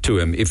speak to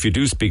him, if you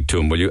do speak to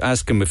him, will you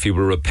ask him if he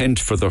will repent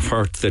for the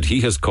hurt that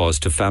he has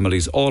caused to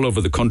families all over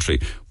the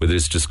country with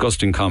his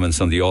disgusting comments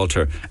on the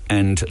altar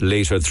and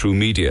later through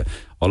media?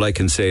 All I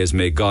can say is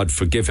may God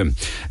forgive him.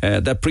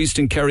 That priest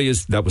in Kerry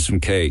is, that was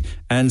from Kay.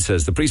 Anne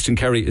says, the priest in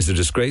Kerry is a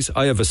disgrace.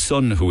 I have a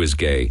son who is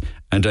gay,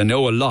 and I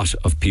know a lot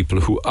of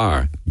people who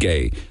are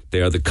gay.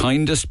 They are the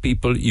kindest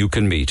people you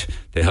can meet.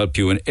 They help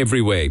you in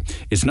every way.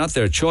 It's not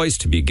their choice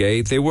to be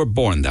gay. They were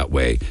born that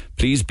way.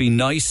 Please be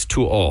nice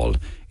to all.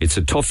 It's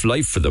a tough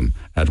life for them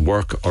at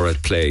work or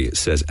at play,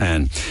 says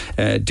Anne.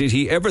 Did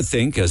he ever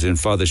think, as in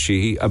Father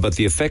Sheehy, about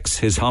the effects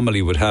his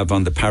homily would have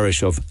on the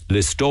parish of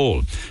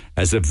Listowel?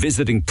 As a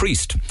visiting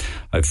priest,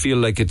 I feel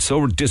like it's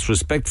so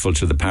disrespectful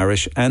to the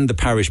parish and the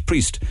parish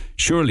priest.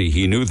 Surely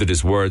he knew that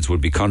his words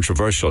would be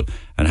controversial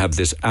and have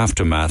this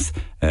aftermath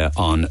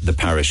on the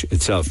parish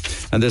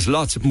itself. And there's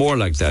lots more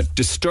like that.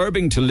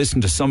 Disturbing to listen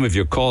to some of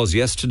your calls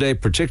yesterday,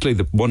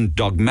 particularly the one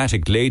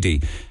dogmatic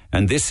lady.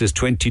 And this is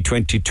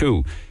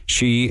 2022.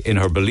 She, in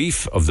her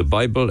belief of the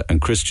Bible and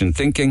Christian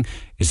thinking,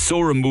 is so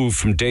removed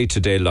from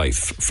day-to-day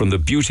life, from the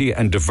beauty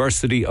and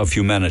diversity of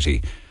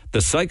humanity. The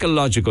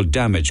psychological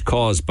damage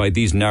caused by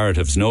these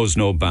narratives knows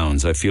no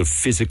bounds. I feel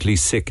physically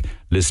sick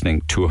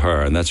listening to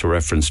her. And that's a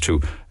reference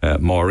to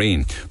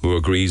Maureen, who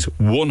agrees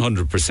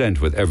 100%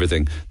 with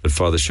everything that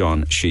Father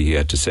Seán Sheehy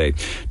had to say.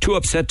 Too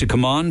upset to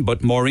come on,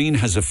 but Maureen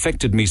has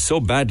affected me so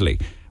badly.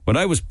 When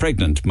I was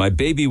pregnant, my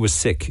baby was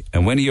sick,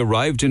 and when he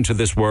arrived into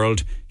this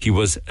world, he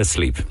was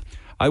asleep.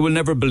 I will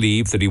never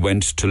believe that he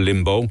went to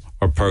limbo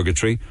or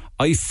purgatory.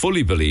 I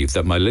fully believe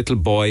that my little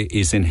boy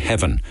is in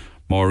heaven.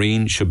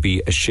 Maureen should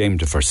be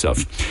ashamed of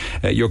herself.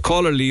 Your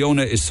caller,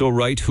 Leona, is so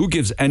right. Who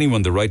gives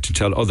anyone the right to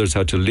tell others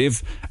how to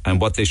live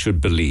and what they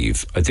should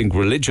believe? I think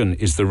religion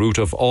is the root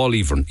of all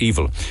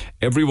evil.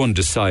 Everyone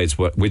decides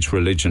which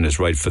religion is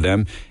right for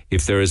them.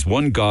 If there is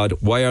one God,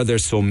 why are there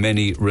so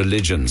many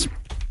religions?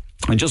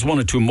 And just one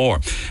or two more.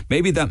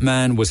 Maybe that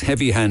man was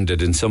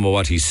heavy-handed in some of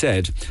what he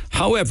said.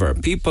 However,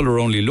 people are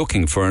only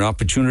looking for an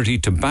opportunity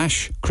to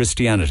bash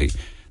Christianity.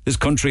 This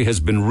country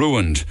has been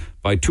ruined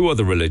by two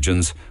other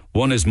religions.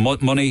 One is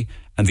money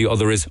and the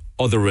other is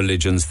other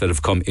religions that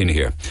have come in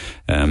here.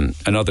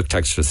 Another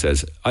texter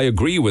says, I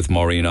agree with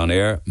Maureen on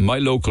air. My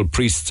local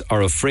priests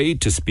are afraid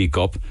to speak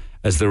up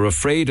as they're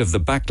afraid of the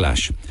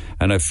backlash.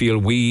 And I feel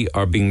we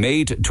are being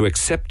made to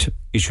accept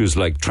issues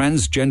like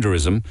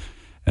transgenderism.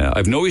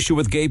 I've no issue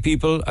with gay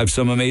people. I've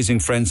some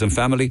amazing friends and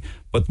family,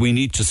 but we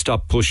need to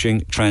stop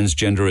pushing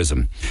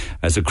transgenderism.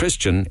 As a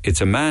Christian, it's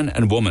a man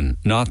and woman,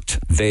 not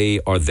they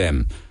or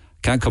them.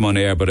 Can't come on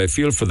air, but I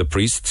feel for the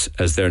priests,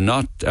 as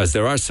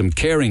there are some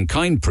caring,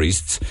 kind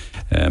priests.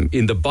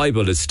 In the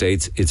Bible, it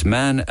states it's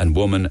man and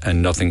woman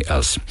and nothing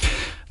else.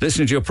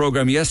 Listening to your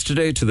programme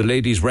yesterday, to the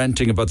ladies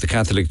ranting about the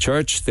Catholic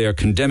Church, they are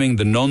condemning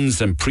the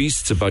nuns and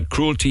priests about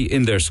cruelty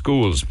in their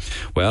schools.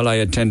 Well, I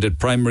attended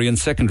primary and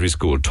secondary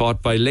school,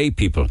 taught by lay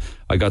people.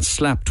 I got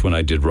slapped when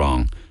I did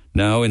wrong.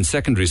 Now, in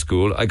secondary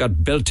school, I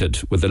got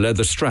belted with a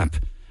leather strap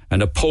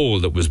and a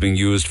pole that was being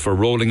used for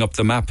rolling up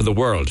the map of the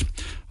world.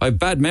 I have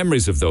bad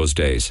memories of those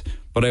days,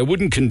 but I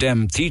wouldn't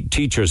condemn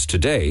teachers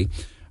today.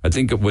 I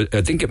think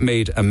it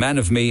made a man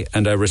of me,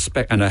 and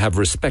I have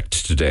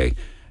respect today.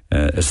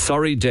 A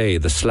sorry day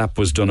the slap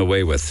was done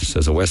away with,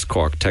 says a West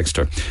Cork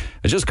texter.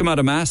 I just come out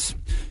of Mass.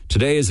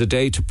 Today is a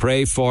day to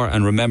pray for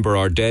and remember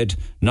our dead,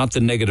 not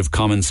the negative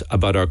comments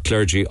about our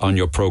clergy on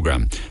your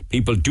programme.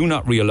 People do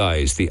not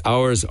realise the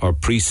hours our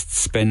priests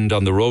spend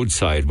on the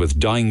roadside with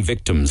dying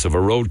victims of a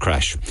road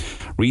crash.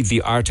 Read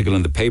the article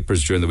in the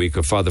papers during the week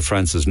of Father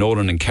Francis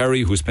Nolan in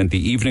Kerry, who spent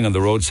the evening on the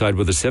roadside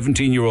with a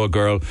 17-year-old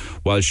girl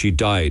while she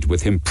died,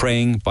 with him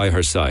praying by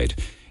her side.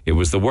 It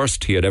was the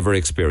worst he had ever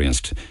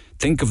experienced.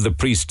 Think of the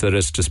priest that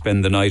is to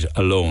spend the night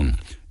alone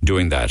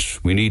doing that.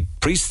 We need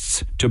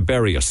priests to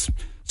bury us.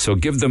 So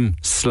give them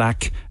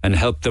slack and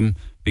help them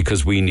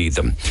because we need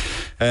them.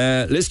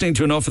 Listening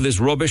to enough of this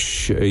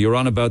rubbish you're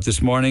on about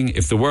this morning,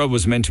 if the world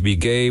was meant to be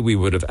gay, we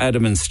would have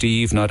Adam and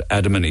Steve, not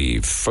Adam and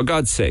Eve. For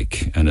God's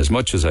sake, and as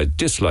much as I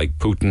dislike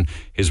Putin,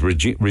 his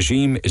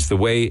regime is the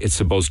way it's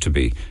supposed to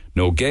be.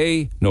 No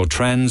gay, no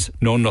trans,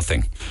 no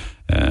nothing.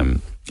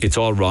 It's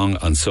all wrong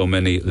on so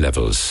many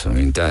levels. I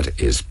mean,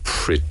 that is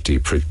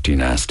pretty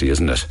nasty,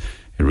 isn't it?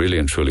 It really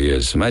and truly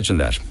is. Imagine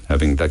that,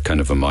 having that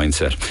kind of a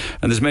mindset.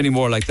 And there's many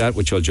more like that,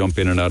 which I'll jump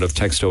in and out of.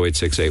 Text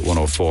 0868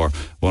 104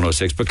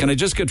 106. But can I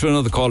just get to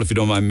another call, if you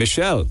don't mind?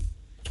 Michelle.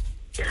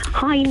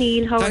 Hi,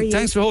 Neil. How are you?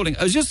 Thanks for holding.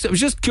 I was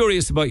just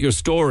curious about your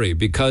story,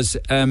 because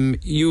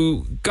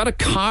you got a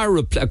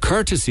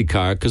courtesy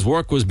car, because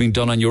work was being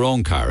done on your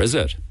own car, is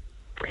it?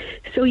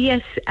 So,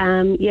 yes,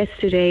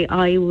 yesterday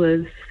I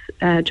was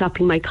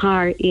dropping my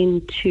car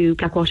into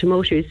Blackwater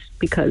Motors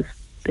because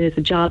there's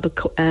a job,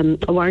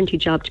 a warranty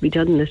job to be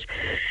done in it.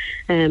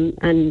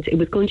 And it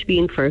was going to be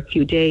in for a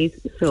few days,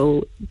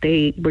 so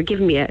they were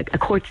giving me a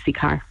courtesy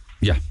car.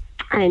 Yeah.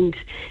 And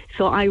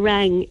so I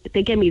rang,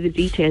 they gave me the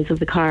details of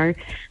the car,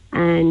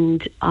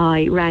 and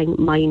I rang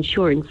my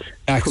insurance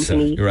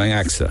company. You rang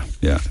AXA,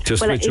 yeah.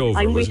 Just switch over,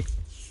 I'm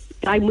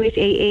with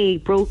AA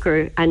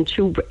broker, and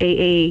through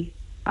AA,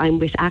 I'm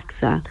with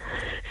AXA.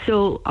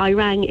 So I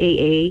rang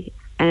AA,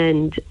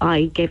 and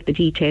I gave the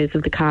details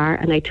of the car,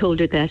 and I told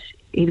her that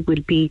it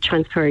would be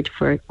transferred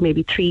for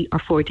maybe 3 or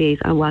 4 days.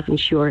 I wasn't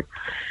sure.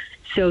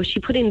 So she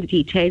put in the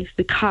details.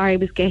 The car I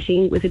was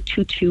getting was a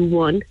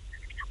 221,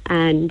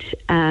 and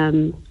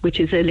which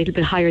is a little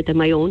bit higher than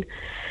my own.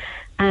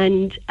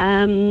 And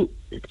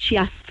she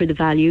asked for the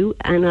value,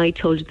 and I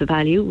told her the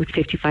value was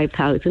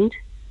 55,000.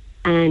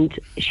 And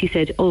she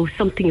said, "Oh,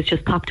 something has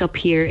just popped up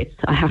here.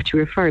 I have to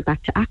refer it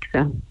back to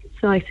AXA."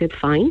 So I said,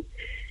 "Fine."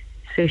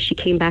 So she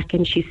came back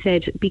and she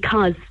said,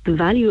 because the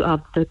value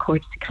of the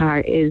courtesy car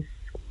is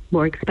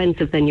more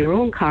expensive than your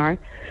own car,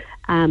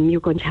 you're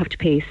going to have to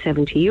pay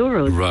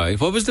 €70. Right.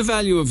 What was the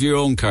value of your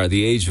own car,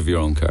 the age of your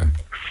own car?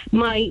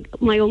 My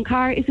own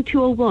car is a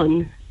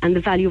 201, and the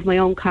value of my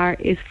own car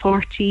is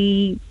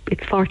 40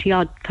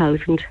 odd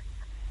thousand.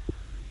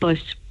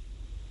 But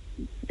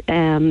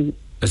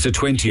it's a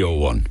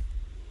 2001.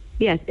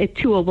 Yes, it's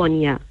 201,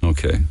 yeah.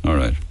 Okay, all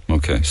right.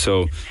 Okay,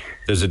 so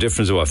there's a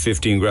difference of what,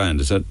 15 grand,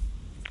 is that?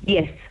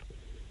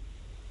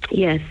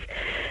 Yes.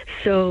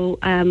 So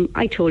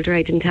I told her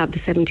I didn't have the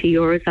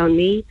 €70 on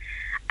me,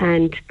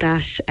 and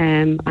that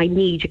I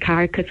need a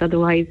car, because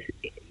otherwise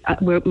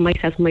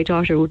myself and my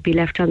daughter would be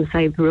left on the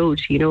side of the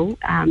road,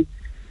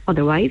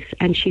 otherwise.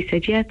 And she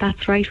said, "Yeah,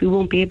 that's right, we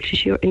won't be able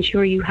to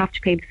insure you, have to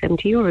pay the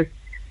 €70.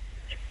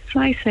 So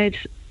I said,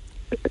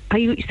 are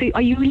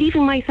you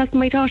leaving myself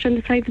and my daughter on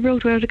the side of the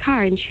road without a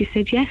car? And she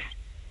said, "Yes.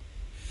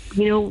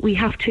 We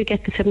have to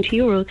get the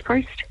 €70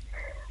 first."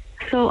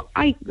 So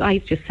I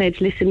just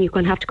said, "Listen, you're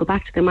going to have to go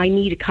back to them. I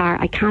need a car.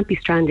 I can't be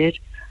stranded.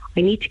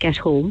 I need to get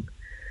home.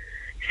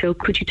 So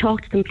could you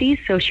talk to them, please?"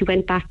 So she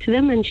went back to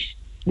them, and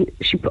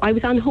I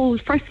was on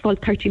hold, first of all,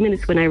 30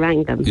 minutes when I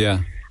rang them.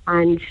 Yeah.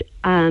 And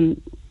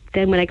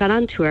then when I got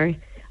on to her,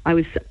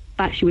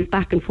 she was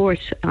back and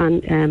forth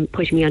on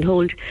putting me on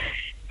hold.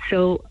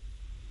 So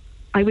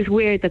I was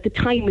aware that the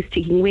time was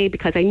ticking away,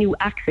 because I knew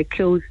AXA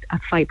closed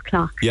at 5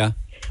 o'clock. Yeah.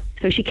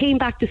 So she came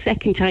back the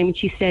second time, and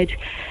she said,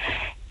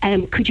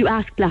 "Could you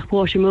ask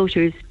Blackwater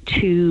Motors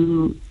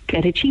to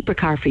get a cheaper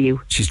car for you?"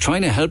 She's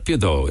trying to help you,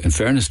 though, in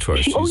fairness to her.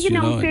 In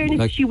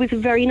fairness, she was a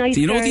very nice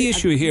girl. The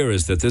issue here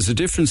is that there's a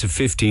difference of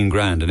 15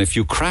 grand, and if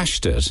you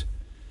crashed it,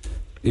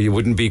 you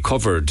wouldn't be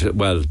covered.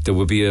 Well, there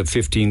would be a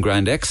 15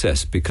 grand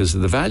excess because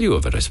of the value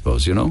of it, I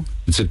suppose,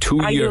 It's a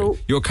 2-year...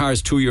 Your car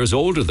is 2 years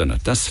older than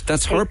it.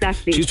 That's her...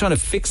 Exactly. She's trying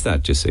to fix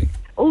that, you see.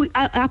 Oh,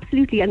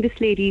 absolutely. And this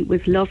lady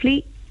was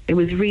lovely. It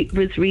was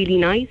really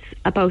nice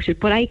about it.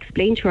 But I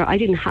explained to her I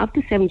didn't have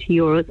the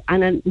 €70,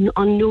 and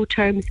on no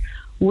terms,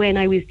 when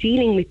I was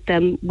dealing with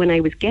them, when I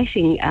was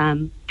getting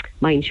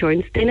my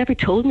insurance, they never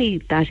told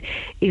me that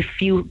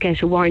if you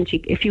get a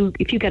warranty, if you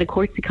get a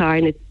courtesy car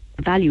and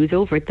the value is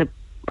over it, that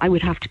I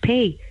would have to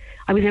pay.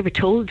 I was never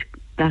told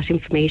that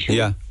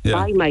information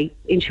by my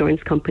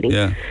insurance company.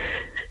 Yeah.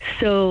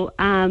 So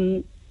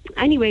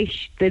anyway,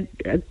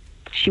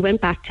 she went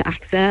back to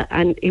AXA,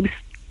 and it was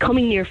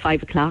coming near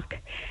 5 o'clock.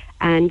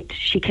 And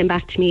she came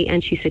back to me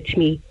and she said to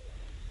me,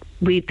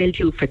 "They'll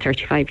do it for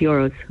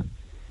 €35.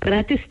 But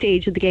at this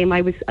stage of the game, I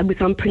was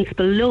on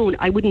principle alone.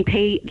 I wouldn't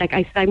pay, like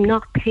I said, I'm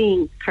not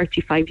paying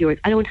 €35.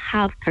 I don't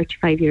have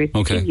 €35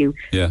 to give you.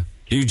 Yeah.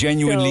 You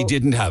genuinely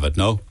didn't have it,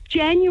 no?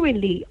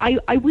 Genuinely, I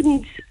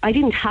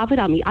didn't have it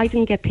on me. I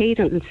didn't get paid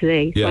until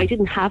today, so I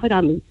didn't have it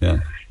on me.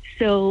 Yeah.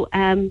 So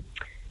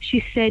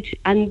she said,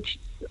 and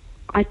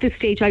at this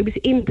stage, I was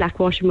in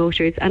Blackwater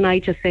Motors, and I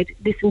just said,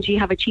 "Listen, do you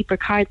have a cheaper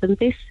car than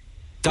this?"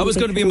 That was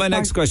going to be my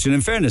next question. In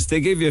fairness, they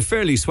gave you a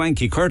fairly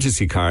swanky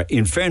courtesy car,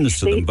 in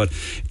fairness to them, but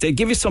if they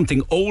give you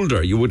something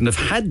older, you wouldn't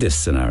have had this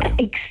scenario.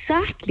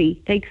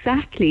 Exactly.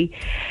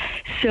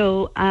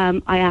 So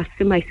I asked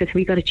them, I said, "Have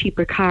we got a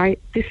cheaper car?"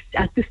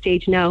 At this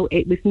stage now,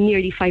 it was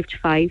nearly 5 to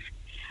 5.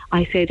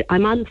 I said,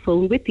 "I'm on the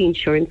phone with the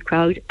insurance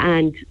crowd,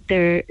 and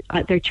they're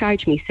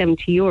charging me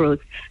 €70.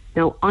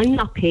 Now, I'm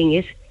not paying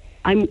it.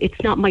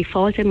 It's not my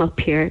fault I'm up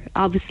here.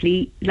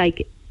 Obviously,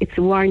 it's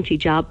a warranty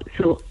job,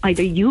 so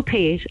either you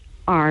pay it,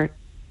 or,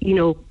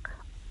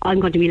 I'm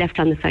going to be left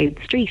on the side of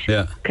the street,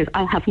 because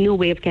I have no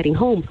way of getting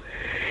home."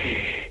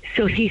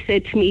 So he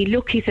said to me,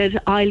 "Look," he said,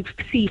 "I'll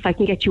see if I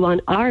can get you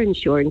on our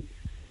insurance."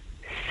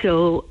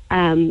 So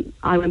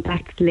I went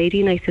back to the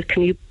lady and I said,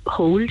 can you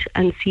hold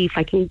and see if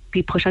I can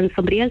be put on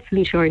somebody else's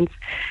insurance?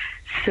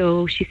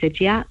 So she said,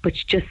 yeah, but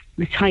just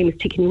the time is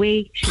ticking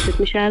away. She said,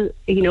 Michelle,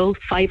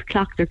 5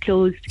 o'clock, they're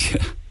closed.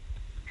 Yeah.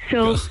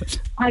 So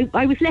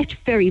I was left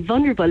very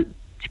vulnerable,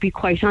 to be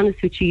quite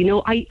honest with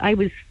you. I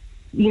was,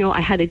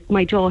 I had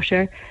my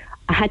daughter.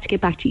 I had to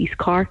get back to East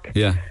Cork.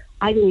 Yeah.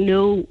 I didn't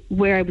know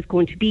where I was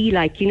going to be, you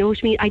know what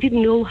I mean? I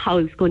didn't know how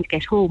I was going to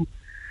get home.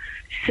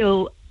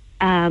 So...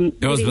 your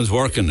husband's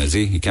working, is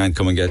he? He can't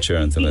come and get you or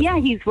anything? Yeah,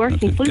 he's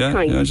working full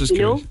time,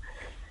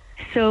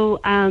 So,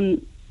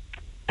 and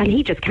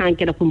he just can't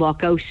get up and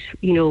walk out,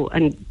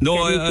 and... No,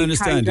 I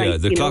understand,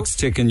 The clock's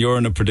ticking, you're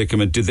in a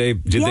predicament. Did they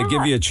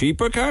give you a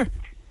cheaper car?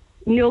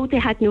 No, they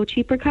had no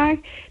cheaper car.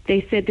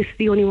 They said, this is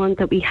the only one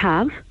that we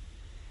have.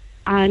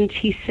 And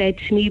he said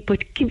to me,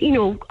 but,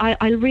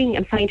 I'll ring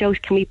and find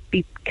out, can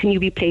you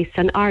be placed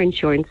on our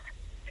insurance?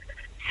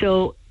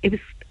 So it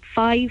was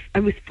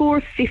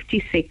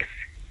 $4.56.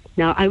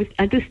 Now, I was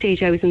at this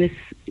stage, I was in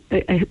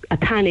a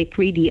panic,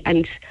 really,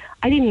 and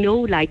I didn't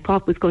know,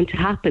 what was going to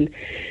happen.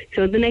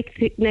 So the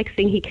next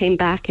thing he came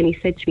back and he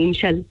said to me,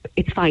 Michelle,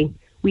 it's fine.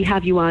 We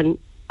have you on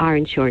our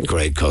insurance.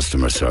 Great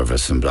customer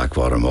service from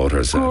Blackwater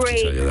Motors, I have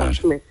to tell you that.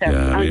 Customer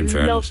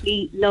service.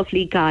 Yeah,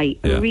 lovely guy.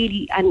 Yeah.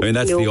 Really, and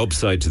that's the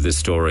upside to this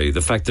story.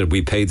 The fact that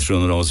we paid through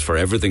the nose for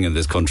everything in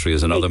this country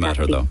is another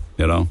matter, though,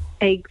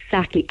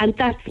 Exactly. And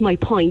that's my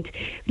point.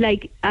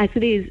 As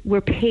it is,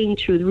 we're paying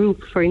through the roof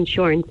for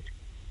insurance.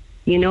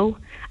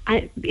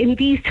 And in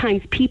these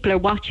times, people are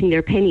watching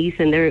their pennies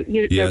and their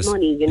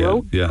money.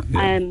 Yeah.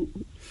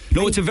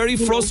 No, it's a very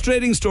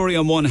frustrating story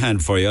on one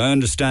hand for you. I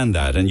understand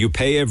that, and you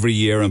pay every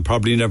year and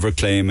probably never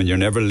claim, and you're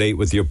never late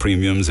with your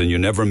premiums, and you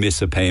never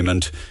miss a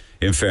payment.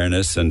 In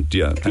fairness, but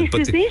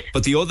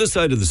the other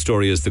side of the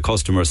story is the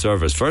customer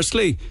service.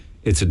 Firstly,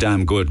 it's a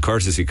damn good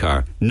courtesy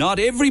car. Not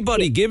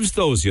everybody gives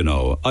those.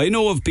 I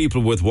know of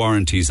people with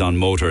warranties on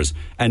motors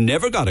and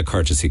never got a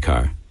courtesy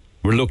car.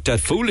 Were looked at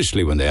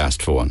foolishly when they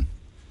asked for one.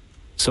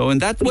 So in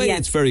that way,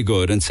 it's very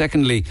good. And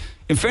secondly,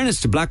 in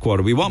fairness to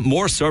Blackwater, we want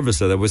more service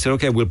so that we say,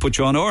 okay, we'll put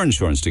you on our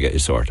insurance to get you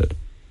sorted.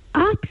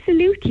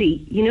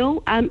 Absolutely.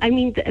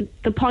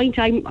 The point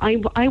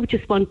I would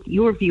just want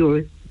your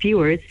viewers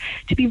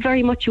to be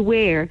very much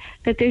aware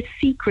that there's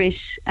secret,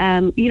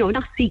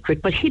 not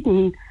secret, but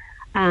hidden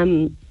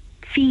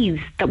fees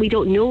that we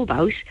don't know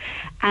about.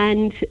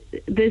 And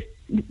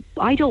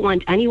I don't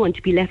want anyone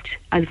to be left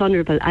as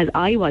vulnerable as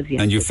I was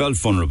yesterday. And you felt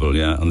vulnerable,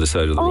 on the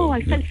side of the road.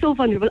 I felt so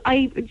vulnerable.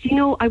 I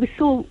was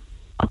so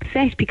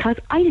upset because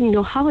I didn't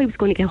know how I was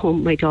going to get home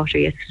with my daughter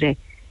yesterday.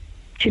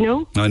 Do you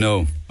know? I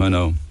know.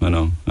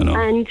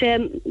 And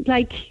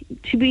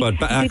to be... But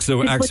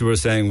AXA were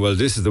saying, well,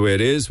 this is the way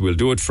it is, we'll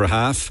do it for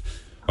half.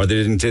 Or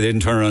they didn't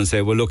turn around and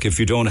say, well, look,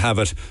 if you don't have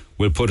it,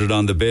 we'll put it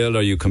on the bill,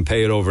 or you can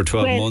pay it over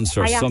 12 months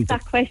or something.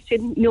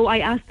 I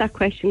asked that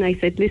question. I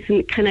said,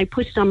 listen, can I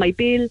put it on my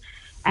bill?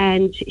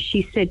 And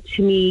she said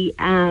to me,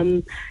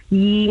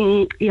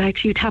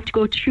 you'd have to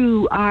go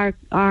through our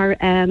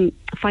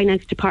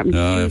finance department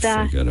to do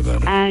that. Forget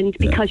about it. And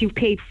because you've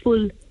paid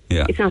full,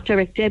 it's not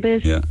direct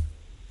debit. Yeah.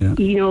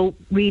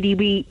 Really,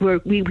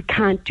 we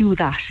can't do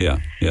that. Yeah.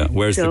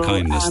 Where's the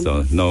kindness,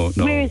 though? No.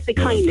 Where's the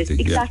kindness?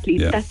 Empathy. Exactly.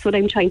 Yeah. That's what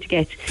I'm trying to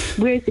get.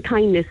 Where's the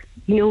kindness?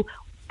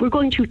 We're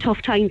going through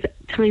tough times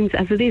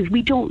as it is.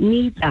 We don't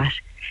need that.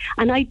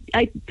 And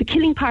the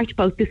killing part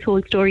about this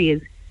whole story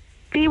is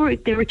they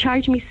were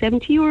charging me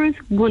 €70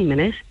 1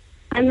 minute,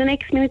 and the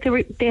next minute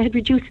they had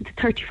reduced it to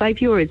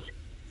 €35,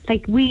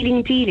 like wheeling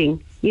and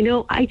dealing.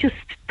 The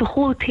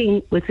whole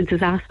thing was a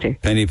disaster.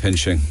 Penny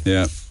pinching,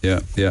 yeah.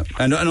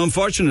 And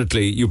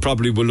unfortunately, you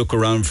probably will look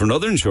around for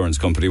another insurance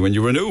company when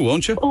you renew,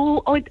 won't you?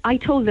 Oh, I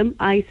told them,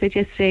 I said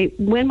yesterday,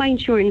 when my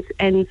insurance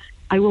ends,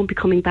 I won't be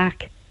coming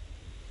back.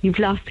 You've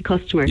lost a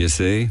customer. You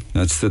see,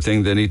 that's the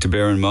thing they need to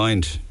bear in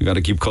mind. You've got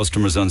to keep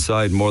customers on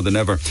side more than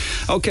ever.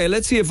 Okay,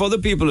 let's see if other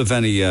people have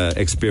any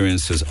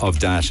experiences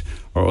of that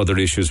or other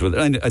issues with it.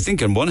 And I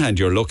think on one hand,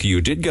 you're lucky you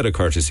did get a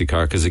courtesy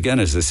car, because again,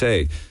 as I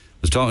say, I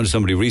was talking to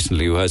somebody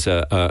recently who has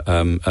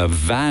a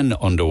van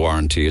under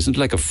warranty, isn't it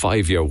like a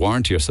 5-year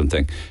warranty or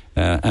something,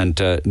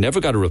 and never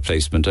got a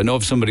replacement. I know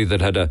of somebody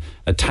that had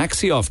a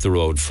taxi off the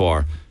road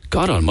for,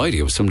 God almighty,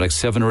 it was something like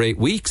 7 or 8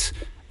 weeks.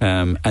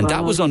 And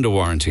that was under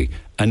warranty,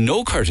 and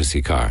no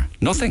courtesy car,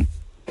 nothing.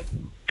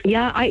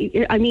 Yeah,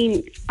 I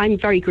mean, I'm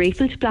very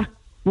grateful to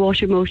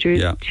Blackwater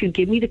Motors to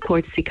give me the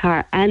courtesy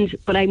car,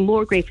 but I'm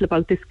more grateful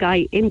about this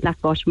guy in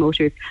Blackwater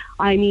Motors.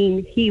 I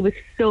mean, he was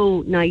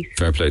so nice.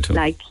 Fair play to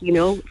him.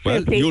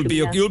 Well,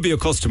 you'll be a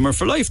customer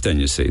for life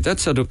then. You see,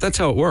 that's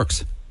how it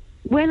works.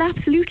 Well,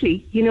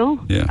 absolutely. Yeah,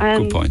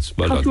 good points.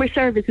 Well customer done.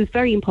 Service is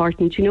very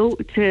important.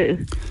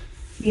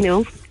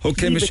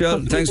 Okay, Michelle,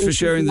 thanks for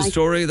sharing the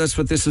story. That's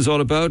what this is all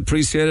about.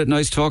 Appreciate it.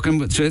 Nice talking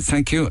with you.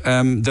 Thank you.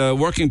 The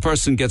working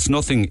person gets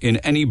nothing in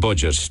any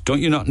budget.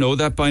 Don't you not know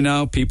that by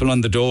now? People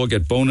on the dole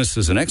get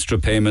bonuses and extra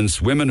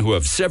payments. Women who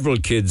have several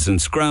kids and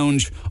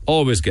scrounge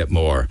always get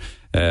more.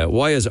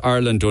 Why has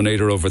Ireland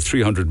donated over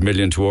 300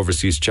 million to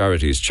overseas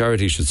charities?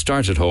 Charities should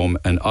start at home,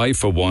 and I,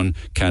 for one,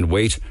 can't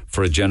wait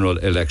for a general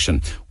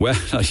election. Well,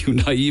 are you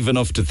naive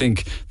enough to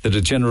think that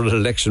a general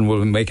election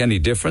will make any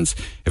difference?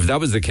 If that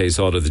was the case,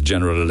 all of the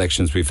general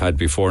elections we've had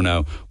before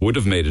now would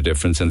have made a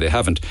difference, and they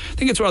haven't. I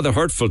think it's rather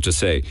hurtful to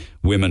say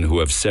women who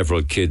have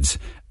several kids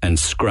and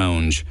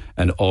scrounge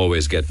and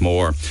always get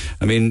more.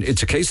 I mean,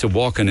 it's a case of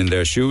walking in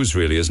their shoes,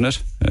 really, isn't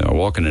it? Or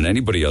walking in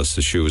anybody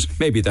else's shoes.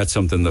 Maybe that's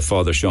something the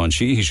Father Seán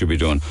Sheehy should be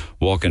doing,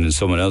 walking in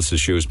someone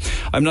else's shoes.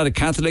 I'm not a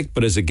Catholic,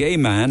 but as a gay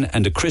man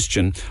and a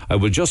Christian, I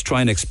will just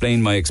try and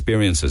explain my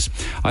experiences.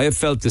 I have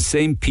felt the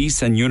same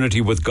peace and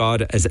unity with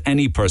God as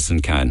any person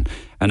can,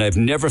 and I've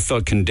never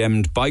felt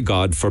condemned by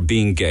God for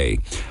being gay.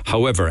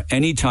 However,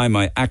 any time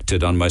I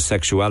acted on my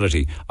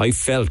sexuality, I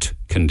felt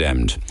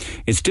condemned.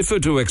 It's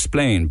difficult to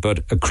explain, but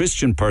a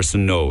Christian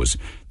person knows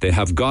they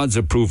have God's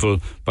approval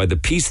by the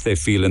peace they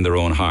feel in their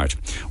own heart.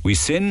 We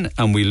sin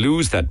and we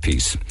lose that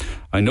peace.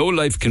 I know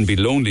life can be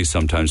lonely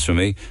sometimes for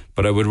me,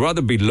 but I would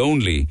rather be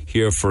lonely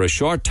here for a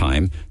short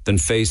time than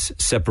face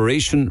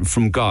separation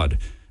from God,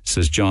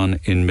 says John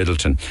in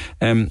Middleton.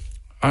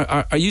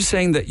 Are you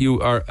saying that you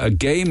are a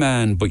gay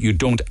man, but you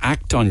don't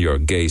act on your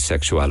gay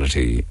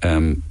sexuality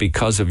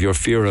because of your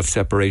fear of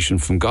separation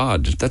from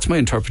God? That's my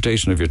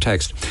interpretation of your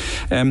text.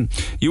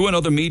 You and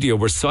other media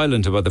were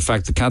silent about the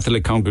fact the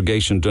Catholic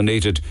congregation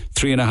donated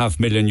 €3.5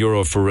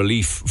 million for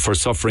relief for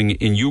suffering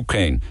in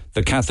Ukraine.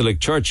 The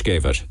Catholic Church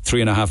gave it,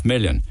 €3.5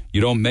 million.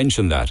 You don't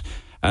mention that.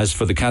 As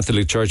for the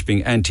Catholic Church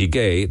being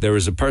anti-gay, there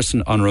is a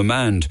person on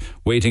remand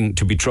waiting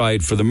to be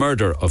tried for the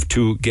murder of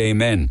 2 gay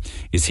men.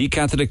 Is he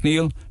Catholic,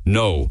 Neil?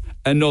 No,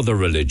 another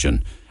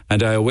religion.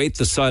 And I await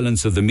the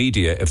silence of the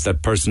media if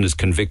that person is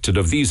convicted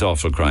of these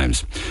awful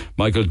crimes.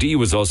 Michael D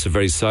was also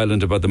very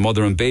silent about the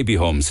mother and baby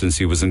home since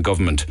he was in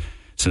government,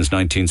 since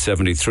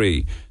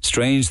 1973.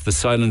 Strange the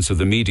silence of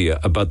the media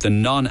about the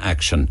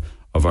non-action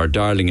of our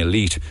darling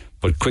elite,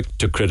 but quick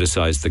to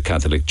criticise the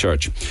Catholic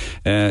Church.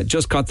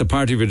 Just caught the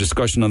part of your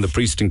discussion on the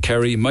priest in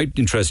Kerry. It might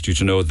interest you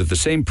to know that the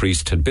same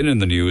priest had been in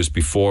the news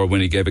before when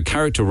he gave a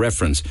character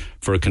reference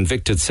for a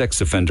convicted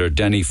sex offender,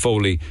 Danny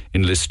Foley,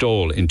 in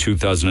Listowel in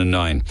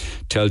 2009.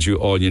 Tells you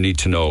all you need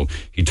to know.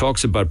 He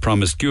talks about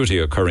promiscuity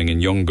occurring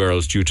in young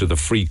girls due to the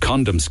free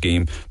condom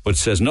scheme, but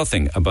says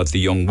nothing about the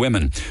young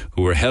women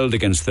who were held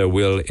against their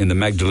will in the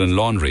Magdalene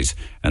laundries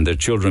and their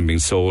children being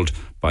sold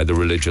by the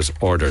religious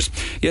orders.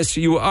 Yes,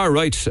 you are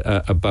right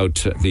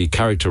about the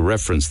character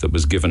reference that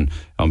was given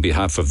on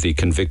behalf of the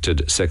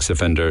convicted sex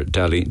offender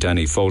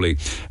Danny Foley.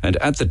 And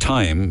at the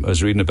time, I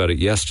was reading about it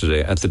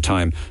yesterday, at the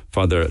time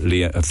Father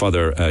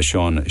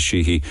Seán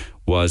Sheehy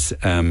was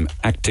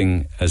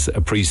acting as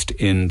a priest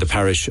in the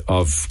parish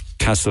of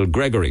Castle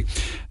Gregory.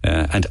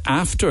 And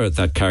after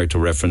that character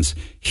reference,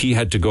 he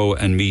had to go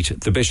and meet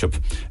the bishop.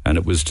 And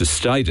it was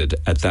decided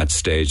at that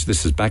stage,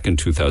 this is back in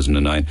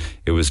 2009,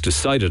 it was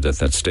decided at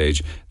that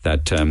stage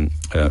that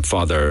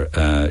Father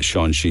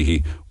Seán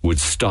Sheehy would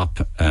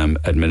stop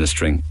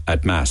administering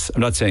at Mass.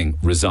 I'm not saying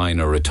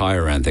resign or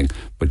retire or anything,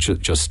 but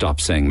just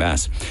stop saying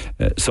Mass.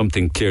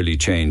 Something clearly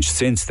changed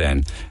since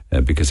then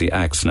because he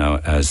acts now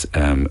as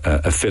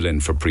a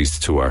fill-in for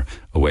priests who are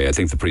away. I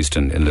think the priest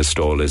in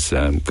Listowel is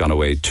gone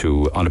away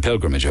on a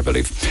pilgrimage, I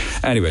believe.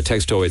 Anyway,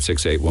 text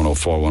 0868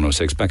 104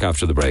 106. Back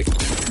after the break.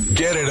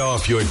 Get it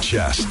off your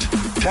chest.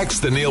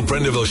 Text the Neil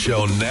Prendeville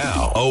Show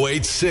now.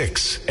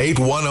 086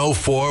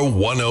 8104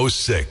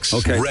 106.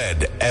 Okay. Red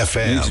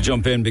FM. I need to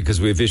jump in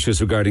because we have issues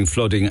regarding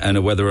flooding and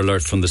a weather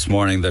alert from this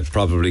morning that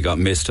probably got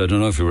missed. I don't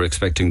know if we were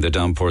expecting the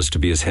downpours to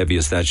be as heavy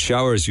as that.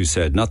 Showers, you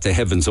said, not the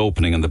heavens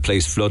opening and the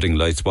place flooding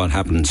lights. What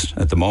happens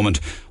at the moment?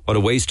 What a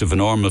waste of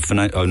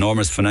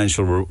enormous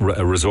financial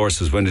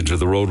resources went into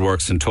the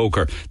roadworks in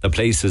Toker. The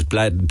place is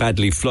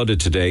badly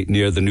flooded today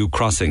near the new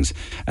crossings,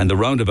 and the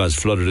roundabout's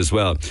flooded as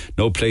well.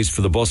 No place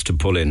for the bus to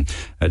pull in.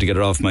 To get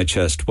it off my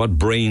chest. What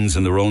brains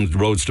in the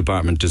roads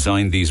department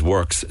designed these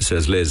works,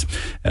 says Liz.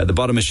 The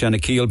bottom of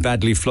Shanakeel,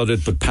 badly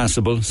flooded but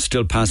passable.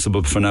 Still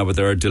passable for now, but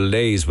there are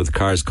delays with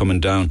cars coming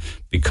down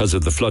because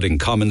of the flooding.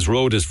 Commons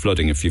Road is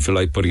flooding, if you feel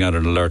like putting out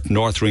an alert.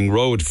 North Ring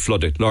Road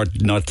flooded.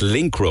 North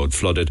Link Road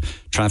flooded.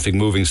 Traffic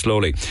moving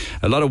slowly.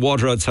 A lot of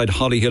water outside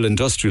Hollyhill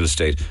Industrial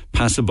Estate.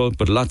 Passable,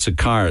 but lots of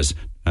cars.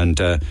 And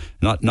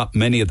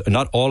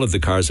not all of the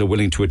cars are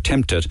willing to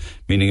attempt it,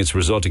 meaning it's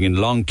resulting in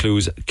long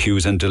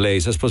queues and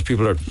delays. I suppose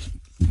people are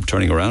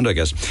turning around, I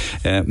guess.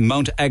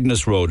 Mount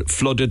Agnes Road,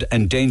 flooded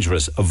and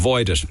dangerous.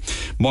 Avoid it.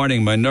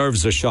 Morning, my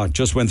nerves are shot.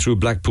 Just went through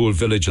Blackpool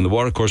Village and the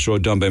Watercourse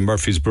Road down by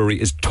Murphy's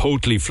Brewery is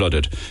totally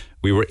flooded.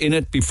 We were in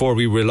it before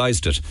we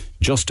realised it.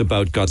 Just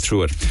about got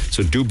through it.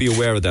 So do be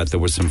aware of that. There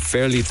were some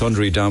fairly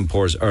thundery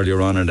downpours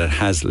earlier on and it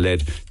has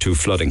led to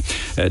flooding.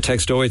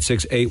 Text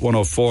 0868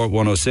 104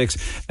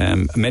 106.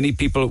 Many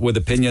people with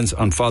opinions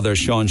on Father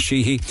Seán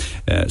Sheehy.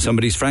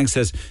 Frank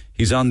says,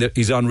 He's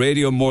on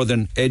radio more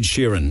than Ed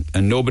Sheeran,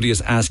 and nobody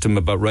has asked him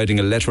about writing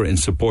a letter in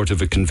support of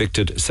a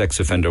convicted sex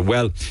offender.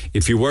 Well,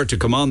 if he were to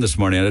come on this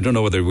morning, and I don't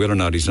know whether he will or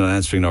not, he's not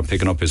answering or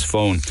picking up his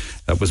phone.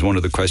 That was one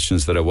of the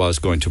questions that I was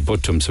going to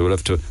put to him, so we'll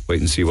have to wait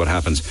and see what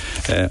happens.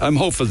 I'm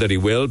hopeful that he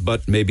will,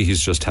 but maybe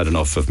he's just had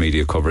enough of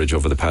media coverage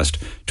over the past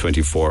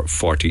 24,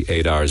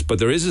 48 hours. But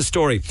there is a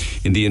story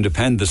in the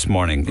Independent this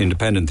morning.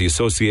 Independent, the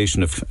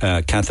Association of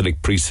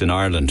Catholic Priests in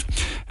Ireland,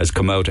 has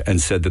come out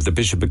and said that the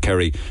Bishop of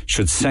Kerry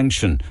should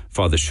sanction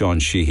Father Seán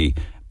Sheehy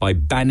by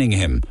banning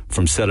him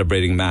from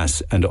celebrating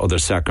Mass and other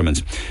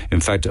sacraments.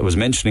 In fact, I was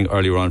mentioning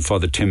earlier on,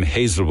 Father Tim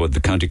Hazelwood, the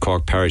County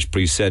Cork parish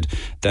priest, said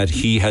that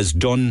he has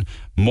done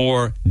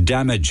more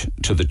damage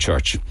to the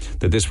church,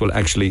 that this will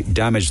actually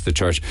damage the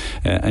church.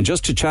 And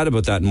just to chat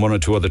about that and one or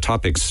two other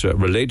topics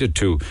related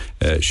to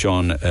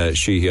Seán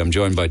Sheehy, I'm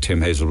joined by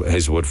Tim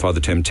Hazelwood. Father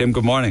Tim. Tim,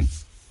 good morning.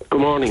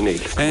 Good morning, Neil.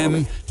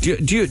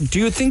 Do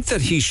you think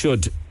that he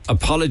should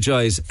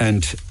apologise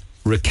and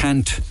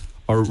recant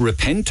or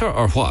repent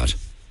or what?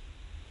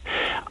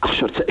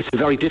 It's a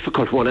very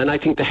difficult one, and I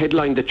think the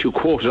headline that you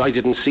quoted, I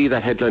didn't see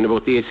that headline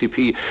about the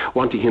ACP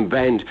wanting him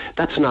banned.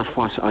 That's not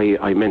what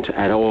I meant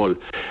at all.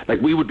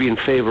 Like, we would be in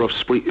favour of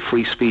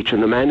free speech,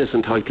 and the man is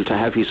entitled to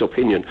have his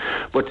opinion,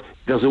 but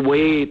there's a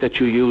way that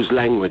you use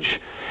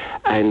language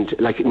and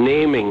like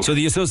naming. So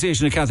the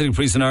Association of Catholic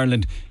Priests in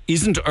Ireland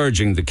isn't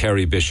urging the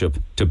Kerry Bishop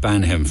to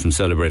ban him from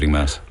celebrating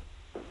Mass?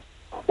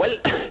 Well,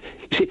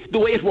 see, the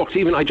way it works,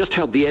 even I just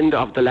heard the end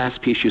of the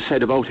last piece you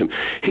said about him.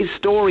 His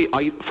story,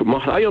 from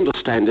what I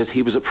understand it,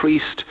 he was a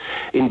priest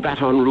in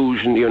Baton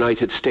Rouge in the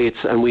United States,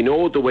 and we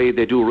know the way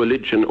they do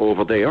religion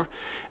over there.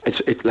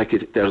 There's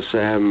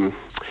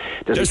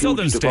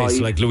southern states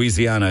like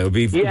Louisiana.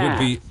 They'd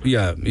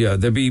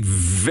be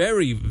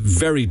very,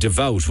 very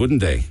devout,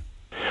 wouldn't they?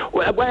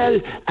 Well,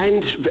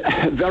 and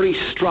very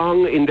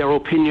strong in their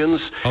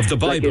opinions of the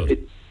Bible.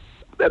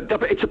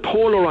 It's a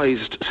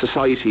polarised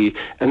society,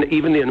 and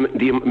even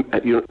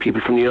the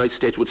people from the United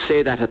States would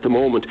say that at the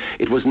moment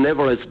it was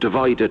never as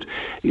divided.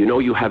 You know,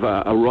 you have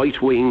a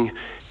right-wing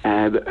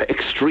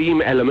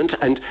extreme element,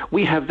 and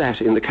we have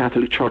that in the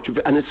Catholic Church,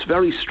 and it's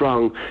very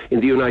strong in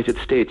the United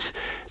States.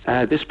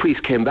 This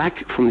priest came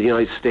back from the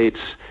United States,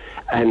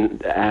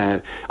 and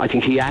I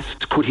think he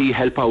asked, could he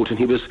help out? And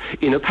he was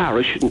in a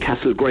parish in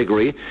Castle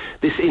Gregory.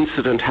 This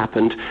incident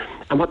happened.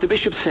 And what the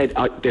bishop said,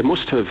 they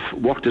must have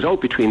worked it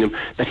out between them,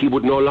 that he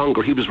would no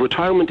longer, he was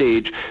retirement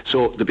age,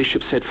 so the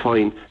bishop said,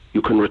 fine,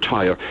 you can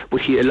retire.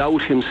 But he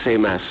allowed him say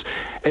Mass.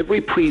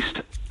 Every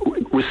priest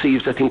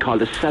receives a thing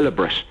called a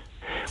celebrate,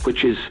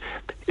 which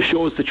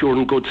shows that you're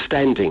in good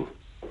standing.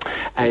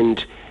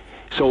 And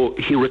so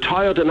he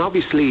retired, and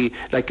obviously,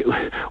 like,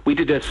 we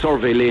did a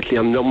survey lately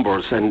on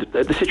numbers, and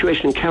the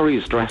situation in Kerry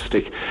is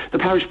drastic. The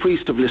parish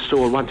priest of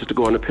Listowel wanted to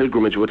go on a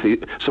pilgrimage with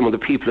some of the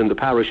people in the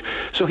parish,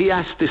 so he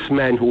asked this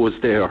man who was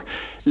there.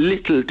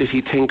 Little did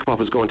he think what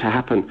was going to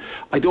happen.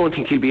 I don't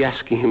think he'll be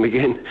asking him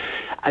again.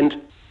 And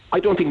I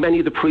don't think many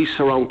of the priests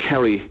around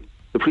Kerry,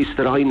 the priests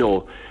that I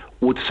know,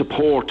 would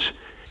support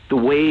the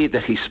way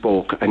that he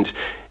spoke. And,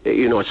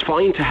 you know, it's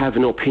fine to have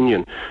an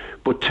opinion,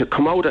 but to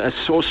come out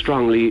so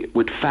strongly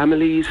with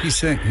families... He's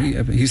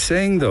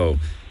saying though,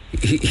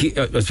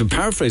 to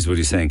paraphrase what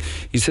he's saying,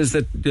 he says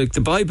that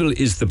the Bible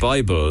is the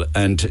Bible,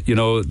 and, you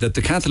know, that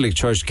the Catholic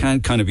Church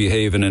can't kind of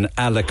behave in an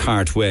a la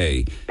carte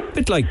way. A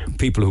bit like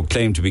people who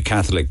claim to be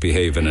Catholic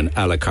behave in an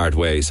a la carte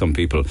way, some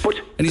people.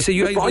 And he said,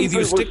 either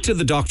you stick to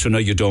the doctrine or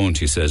you don't,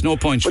 he says. No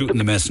point shooting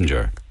the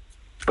messenger.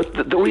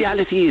 But the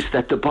reality is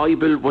that the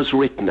Bible was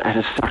written at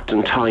a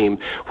certain time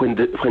when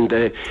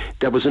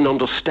there was an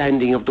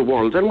understanding of the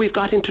world, and we've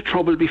got into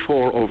trouble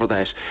before over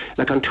that.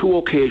 Like, on 2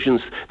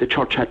 occasions the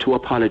church had to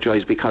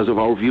apologise because of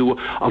our view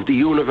of the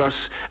universe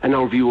and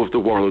our view of the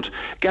world.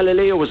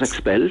 Galileo was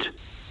expelled,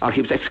 or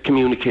he was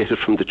excommunicated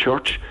from the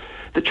church.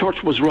 The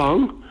church was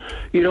wrong,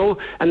 you know,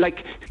 and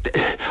like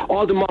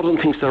all the modern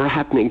things that are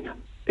happening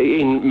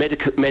in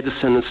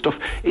medicine and stuff,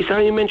 is there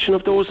any mention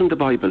of those in the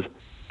Bible?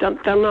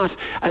 They're not.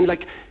 And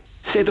like,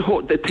 say the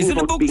thing is it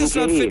a book that's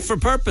not fit for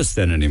purpose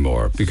then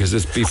anymore? Because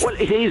it's well,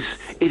 it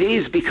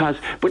is because,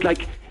 but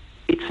like,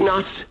 it's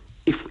not.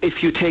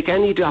 If you take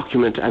any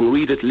document and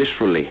read it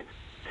literally,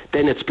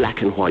 then it's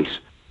black and white.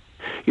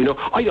 You know,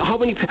 how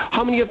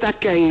many of that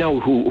gang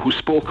now who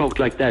spoke out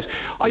like that?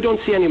 I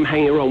don't see any of them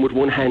hanging around with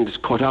one hand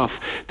cut off.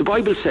 The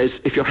Bible says,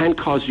 if your hand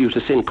causes you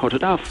to sin, cut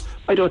it off.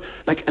 I don't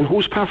like, and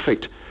who's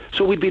perfect?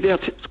 So we'd be there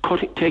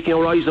taking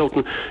our eyes out.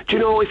 And, do you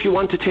know, if you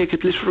want to take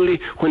it literally,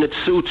 when it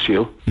suits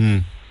you,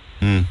 you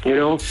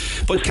know.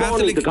 But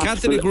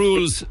Catholic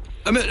rules...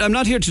 I mean, I'm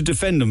not here to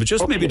defend them, but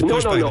just maybe to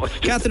push back. No.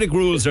 Catholic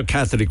rules are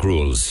Catholic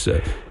rules,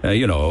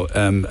 you know.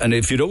 And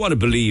if you don't want to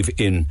believe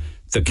in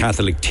the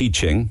Catholic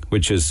teaching,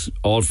 which is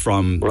all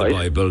from the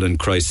Bible and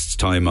Christ's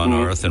time on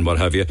earth and what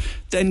have you,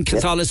 then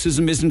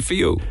Catholicism isn't for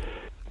you.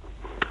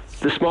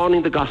 This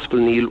morning the gospel,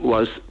 Neil,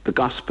 was the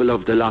gospel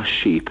of the lost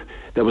sheep.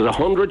 There was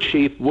 100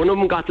 sheep, one of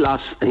them got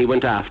lost and he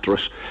went after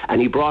it and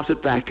he brought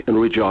it back and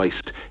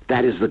rejoiced.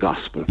 That is the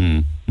gospel.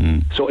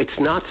 So it's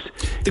not...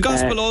 The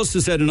gospel also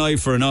said an eye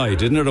for an eye,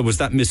 didn't it? Or was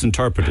that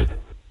misinterpreted?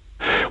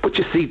 But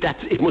you see, that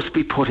it must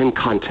be put in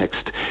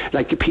context.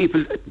 Like,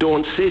 people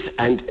don't sit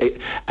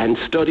and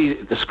study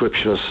the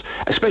scriptures,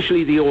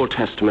 especially the Old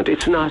Testament.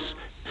 It's not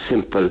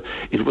simple.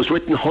 It was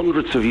written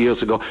hundreds of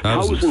years ago,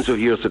 thousands of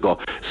years ago.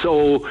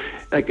 So,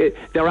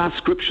 there are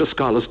scripture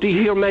scholars. Do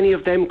you hear many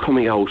of them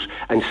coming out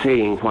and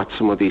saying what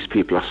some of these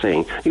people are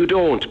saying? You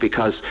don't,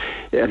 because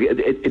they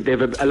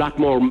have a lot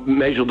more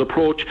measured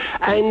approach,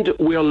 and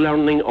we're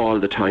learning all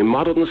the time.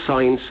 Modern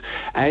science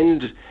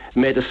and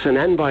medicine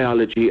and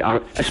biology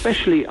are,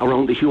 especially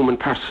around the human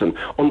person,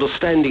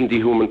 understanding the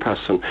human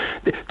person.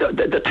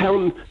 The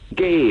term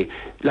gay,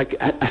 like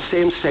a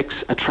same-sex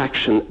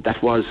attraction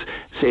that was,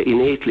 say,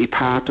 innately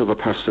part of a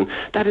person,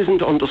 that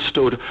isn't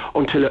understood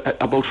until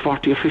about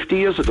 40 or 50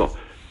 years ago.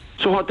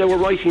 So what they were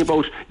writing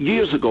about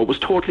years ago was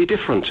totally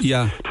different.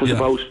 It was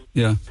about...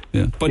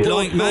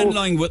 But man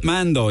lying with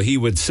man, though, he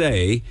would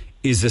say,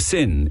 is a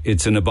sin.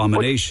 It's an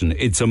abomination.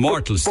 It's a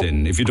mortal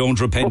sin. If you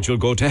don't repent, you'll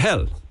go to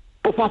hell.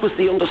 But what was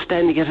the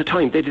understanding at the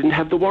time? They didn't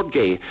have the word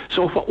gay.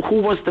 So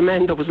who was the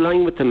man that was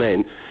lying with the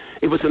man?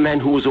 It was the man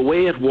who was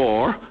away at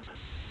war,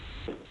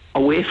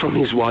 away from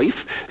his wife.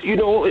 You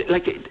know,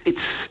 like,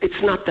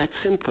 it's not that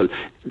simple.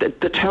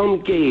 The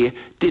term gay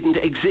didn't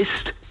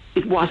exist.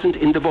 It wasn't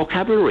in the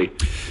vocabulary.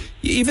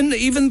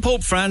 Even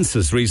Pope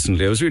Francis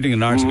recently, I was reading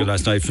an article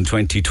last night from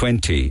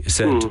 2020,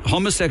 said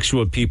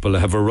homosexual people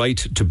have a right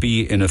to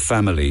be in a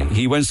family.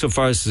 He went so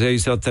far as to say he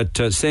thought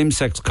that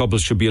same-sex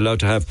couples should be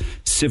allowed to have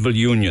civil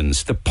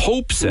unions. The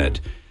Pope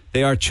said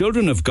they are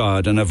children of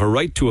God and have a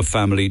right to a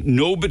family.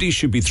 Nobody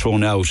should be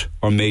thrown out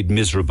or made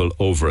miserable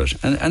over it.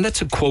 And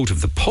that's a quote of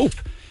the Pope.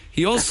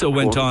 He also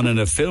went on in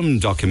a film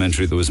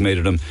documentary that was made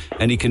of him,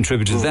 and he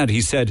contributed to that. He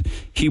said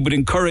he would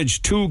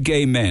encourage 2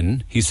 gay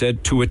men, he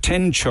said, to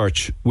attend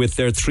church with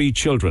their 3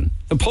 children.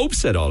 The Pope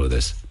said all of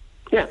this.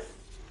 Yeah.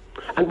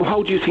 And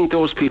how do you think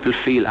those people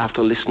feel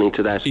after listening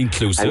to that?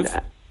 Inclusive.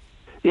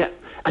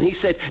 And he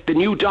said the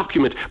new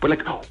document, but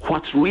like,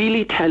 what's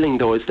really telling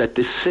though is that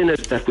the synod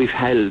that we've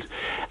held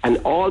and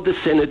all the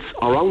synods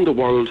around the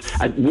world,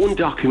 and one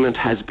document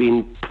has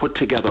been put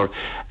together,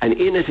 and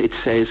in it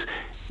says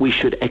we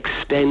should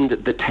extend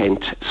the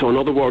tent. So in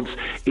other words,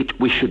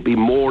 we should be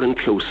more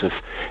inclusive,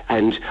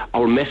 and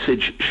our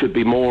message should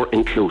be more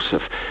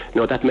inclusive.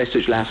 You know, that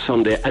message last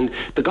Sunday, and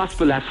the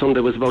gospel last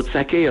Sunday was about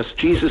Zacchaeus.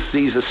 Jesus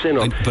sees a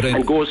sinner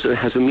and goes and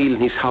has a meal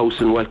in his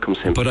house and welcomes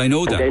him. But I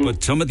know that,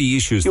 but some of the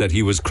issues that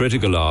he was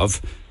critical of,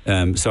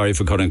 sorry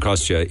for cutting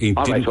across you,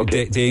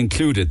 they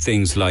included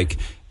things like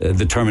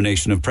the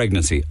termination of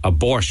pregnancy,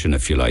 abortion,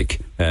 if you like.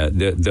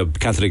 The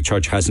Catholic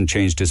Church hasn't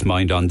changed its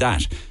mind on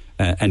that.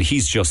 And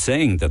he's just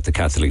saying that the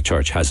Catholic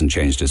Church hasn't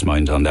changed his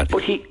mind on that.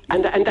 But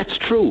and that's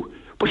true.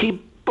 But he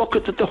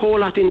bucketed the whole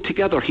lot in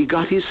together. He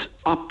got his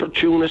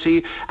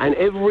opportunity and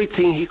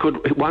everything he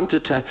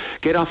wanted to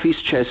get off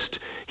his chest.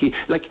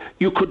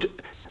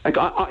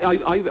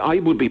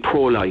 I would be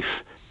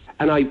pro-life.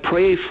 And I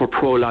pray for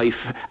pro-life,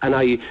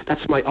 and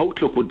that's my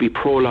outlook, would be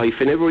pro-life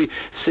in every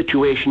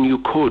situation you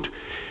could.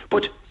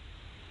 But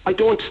I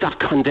don't start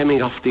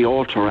condemning off the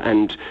altar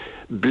and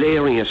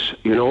blaring it.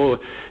 You know,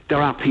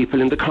 there are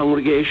people in the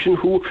congregation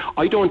who,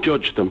 I don't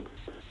judge them,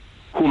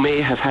 who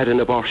may have had an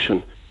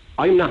abortion.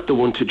 I'm not the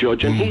one to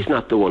judge, and he's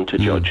not the one to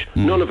judge.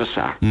 None of us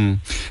are.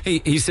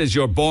 He says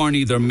you're born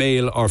either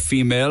male or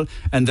female,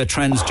 and that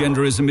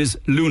transgenderism is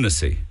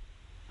lunacy.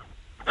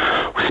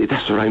 See,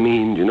 that's what I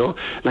mean, you know.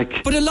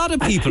 But a lot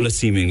of people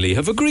seemingly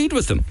have agreed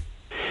with them.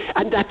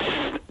 And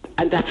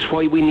that's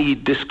why we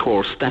need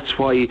discourse. That's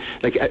why,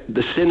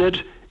 the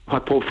Synod,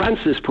 what Pope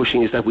Francis is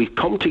pushing is that we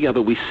come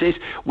together, we sit,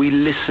 we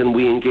listen,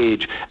 we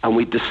engage, and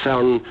we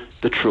discern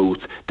the truth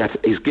that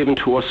is given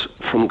to us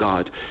from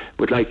God.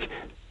 But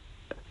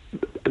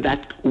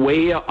that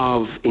way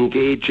of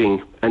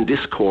engaging and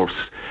discourse,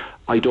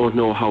 I don't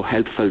know how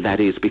helpful that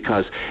is,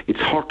 because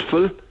it's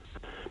hurtful,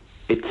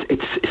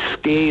 it's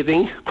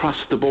scathing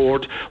across the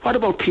board. What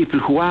about people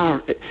who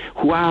are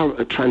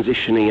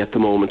transitioning at the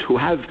moment, who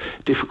have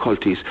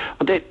difficulties?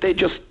 They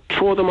just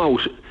throw them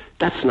out.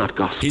 That's not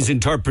gospel. His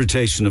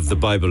interpretation of the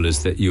Bible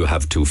is that you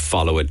have to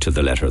follow it to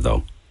the letter,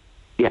 though.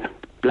 Yeah,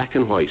 black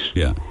and white.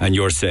 Yeah, and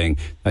you're saying,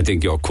 I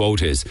think your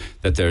quote is,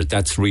 that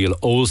that's real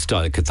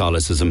old-style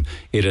Catholicism.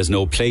 It has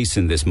no place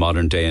in this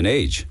modern day and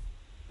age.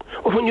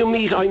 Well,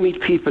 I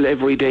meet people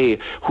every day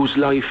whose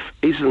life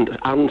isn't,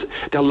 and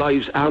their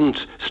lives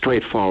aren't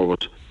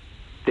straightforward.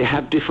 They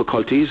have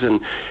difficulties, and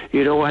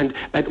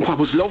what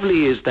was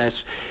lovely is that,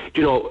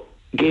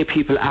 gay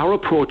people are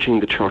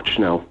approaching the church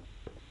now,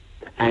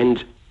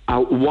 and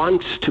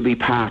want to be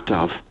part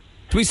of.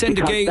 We sent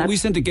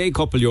a gay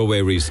couple your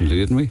way recently,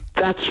 didn't we?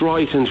 That's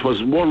right, and it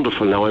was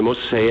wonderful now, I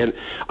must say, and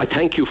I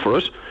thank you for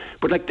it.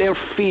 But their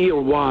fear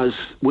was,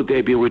 would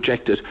they be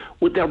rejected?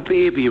 Would their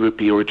baby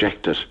be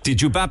rejected? Did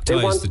you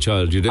baptise the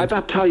child? You did? I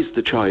baptised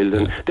the child,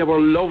 and they were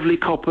a lovely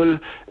couple,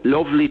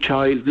 lovely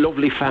child,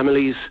 lovely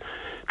families,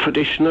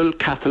 traditional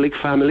Catholic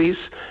families,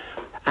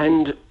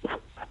 and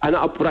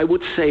But I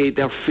would say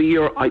their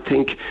fear, I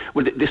think,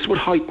 well, this would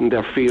heighten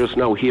their fears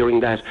now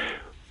hearing that.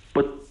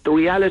 But the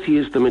reality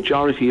is the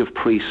majority of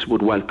priests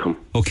would welcome.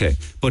 Okay,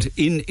 but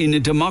in a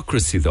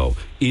democracy, though,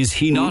 is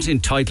he not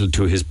entitled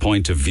to his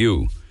point of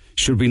view?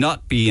 Should we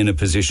not be in a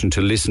position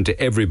to listen to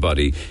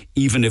everybody,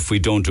 even if we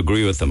don't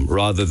agree with them,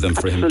 rather than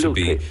for him to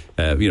be,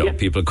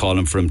 people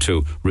calling for him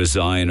to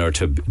resign or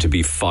to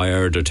be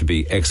fired or to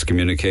be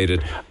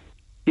excommunicated?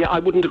 Yeah, I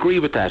wouldn't agree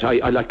with that.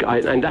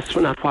 And that's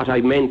not what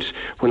I meant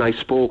when I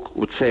spoke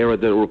with Sarah,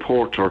 the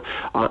reporter,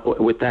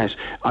 with that.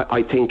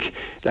 I think,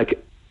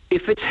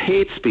 if it's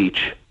hate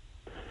speech,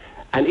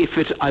 and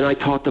I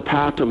thought the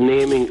part of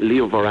naming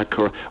Leo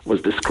Varadkar was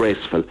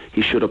disgraceful.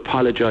 He should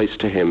apologise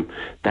to him.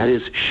 That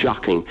is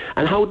shocking.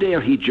 And how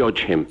dare he judge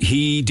him?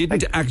 He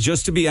didn't act,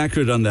 just to be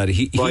accurate on that,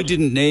 he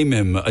didn't name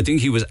him. I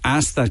think he was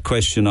asked that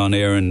question on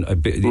air, and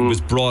it was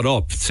brought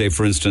up, say,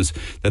 for instance,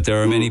 that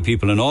there are many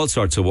people in all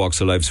sorts of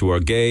walks of life who are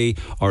gay,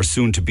 or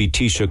soon to be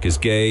Taoiseach is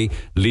gay,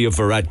 Leo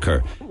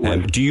Varadkar.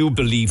 Do you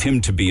believe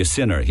him to be a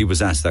sinner? He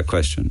was asked that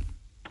question.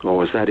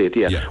 Oh, is that it?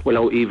 Yeah. Well,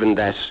 now, even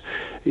that,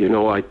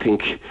 I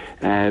think,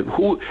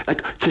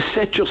 to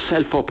set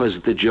yourself up as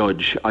the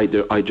judge,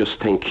 I just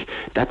think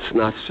that's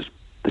not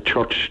the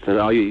church that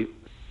I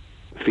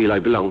feel I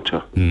belong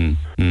to. None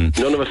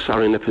of us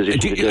are in a position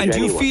to judge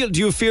anyone. Do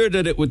you fear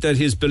that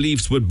his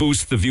beliefs would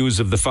boost the views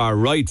of the far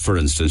right, for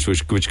instance,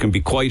 which can be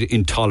quite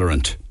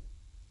intolerant?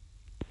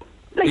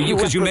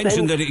 Because you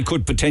mentioned that it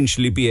could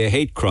potentially be a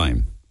hate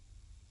crime.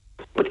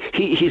 But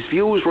his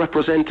views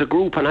represent a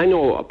group, and I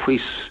know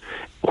priests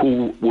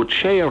who would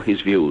share his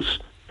views,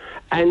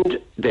 and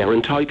they're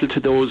entitled to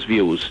those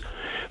views.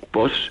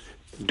 But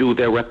do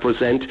they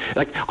represent...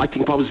 I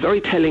think what was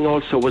very telling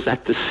also was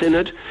at the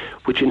Synod,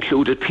 which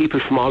included people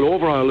from all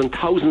over Ireland,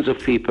 thousands of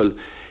people,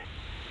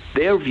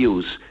 their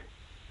views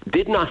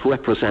did not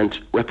represent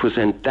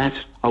that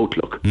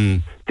outlook.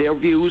 Their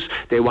views,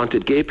 they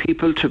wanted gay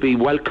people to be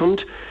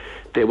welcomed.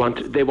 They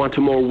want a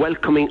more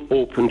welcoming,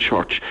 open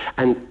church.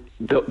 And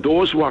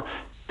those were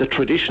the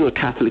traditional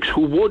Catholics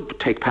who would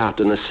take part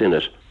in a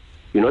synod.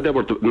 There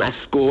were the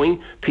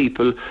mass-going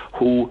people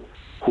who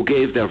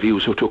gave their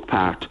views, who took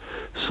part.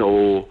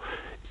 So,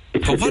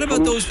 but what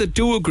about those that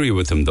do agree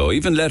with him, though?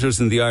 Even letters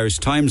in the Irish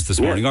Times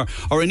this morning,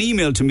 or an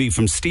email to me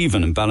from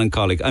Stephen in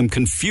Ballincollig. I'm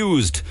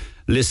confused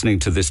listening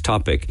to this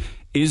topic.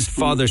 Is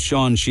Father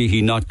Seán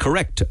Sheehy not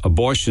correct?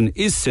 Abortion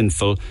is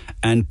sinful,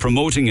 and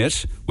promoting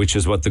it, which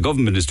is what the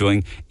government is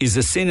doing, is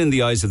a sin in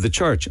the eyes of the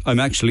church. I'm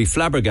actually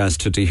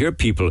flabbergasted to hear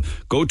people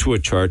go to a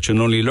church and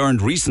only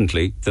learned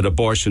recently that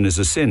abortion is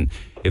a sin.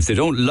 If they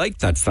don't like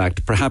that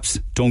fact, perhaps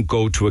don't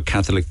go to a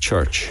Catholic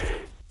church.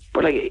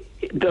 But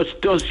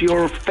does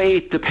your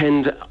faith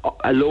depend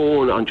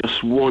alone on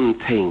just one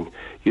thing?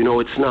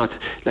 It's not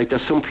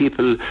there's some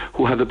people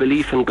who have a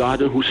belief in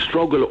God and who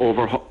struggle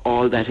over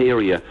all that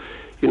area.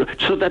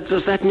 So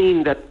does that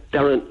mean that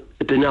they're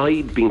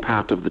denied being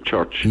part of the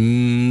church?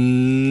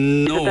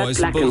 No, I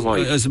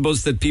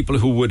suppose that people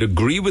who would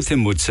agree with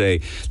him would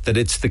say that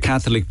it's the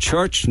Catholic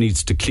Church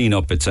needs to clean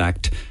up its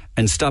act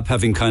and stop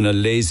having kind of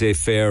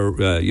laissez-faire,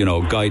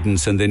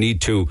 guidance, and they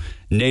need to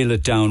nail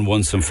it down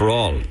once and for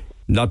all.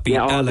 Not be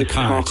a la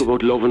carte. Talk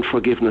about love and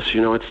forgiveness,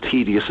 it's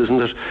tedious, isn't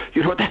it?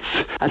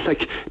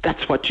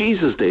 That's what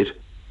Jesus did.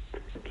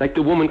 Like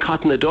the woman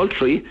caught in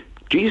adultery,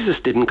 Jesus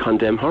didn't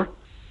condemn her.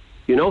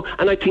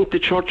 And I think the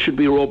church should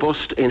be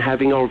robust in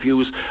having our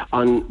views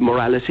on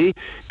morality,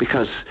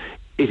 because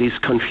it is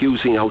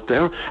confusing out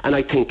there. And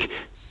I think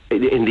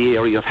in the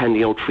area of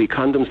handing out free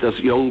condoms, there's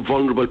young,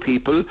 vulnerable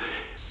people.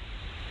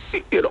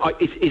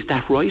 Is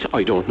that right?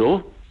 I don't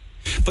know.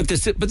 But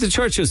the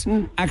church's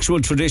actual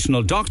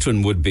traditional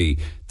doctrine would be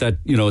that,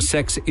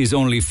 sex is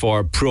only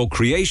for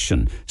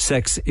procreation.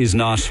 Sex is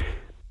not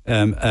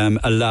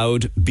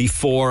allowed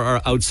before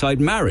or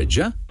outside marriage,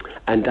 yeah?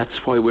 And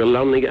that's why we're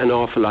learning an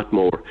awful lot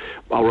more.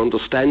 Our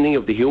understanding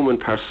of the human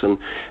person,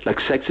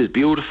 sex is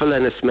beautiful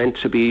and it's meant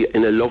to be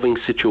in a loving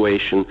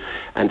situation.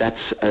 And that's,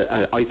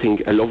 I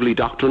think, a lovely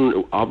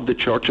doctrine of the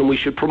church, and we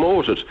should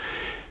promote it.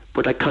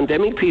 But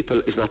condemning people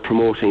is not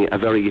promoting a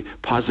very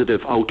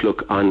positive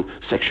outlook on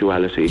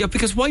sexuality. Yeah,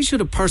 because why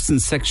should a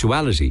person's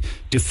sexuality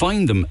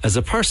define them as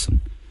a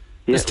person?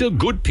 They're still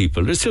good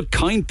people, they're still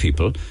kind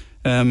people.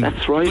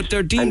 That's right. But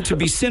they're deemed to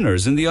be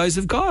sinners in the eyes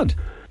of God.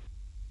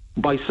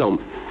 By some,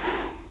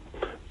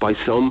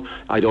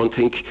 I don't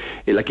think,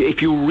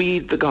 if you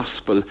read the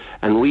gospel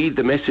and read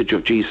the message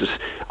of Jesus,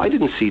 I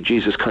didn't see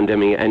Jesus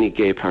condemning any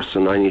gay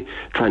person, any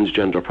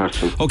transgender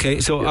person. Okay,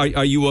 so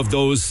are you of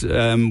those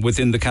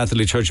within the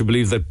Catholic Church who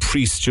believe that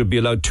priests should be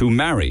allowed to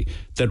marry,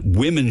 that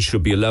women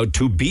should be allowed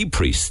to be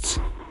priests?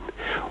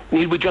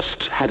 Neil, we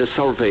just had a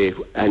survey,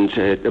 and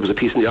there was a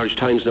piece in the Irish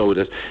Times now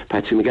that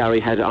Patsy McGarry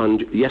had on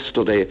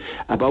yesterday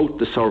about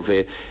the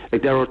survey.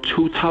 There are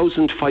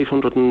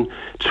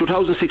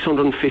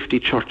 2,650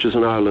 churches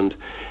in Ireland.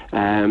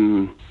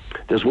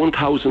 There's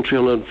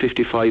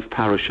 1,355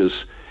 parishes.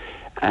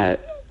 1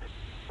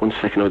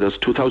 second now, there's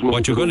 2,000...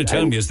 What you're going to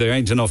tell me is there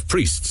ain't enough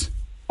priests.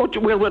 Oh,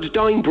 we're a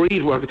dying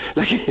breed. Like,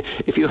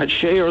 if you had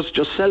shares,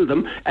 just sell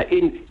them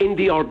in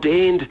the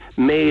ordained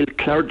male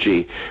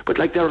clergy. But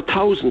like, there are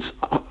thousands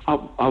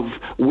of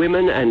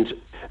women and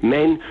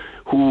men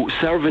who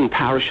serve in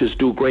parishes,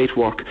 do great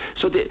work.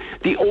 So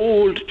the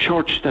old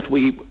church that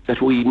we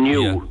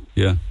knew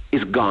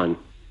is gone.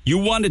 You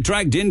want it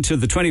dragged into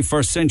the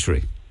 21st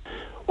century?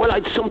 Well,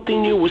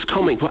 something new was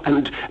coming,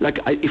 and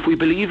if we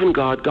believe in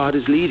God, God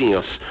is leading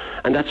us,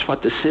 and that's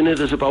what the Synod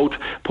is about.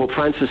 Pope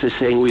Francis is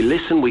saying we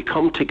listen, we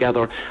come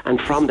together,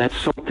 and from that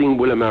something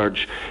will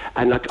emerge.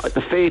 And like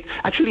the faith,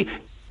 actually,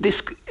 this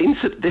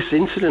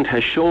incident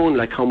has shown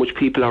like how much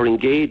people are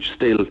engaged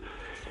still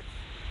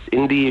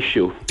in the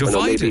issue.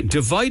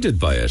 Divided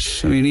by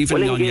it. I mean,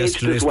 even on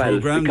yesterday's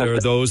programme, there are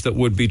those that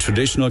would be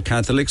traditional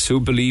Catholics who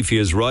believe he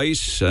is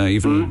right.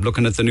 Even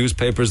looking at the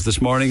newspapers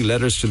this morning,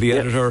 letters to the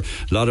editor,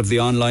 a lot of the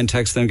online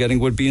text I'm getting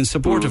would be in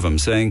support of him,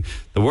 saying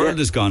the world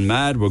has gone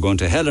mad, we're going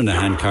to hell in a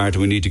handcart,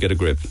 we need to get a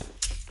grip.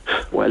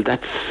 Well,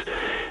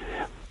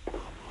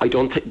 I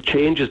don't think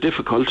change is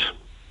difficult.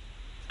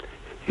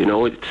 You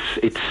know,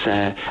 it's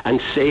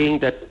and saying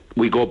that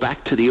we go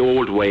back to the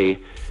old way,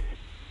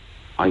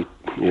 I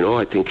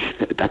think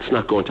that's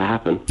not going to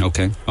happen.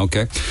 Okay.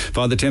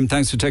 Father Tim,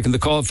 thanks for taking the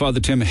call. Father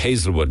Tim,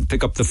 Hazelwood.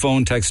 Pick up the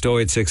phone, text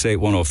 0868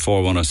 104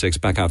 106,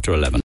 back after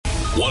 11.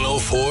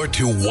 104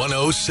 to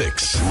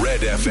 106 Red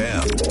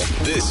FM.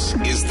 This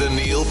is the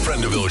Neil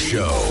Prendeville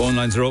Show.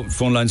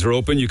 Phone lines are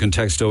open. You can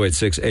text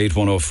 0868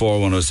 104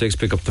 106.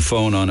 Pick up the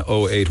phone on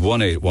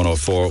 0818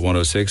 104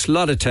 106. A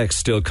lot of text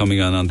still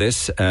coming on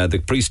this.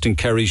 The priest in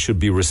Kerry should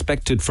be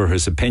respected for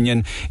his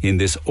opinion in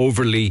this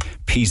overly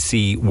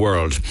PC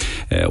world.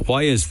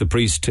 Why is the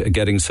priest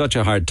getting such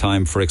a hard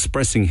time for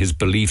expressing his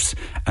beliefs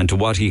and to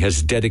what he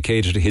has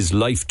dedicated his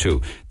life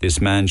to? This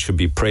man should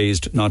be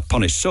praised, not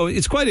punished. So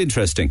it's quite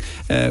interesting.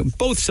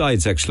 Both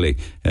sides actually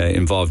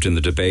involved in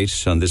the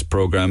debate on this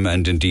programme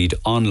and indeed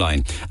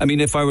online. I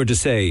mean, if I were to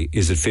say,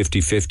 is it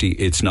 50-50?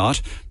 It's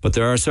not. But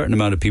there are a certain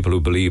amount of people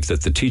who believe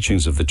that the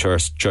teachings of the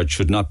church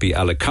should not be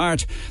a la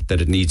carte, that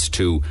it needs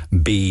to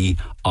be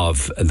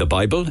of the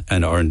Bible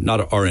and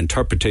not our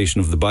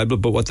interpretation of the Bible,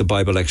 but what the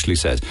Bible actually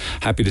says.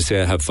 Happy to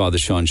say I have Father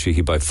Seán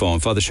Sheehy by phone.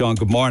 Father Seán,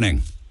 good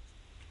morning.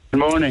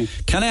 Good morning.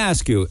 Can I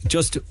ask you,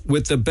 just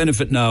with the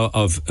benefit now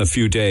of a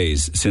few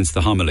days since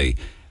the homily,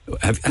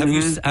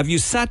 have you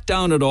sat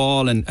down at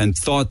all and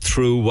thought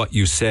through what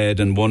you said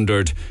and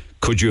wondered,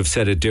 could you have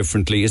said it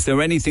differently? Is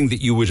there anything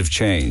that you would have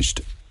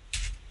changed?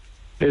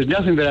 There's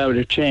nothing that I would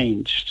have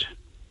changed.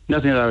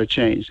 Nothing that I would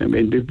change. I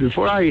mean,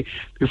 before I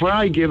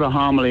give a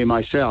homily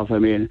myself, I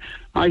mean,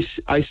 I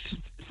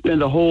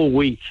spend a whole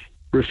week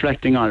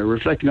reflecting on it,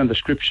 reflecting on the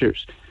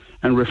scriptures,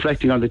 and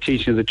reflecting on the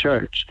teaching of the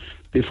church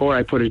before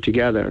I put it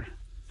together.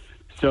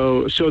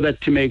 So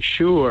that to make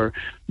sure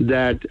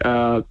that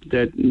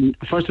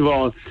first of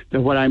all,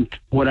 that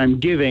what I'm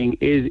giving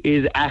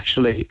is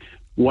actually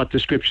what the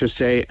scriptures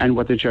say and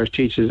what the church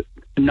teaches,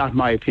 not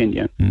my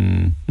opinion.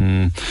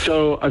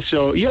 So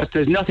yes,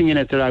 there's nothing in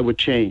it that I would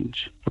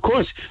change. Of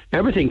course,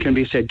 everything can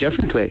be said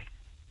differently,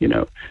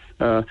 given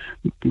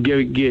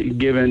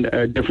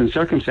different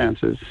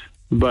circumstances.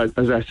 But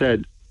as I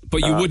said,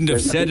 but you wouldn't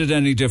have said it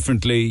any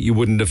differently. You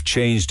wouldn't have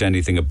changed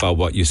anything about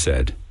what you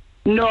said.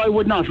 No, I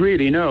would not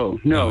really. No.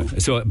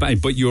 So,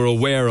 but you're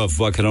aware of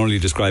what can only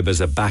describe as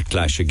a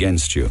backlash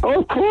against you.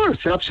 Oh, of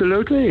course,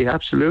 absolutely. I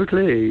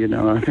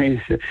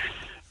mean,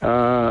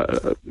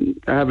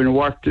 having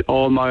worked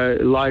all my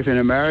life in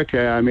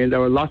America, I mean, there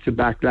were lots of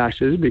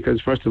backlashes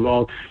because, first of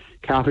all,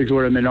 Catholics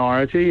were a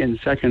minority, and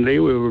secondly,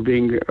 we were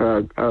being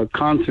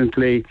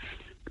constantly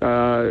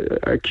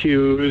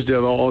accused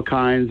of all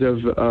kinds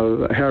of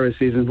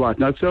heresies and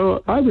whatnot.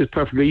 So I was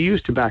perfectly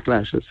used to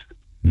backlashes.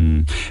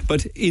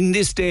 But in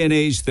this day and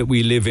age that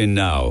we live in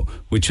now,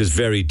 which is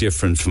very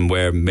different from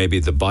where maybe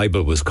the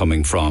Bible was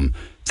coming from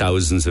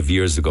thousands of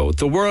years ago,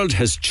 the world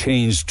has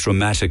changed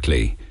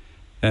dramatically.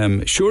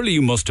 Surely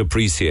you must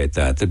appreciate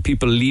that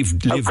people live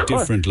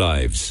different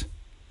lives.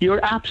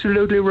 You're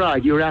absolutely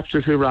right.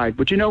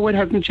 But you know what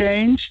hasn't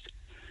changed?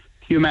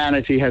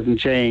 Humanity hasn't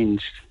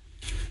changed.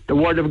 The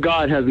Word of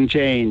God hasn't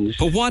changed.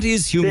 But what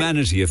is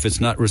humanity if it's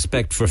not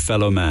respect for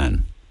fellow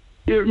man?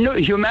 No,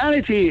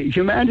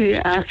 humanity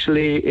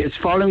actually is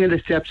following in the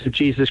steps of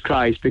Jesus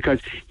Christ, because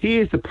he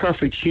is the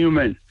perfect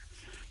human.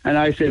 And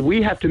I said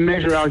we have to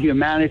measure our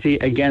humanity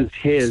against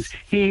his.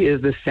 He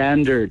is the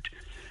standard.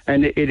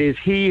 And it is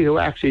he who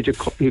actually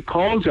he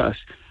calls us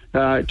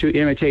to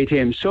imitate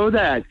him, so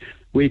that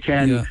we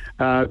can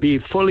be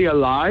fully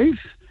alive,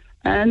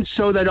 and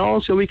so that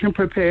also we can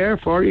prepare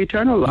for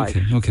eternal life.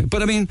 Okay.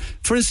 But I mean,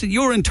 for instance,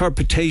 your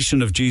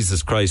interpretation of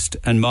Jesus Christ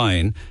and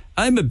mine,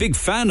 I'm a big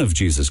fan of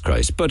Jesus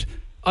Christ, but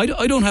I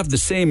don't have the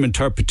same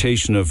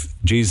interpretation of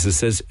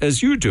Jesus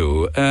as you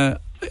do. I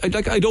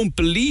don't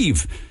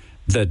believe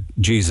that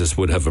Jesus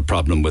would have a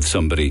problem with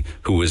somebody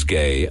who was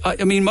gay.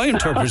 I mean, my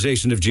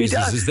interpretation of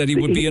Jesus is that he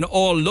would be an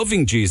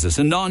all-loving Jesus,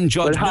 a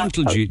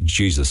non-judgmental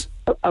Jesus.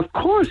 Of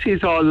course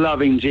he's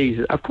all-loving,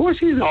 Jesus. Of course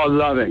he's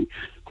all-loving.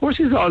 course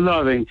he's all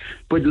loving.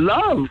 But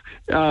love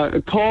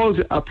calls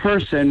a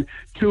person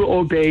to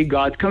obey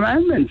God's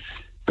commandments.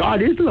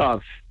 God is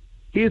love.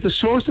 He is the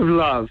source of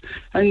love.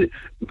 And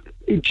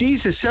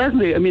Jesus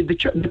certainly, I mean, the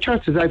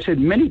church, as I've said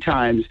many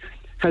times,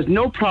 has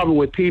no problem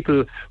with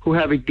people who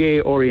have a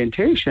gay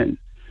orientation.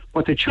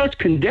 What the church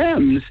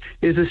condemns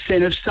is the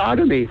sin of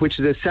sodomy, which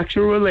is a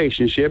sexual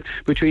relationship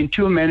between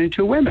two men and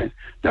two women.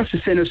 That's the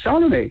sin of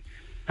sodomy.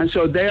 And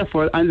so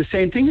therefore, and the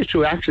same thing is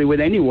true actually with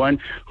anyone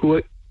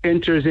who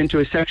enters into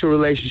a sexual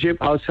relationship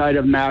outside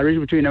of marriage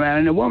between a man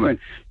and a woman.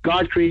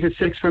 God created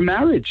sex for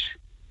marriage.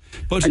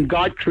 And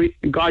God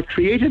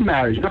created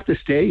marriage, not the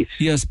state.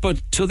 Yes,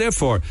 but so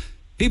therefore,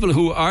 people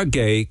who are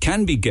gay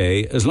can be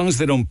gay as long as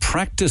they don't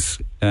practice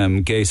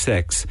gay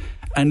sex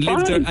and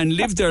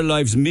live their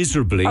lives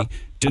miserably,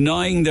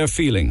 denying their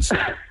feelings.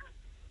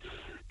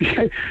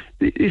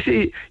 You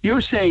see,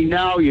 you're saying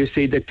now,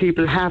 that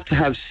people have to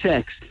have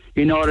sex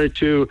in order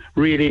to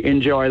really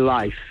enjoy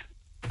life.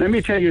 Let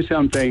me tell you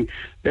something.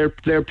 There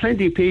are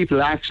plenty of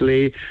people,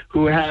 actually,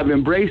 who have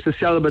embraced the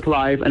celibate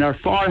life and are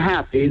far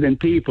happier than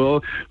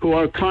people who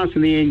are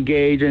constantly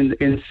engaged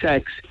in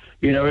sex,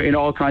 in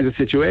all kinds of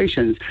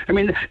situations. I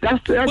mean,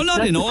 that's well,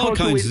 not in all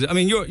kinds. I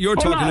mean, you're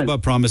talking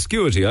about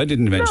promiscuity. I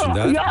didn't mention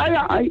that.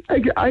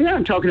 Yeah, I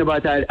am talking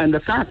about that. And the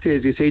fact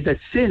is, that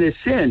sin is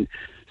sin.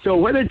 So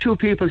whether two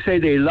people say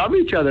they love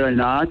each other or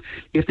not,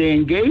 if they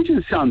engage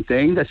in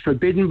something that's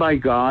forbidden by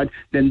God,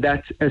 then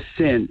that's a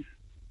sin.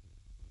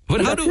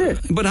 But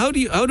how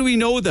do we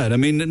know that? I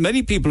mean,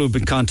 many people who've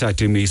been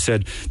contacting me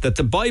said that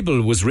the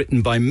Bible was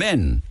written by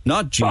men,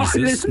 not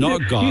Jesus,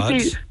 not God.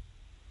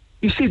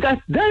 You see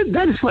that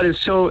is what is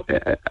so.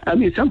 I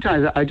mean,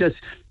 sometimes I just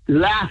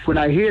laugh when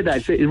I hear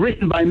that. It's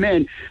written by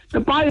men. The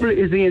Bible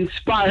is the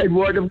inspired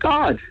word of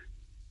God.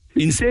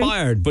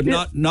 Inspired, but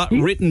not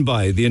written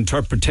by. The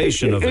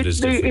interpretation of it is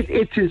different.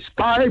 It's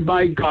inspired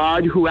by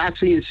God, who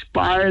actually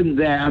inspired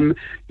them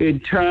in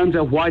terms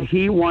of what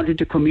he wanted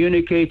to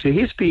communicate to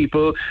his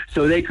people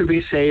so they could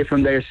be saved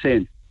from their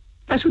sin.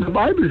 That's what the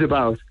Bible is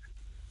about.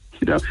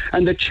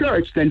 And the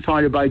church, then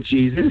founded by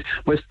Jesus,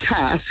 was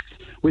tasked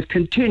with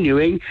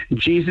continuing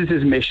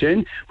Jesus'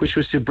 mission, which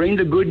was to bring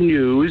the good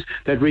news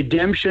that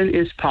redemption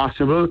is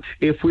possible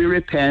if we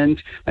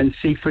repent and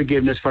seek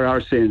forgiveness for our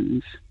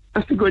sins.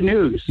 That's the good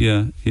news.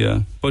 Yeah.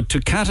 But to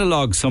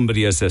catalogue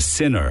somebody as a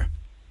sinner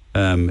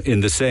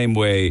in the same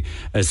way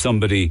as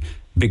somebody,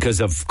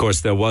 because of course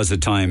there was a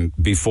time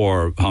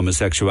before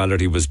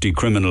homosexuality was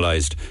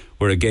decriminalised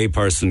where a gay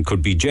person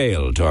could be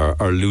jailed or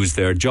lose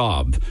their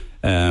job.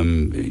 I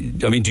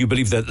mean, do you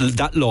believe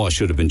that law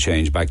should have been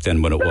changed back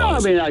then when it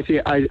was? I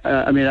think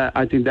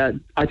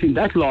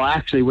that law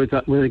actually was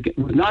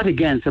not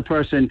against a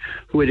person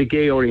who had a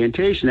gay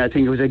orientation. I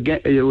think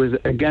it was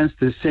against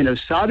the sin of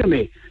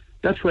sodomy.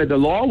 That's where the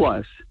law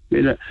was.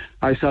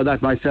 I saw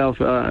that myself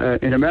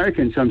in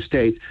America in some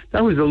states.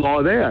 That was the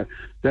law there.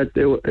 That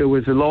it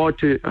was a law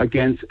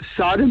against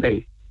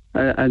sodomy,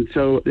 and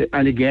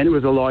again it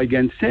was a law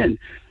against sin.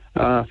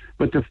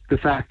 But the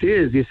fact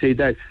is, you see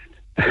that.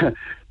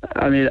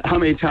 I mean, how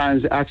many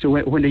times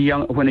actually when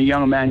a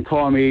young man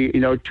called me,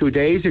 2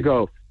 days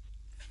ago.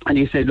 And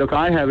he said, look,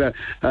 I have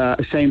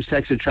a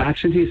same-sex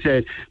attraction, he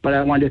said, but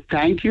I want to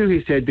thank you,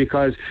 he said,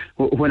 because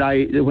when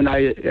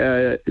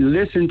I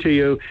listened to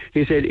you,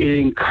 he said, it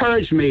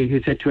encouraged me,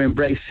 he said, to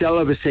embrace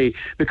celibacy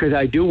because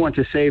I do want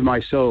to save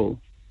my soul.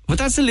 But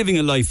that's living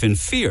a life in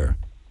fear.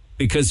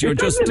 Because you're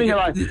just living a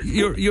life.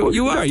 You're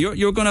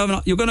going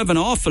to have an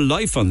awful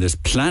life on this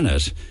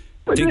planet,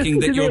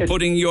 thinking that you're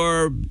putting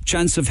your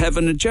chance of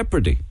heaven in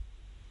jeopardy.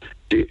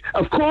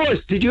 Of course.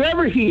 Did you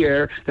ever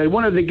hear that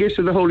one of the gifts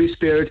of the Holy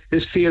Spirit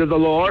is fear of the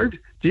Lord?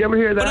 Did you ever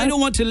hear that? But I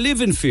don't want to live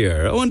in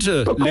fear. I want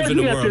to live in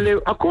a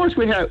world. Of course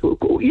we have.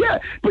 Yeah,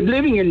 but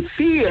living in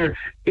fear,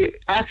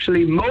 it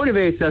actually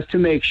motivates us to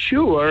make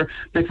sure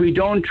that we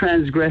don't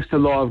transgress the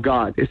law of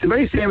God. It's the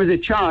very same as a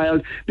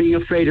child being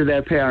afraid of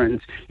their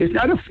parents. It's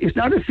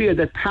not a fear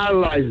that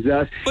paralyzes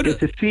us. But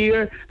it's a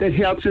fear that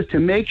helps us to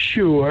make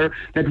sure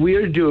that we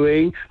are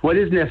doing what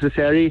is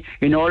necessary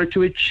in order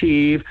to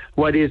achieve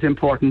what is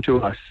important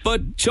to us.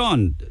 But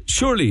John,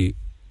 surely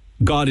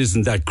God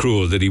isn't that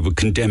cruel that he would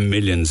condemn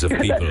millions of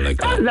people like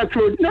that. God is not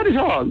cruel, not at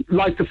all.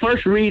 Like the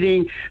first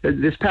reading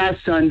this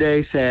past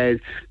Sunday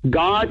said,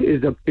 God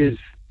is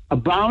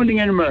abounding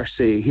in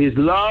mercy. His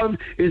love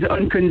is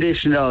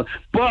unconditional.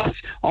 But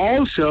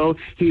also,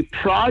 he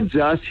prods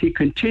us, he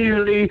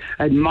continually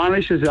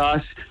admonishes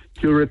us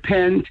to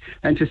repent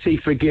and to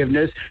seek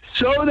forgiveness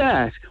so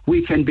that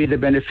we can be the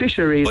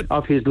beneficiaries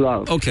of his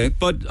love. Okay,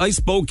 but I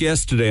spoke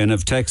yesterday and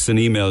have texts and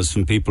emails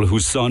from people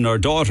whose son or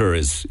daughter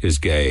is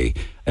gay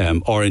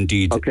or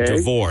indeed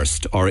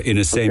divorced or in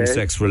a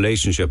same-sex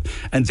relationship,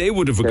 and they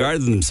would have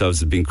regarded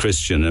themselves as being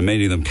Christian, and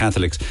many of them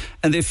Catholics,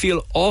 and they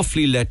feel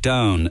awfully let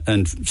down,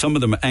 and some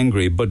of them are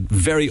angry but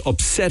very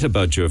upset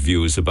about your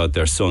views about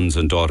their sons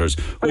and daughters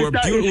who are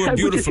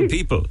beautiful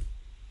people.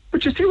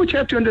 But you see, what you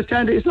have to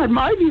understand, it's not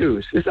my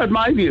views. It's not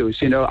my views.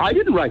 I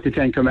didn't write the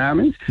Ten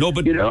Commandments. No,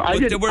 but, they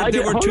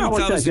were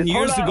 2,000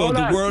 years ago.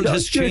 The world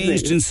has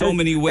changed in so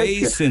many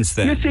ways since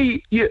then.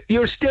 You see,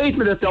 your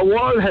statement that the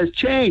world has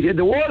changed,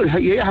 the world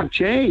have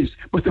changed,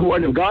 but the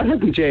Word of God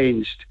hasn't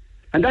changed.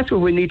 And that's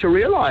what we need to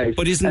realize.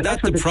 But isn't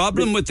that the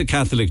problem with the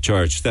Catholic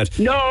Church? That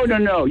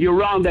No. You're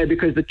wrong there,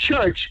 because the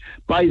Church,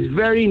 by its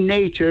very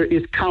nature,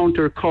 is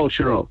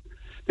countercultural.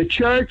 The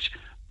Church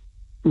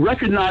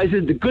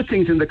recognizes the good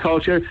things in the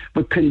culture,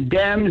 but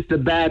condemns the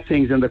bad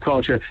things in the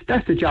culture.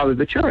 That's the job of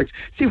the Church.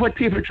 See, what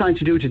people are trying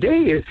to do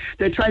today is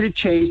they're trying to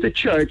change the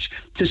Church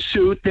to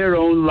suit their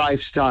own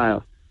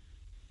lifestyle.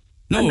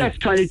 No. And that's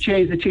trying to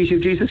change the teaching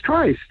of Jesus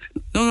Christ.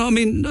 No, I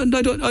mean, I'm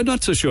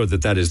not so sure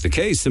that is the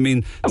case. I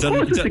mean, of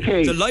course it's the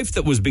case. The life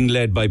that was being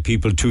led by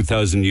people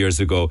 2,000 years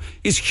ago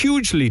is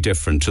hugely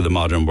different to the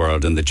modern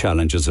world and the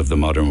challenges of the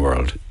modern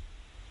world.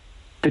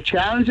 The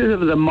challenges of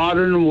the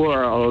modern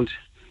world...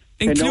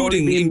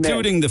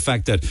 Including the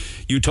fact that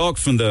you talk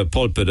from the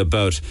pulpit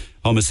about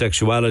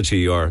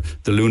homosexuality or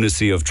the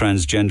lunacy of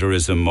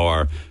transgenderism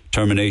or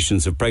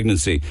terminations of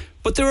pregnancy.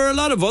 But there are a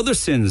lot of other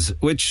sins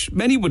which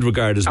many would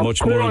regard as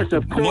much worse.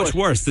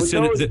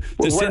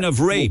 The sin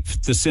of rape,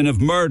 the sin of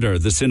murder,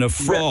 the sin of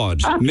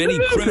fraud. Many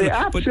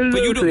criminal. But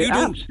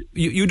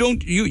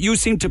you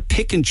seem to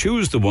pick and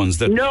choose the ones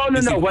that. No.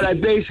 What I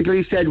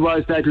basically said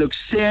was that, look,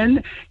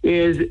 sin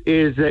is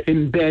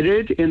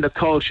embedded in the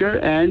culture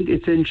and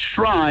it's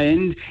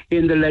enshrined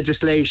in the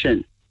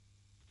legislation.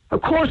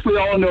 Of course, we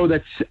all know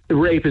that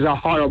rape is a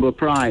horrible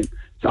crime.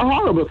 It's a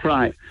horrible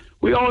crime.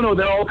 We all know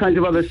there are all kinds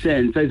of other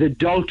sins. There's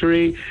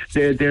adultery,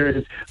 there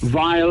is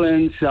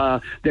violence,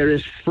 there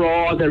is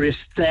fraud, there is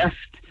theft.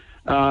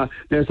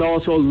 There's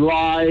also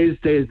lies.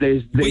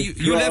 There's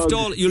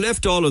you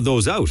left all of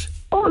those out.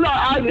 Oh no,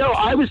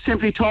 I was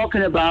simply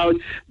talking about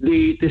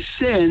the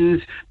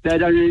sins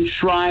that are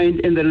enshrined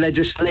in the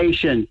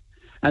legislation.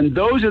 And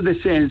those are the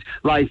sins,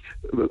 like,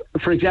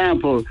 for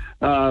example,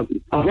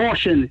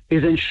 abortion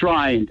is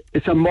enshrined.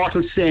 It's a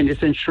mortal sin.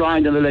 It's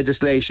enshrined in the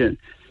legislation.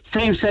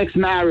 Same-sex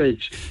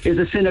marriage is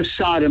a sin of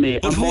sodomy.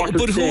 But who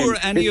are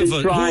any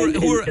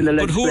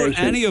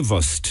of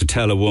us to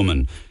tell a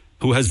woman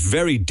who has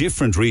very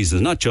different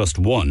reasons, not just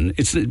one?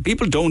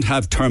 People don't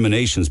have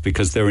terminations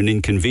because they're an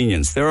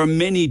inconvenience. There are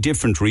many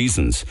different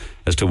reasons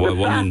as to why a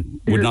woman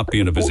would not be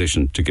in a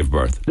position to give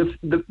birth.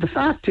 The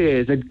fact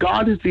is that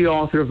God is the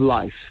author of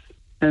life,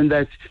 and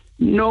that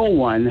no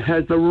one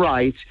has the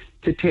right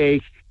to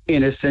take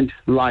innocent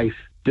life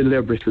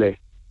deliberately.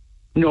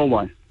 No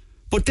one.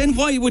 But then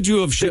why would you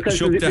have shook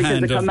the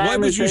hand of? Why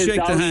would you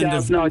shake the hand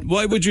of?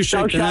 Why would you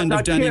shake the hand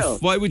of Danny?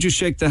 Why would you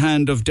shake the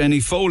hand of Denny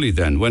Foley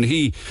then when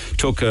he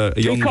took a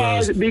young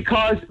girl?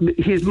 Because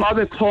his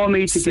mother called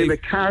me to give a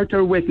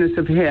character witness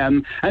of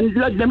him. And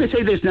let me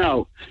say this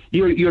now: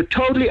 you're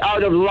totally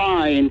out of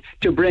line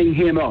to bring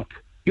him up.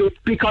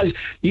 Because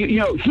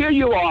here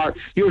you are.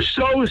 You're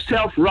so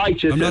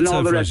self-righteous and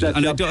all the rest of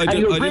that stuff. And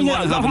you're bringing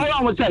up. Hold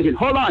on 1 second.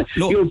 Hold on.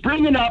 No, you're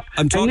bringing up.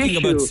 I'm talking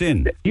about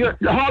sin.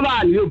 Hold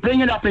on. You're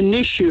bringing up an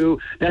issue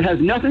that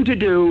has nothing to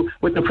do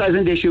with the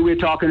present issue we're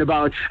talking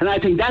about, and I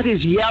think that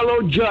is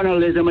yellow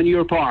journalism on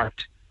your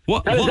part.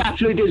 That is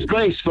absolutely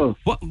disgraceful.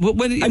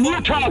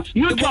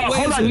 You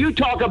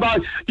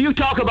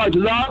talk about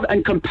love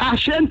and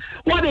compassion.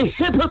 What a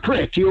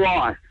hypocrite you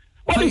are.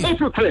 What a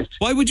hypocrite.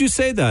 Why would you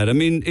say that? I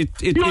mean,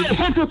 you're a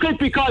hypocrite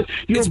because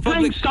you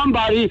bring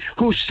somebody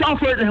who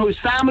suffered and whose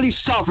family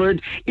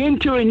suffered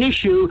into an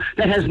issue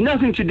that has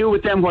nothing to do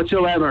with them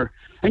whatsoever.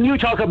 And you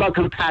talk about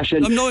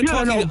compassion. I'm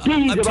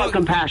talking about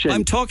compassion.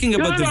 I'm talking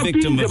about the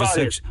victim of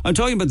I'm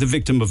talking about the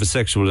victim of a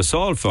sexual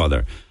assault,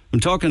 Father. I'm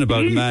talking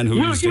about a man who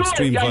used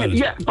extreme violence.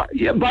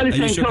 By the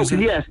same token,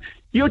 yes.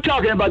 You're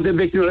talking about the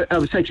victim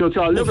of sexual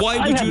assault. But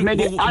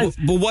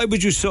why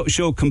would you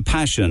show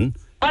compassion?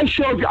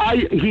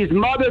 His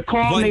mother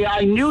called me.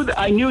 I knew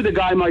the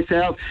guy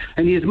myself,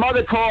 and his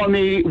mother called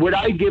me. Would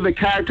I give a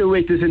character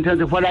witness in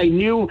terms of what I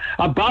knew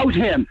about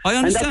him? I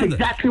understand and that's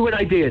exactly what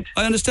I did.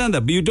 I understand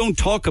that, but you don't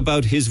talk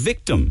about his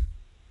victim.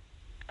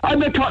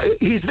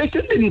 His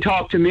victim didn't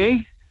talk to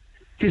me.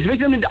 His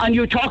victim, and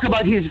you talk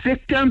about his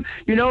victim.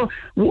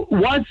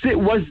 Was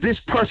this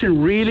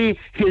person really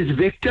his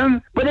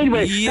victim? But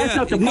anyway, that's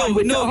not the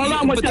point. Hold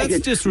on 1 second.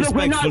 That's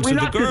disrespectful to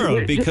the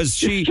girl because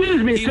he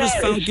was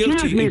found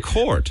guilty in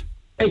court.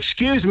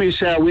 Excuse me,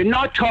 sir. We're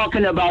not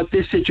talking about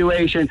this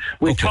situation.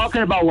 We're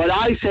talking about what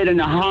I said in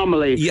the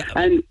homily. Yeah,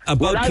 and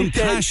about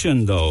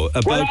compassion,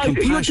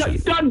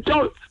 compassion.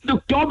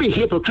 Don't be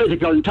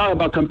hypocritical and talk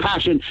about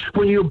compassion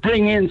when you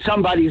bring in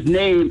somebody's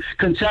name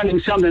concerning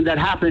something that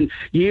happened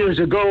years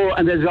ago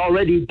and that's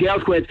already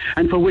dealt with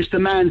and for which the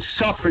man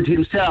suffered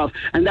himself.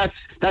 And that's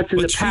in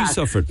the past.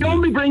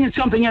 Don't be bringing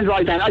something in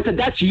like that. I said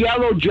that's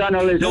yellow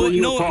journalism.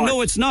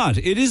 No, it's not.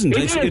 It isn't.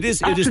 It is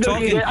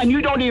talking. And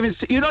you don't even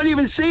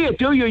see it,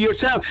 do do you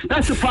yourself.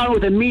 That's the problem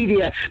with the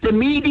media. The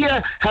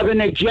media have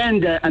an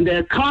agenda, and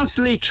they're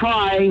constantly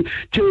trying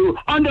to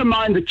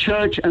undermine the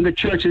church and the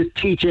church's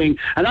teaching.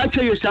 And I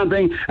tell you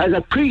something, as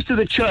a priest of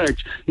the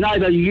church,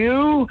 neither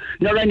you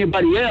nor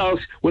anybody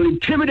else will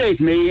intimidate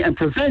me and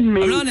prevent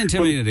me. I'm not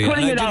intimidating you.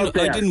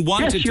 I didn't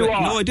want yes, to. You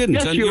are. No, I didn't.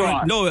 Yes, you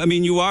are. No, I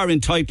mean, you are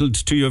entitled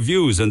to your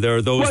views, and there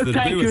are those that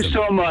agree with them. Thank you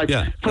so much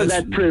for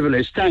that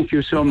privilege. Thank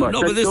you so much.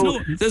 No, but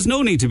there's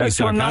no need to be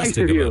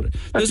sarcastic about it.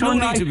 There's no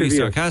need to be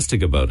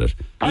sarcastic about it.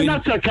 I'm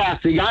not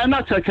sarcastic. I'm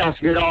not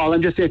sarcastic at all.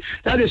 I'm just saying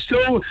that is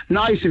so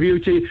nice of you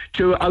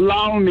to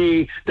allow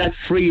me that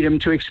freedom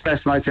to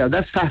express myself.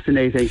 That's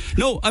fascinating.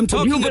 No, I'm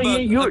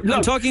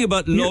talking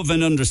about love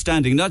and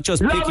understanding, not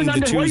just picking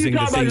the choosing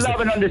the things.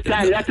 Love and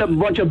understanding. That's a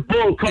bunch of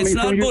bull coming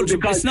from you.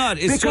 It's not.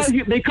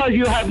 Because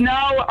you have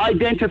now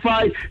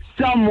identified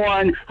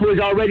someone who has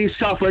already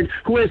suffered,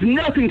 who has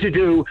nothing to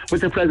do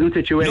with the present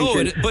situation.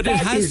 No, but it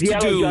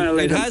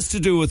has to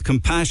do with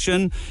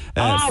compassion,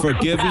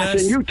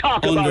 forgiveness,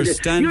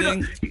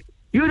 understanding.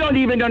 You don't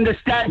even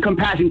understand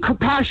compassion.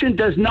 Compassion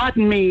does not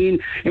mean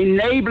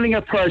enabling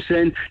a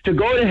person to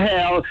go to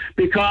hell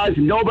because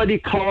nobody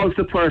calls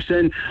the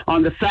person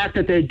on the fact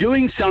that they're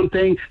doing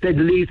something that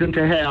leads them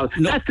to hell.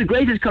 No. That's the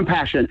greatest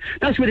compassion.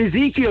 That's what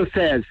Ezekiel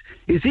says.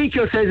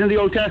 Ezekiel says in the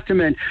Old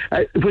Testament,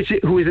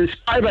 who is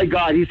inspired by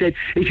God, he said,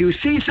 if you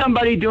see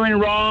somebody doing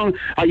wrong,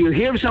 or you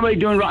hear somebody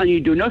doing wrong, and you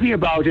do nothing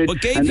about it,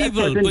 but gay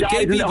people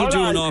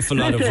do an awful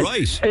lot of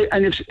right.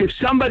 And if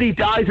somebody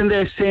dies in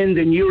their sin,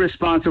 then you're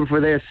responsible for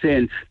their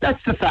sin.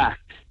 That's the fact.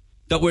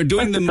 That we're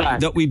doing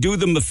that we do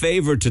them a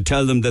favour to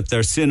tell them that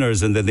they're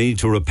sinners and that they need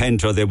to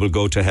repent or they will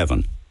go to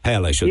heaven.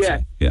 Hell, I should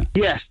say. Yeah.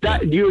 Yes,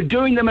 you're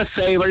doing them a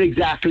favour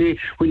exactly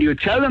when you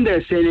tell them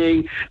they're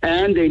sinning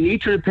and they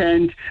need to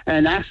repent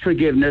and ask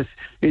forgiveness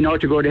in order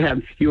to go to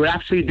heaven. You're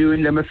absolutely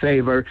doing them a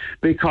favour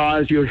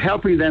because you're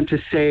helping them to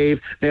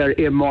save their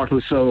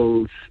immortal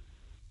souls.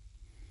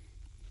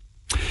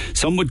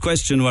 Some would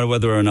question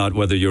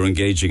whether you're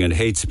engaging in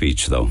hate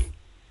speech, though.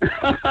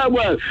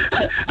 Well,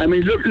 I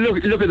mean,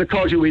 look at the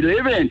culture we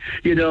live in,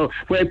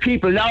 where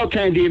people now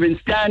can't even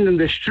stand in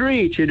the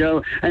street,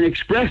 and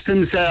express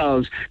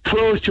themselves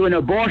close to an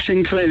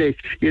abortion clinic,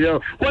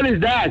 What is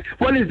that?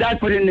 What is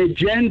that but an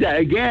agenda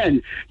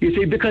again? You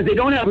see, because they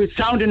don't have a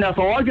sound enough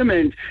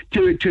argument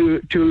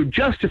to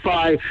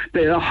justify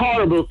the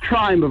horrible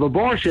crime of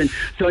abortion.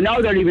 So now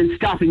they're even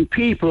stopping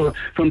people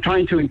from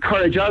trying to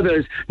encourage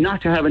others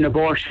not to have an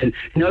abortion.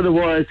 In other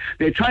words,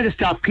 they're trying to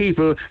stop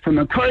people from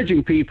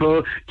encouraging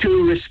people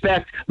to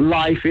respect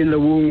life in the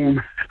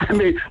womb. I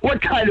mean,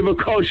 what kind of a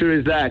culture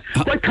is that?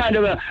 What kind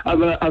of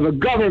a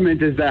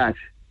government is that?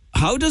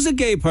 How does a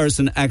gay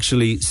person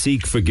actually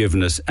seek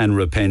forgiveness and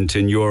repent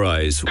in your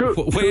eyes?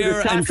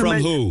 Where and from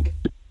who?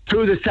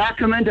 Through the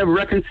sacrament of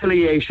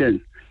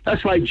reconciliation.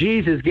 That's why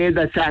Jesus gave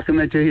that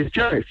sacrament to his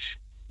church.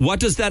 What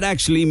does that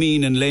actually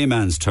mean in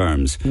layman's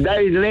terms? In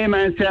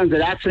layman's terms, it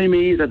actually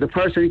means that the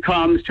person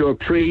comes to a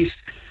priest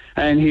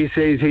and he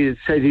says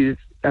he's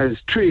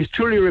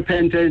truly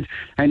repented,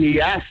 and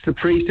he asks the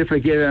priest to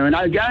forgive him. And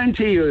I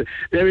guarantee you,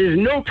 there is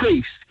no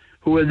priest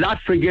who will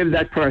not forgive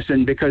that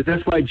person, because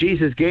that's why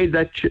Jesus gave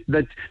that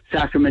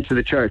sacrament to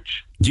the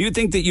church. Do you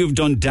think that you've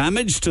done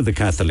damage to the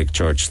Catholic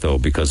Church, though,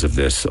 because of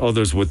this?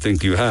 Others would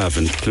think you have,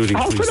 including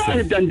priests. How could I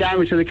have done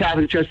damage to the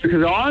Catholic Church?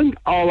 Because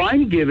all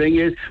I'm giving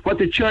is what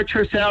the Church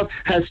herself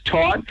has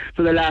taught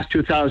for the last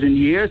 2,000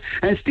 years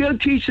and still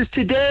teaches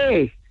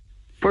today,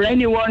 for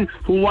anyone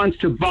who wants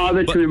to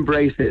bother to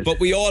embrace this. But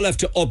we all have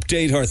to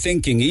update our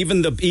thinking.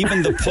 Even the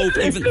Pope,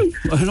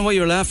 I don't know why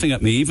you're laughing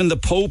at me, even the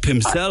Pope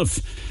himself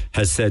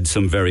has said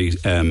some very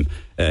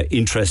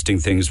interesting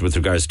things with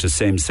regards to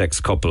same-sex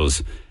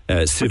couples,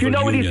 civil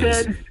unions. What he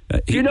said?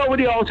 Do you know what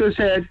he also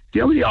said?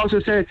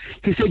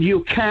 He said,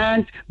 you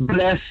can't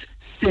bless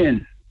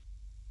sin.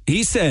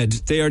 He said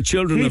they are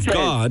children of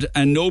God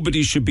and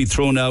nobody should be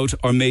thrown out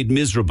or made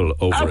miserable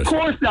over it. Of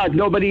course not.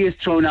 Nobody is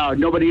thrown out.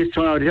 Nobody is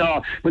thrown out at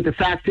all. But the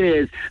fact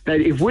is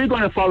that if we're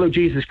going to follow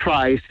Jesus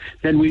Christ,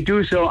 then we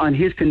do so on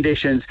his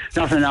conditions,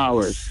 not on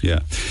ours.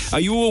 Yeah.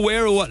 Are you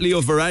aware of what Leo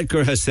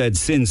Varadkar has said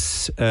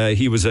since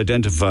he was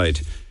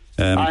identified?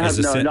 I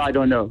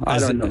don't know.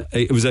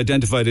 It was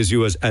identified as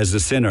you as a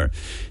sinner.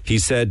 He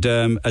said,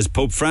 as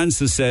Pope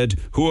Francis said,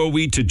 who are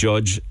we to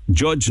judge?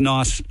 Judge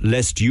not,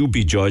 lest you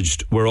be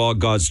judged. We're all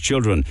God's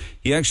children.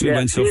 He actually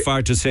went so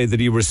far to say that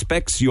he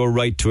respects your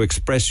right to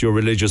express your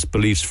religious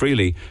beliefs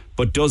freely,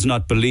 but does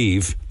not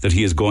believe that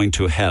he is going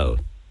to hell.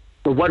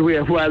 But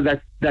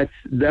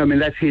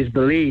that's his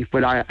belief.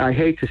 But I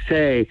hate to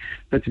say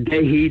that the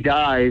day he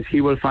dies,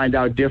 he will find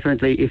out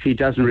differently if he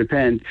doesn't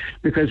repent.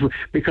 Because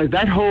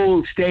that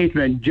whole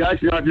statement,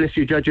 judge not lest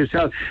you judge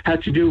yourself, has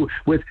to do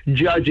with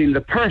judging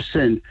the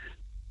person.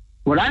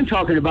 What I'm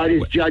talking about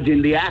is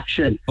judging the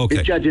action. Okay.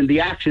 Is judging the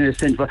action as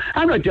sinful.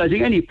 I'm not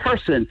judging any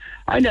person.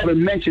 I never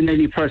mentioned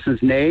any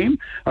person's name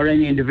or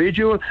any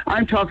individual.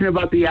 I'm talking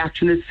about the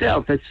action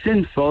itself that's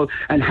sinful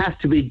and has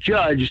to be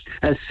judged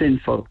as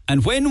sinful.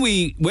 And when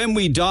we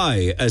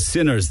die as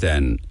sinners,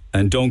 then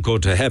and don't go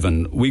to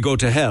heaven, we go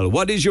to hell.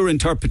 What is your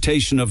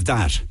interpretation of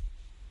that?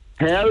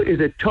 Hell is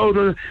a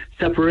total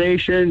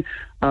separation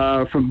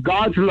from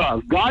God's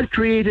love. God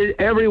created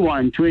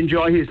everyone to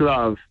enjoy his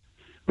love.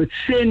 But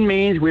sin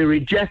means we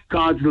reject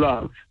God's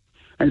love.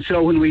 And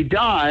so when we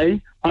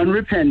die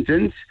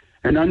unrepentant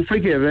and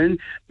unforgiven,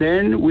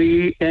 then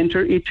we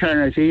enter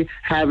eternity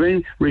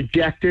having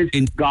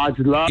rejected God's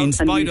love.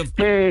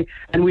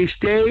 And we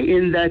stay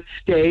in that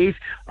state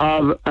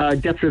of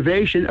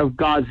deprivation of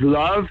God's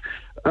love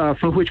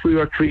for which we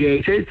were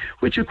created,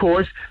 which of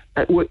course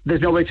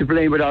there's no way to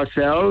blame but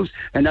ourselves.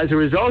 And as a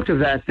result of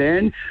that,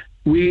 then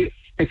we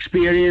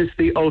experience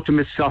the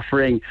ultimate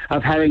suffering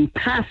of having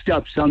passed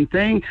up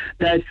something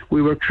that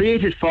we were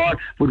created for,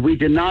 but we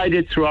denied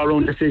it through our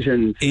own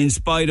decisions. In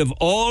spite of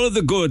all of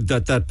the good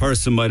that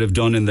person might have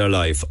done in their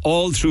life,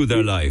 all through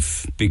their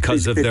life,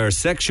 because of their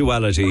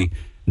sexuality,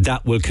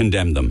 that will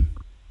condemn them.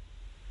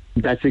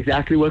 That's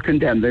exactly what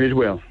condemn them as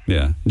well.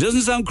 Yeah.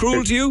 Doesn't sound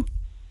cruel to you?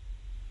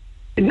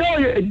 No,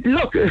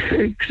 look,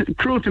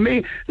 cruel to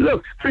me.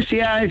 Look,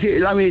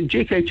 Christianity, I mean,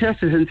 G.K.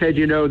 Chesterton said,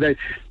 you know,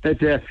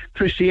 that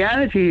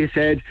Christianity, he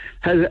said,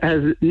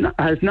 has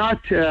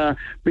not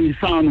been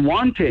found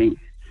wanting,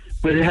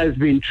 but it has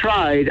been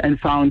tried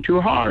and found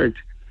too hard.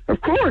 Of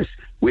course,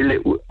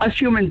 as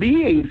human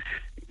beings,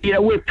 you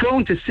know, we're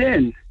prone to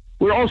sin.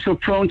 We're also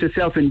prone to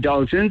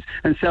self-indulgence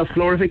and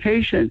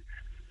self-glorification.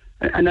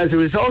 And as a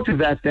result of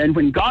that, then,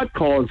 when God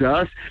calls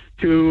us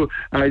to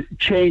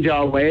change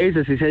our ways,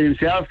 as he said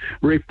himself,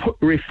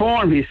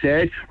 reform, he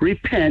said,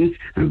 repent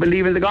and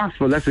believe in the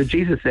gospel. That's what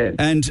Jesus said.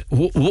 And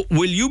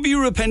will you be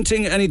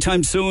repenting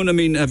anytime soon? I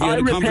mean, have you had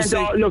a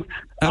conversation?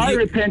 I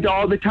repent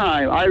all the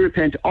time. I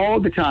repent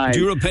all the time. Do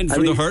you repent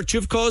for the hurt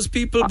you've caused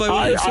people?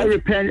 I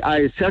repent.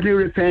 I certainly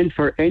repent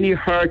for any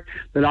hurt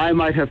that I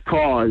might have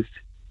caused.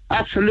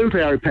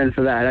 Absolutely, I repent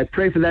for that. I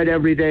pray for that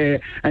every day.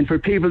 And for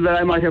people that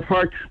I might have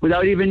hurt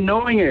without even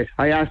knowing it,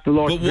 I ask the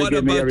Lord to forgive me every day.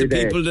 But what about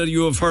the people that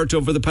you have hurt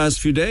over the past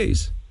few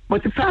days?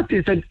 But the fact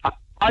is that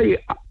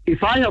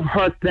if I have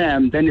hurt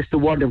them, then it's the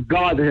word of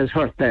God that has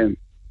hurt them.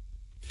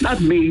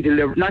 Not me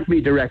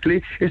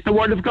directly. It's the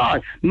word of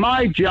God.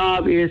 My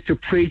job is to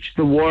preach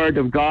the word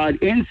of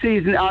God in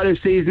season, out of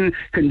season,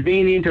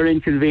 convenient or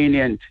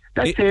inconvenient.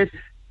 That's it.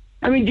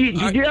 I mean,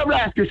 did you ever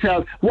ask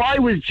yourself, why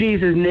was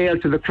Jesus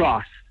nailed to the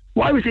cross?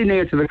 Why was he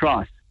nailed to the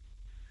cross?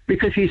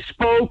 Because he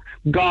spoke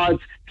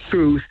God's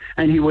truth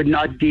and he would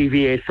not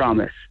deviate from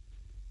it.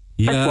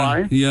 That's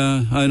why.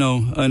 Yeah, I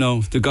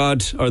know. The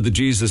God or the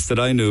Jesus that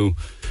I knew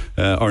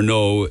or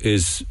know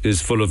is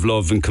full of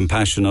love and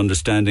compassion,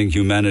 understanding,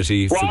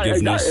 humanity,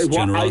 forgiveness,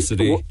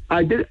 generosity.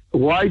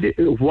 Why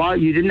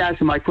you didn't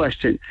answer my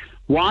question?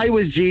 Why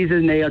was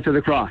Jesus nailed to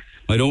the cross?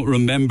 I don't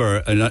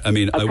remember. I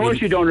mean, of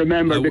course you don't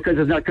remember because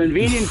it's not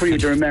convenient for you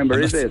to remember,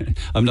 is it?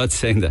 I'm not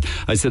saying that.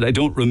 I said I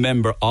don't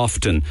remember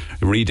often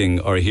reading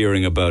or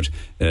hearing about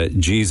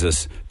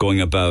Jesus going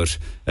about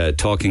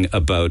talking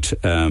about.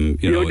 You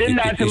didn't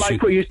answer my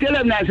question. You still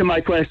haven't answered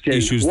my question.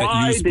 Issues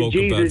that you spoke about.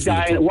 Jesus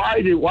die?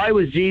 Why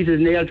was Jesus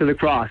nailed to the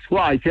cross?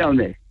 Why? Tell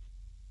me.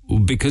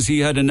 Because he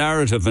had a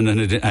narrative and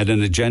had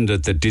an agenda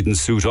that didn't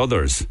suit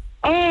others.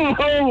 Oh,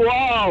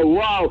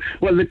 wow.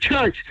 Well, the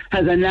church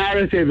has a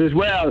narrative as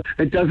well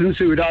that doesn't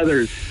suit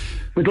others.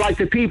 But like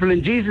the people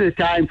in Jesus'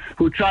 time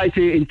who tried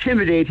to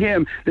intimidate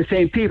him, the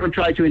same people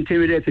try to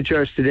intimidate the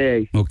church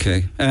today.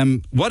 Okay.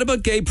 What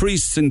about gay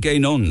priests and gay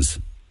nuns?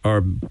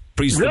 Or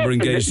priests that were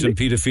engaged in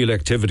paedophile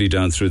activity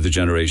down through the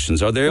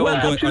generations? Are they all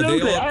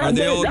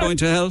going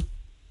to hell?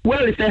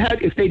 Well,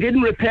 if they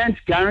didn't repent,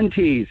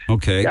 guarantees.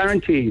 Okay.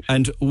 Guarantees.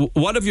 And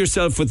what of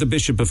yourself with the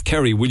Bishop of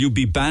Kerry? Will you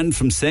be banned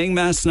from saying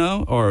Mass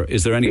now, or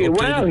is there any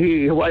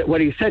update? Well, what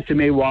he said to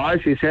me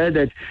was, he said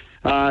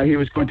that he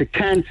was going to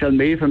cancel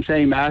me from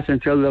saying Mass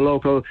until the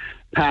local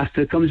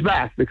pastor comes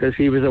back, because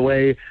he was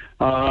away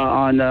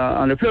on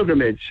a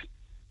pilgrimage.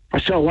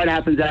 So what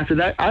happens after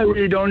that, I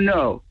really don't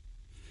know.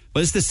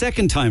 Well, it's the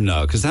second time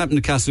now, because it happened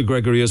to Castle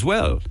Gregory as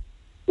well.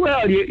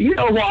 Well, you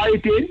know why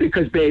it did,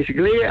 because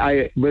basically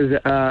I was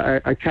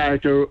a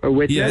character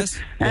witness. Yes.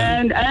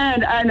 And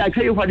I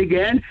tell you what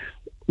again,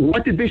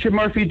 what did Bishop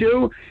Murphy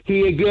do?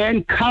 He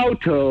again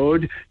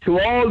kowtowed to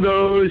all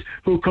those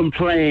who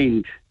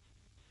complained.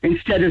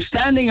 Instead of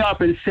standing up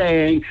and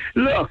saying,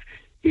 look,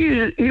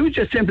 he was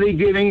just simply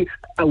giving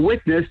a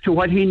witness to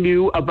what he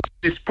knew about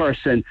this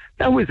person.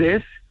 That was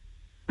it.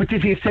 But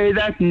did he say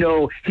that?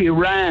 No, he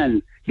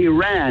ran. He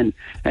ran,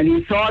 and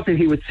he thought that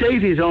he would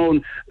save his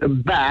own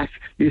back,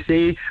 you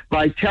see,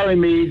 by telling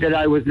me that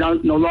I was no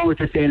longer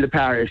to stay in the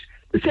parish.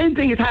 The same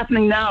thing is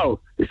happening now.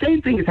 The same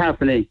thing is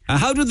happening.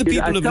 How do the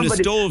people of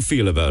Listowel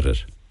feel about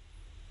it?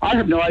 I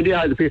have no idea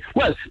how the people...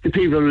 Well, the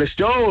people of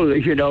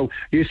Listowel, you know,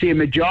 you see a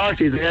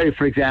majority there,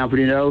 for example,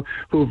 you know,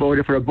 who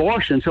voted for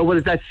abortion. So what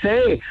does that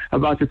say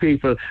about the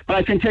people? But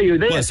I can tell you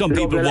this... Well, some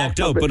people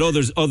walked out, but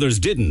others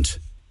didn't.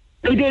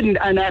 They didn't,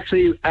 and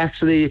actually,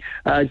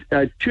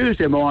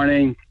 Tuesday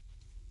morning,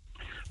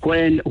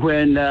 when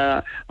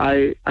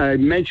I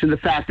mentioned the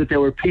fact that there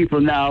were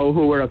people now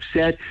who were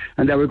upset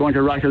and they were going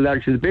to write a letter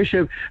to the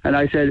bishop, and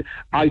I said,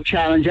 I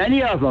challenge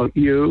any of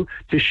you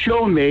to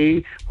show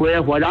me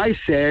where what I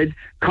said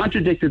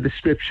contradicted the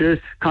scriptures,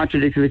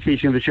 contradicted the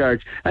teaching of the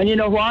church. And you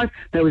know what?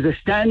 There was a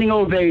standing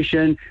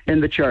ovation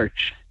in the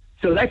church.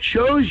 So that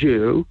shows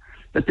you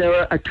that there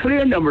are a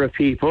clear number of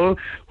people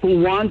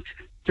who want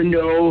to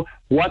know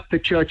what the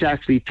church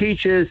actually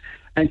teaches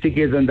and to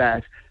give them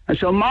that. And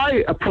so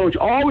my approach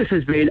always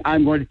has been,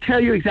 I'm going to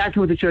tell you exactly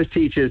what the church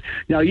teaches.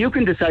 Now, you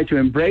can decide to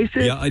embrace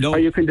it, or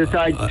you can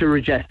decide to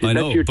reject it. I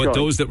know, that's your but choice.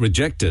 those that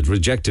reject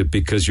it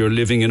because you're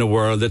living in a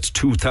world that's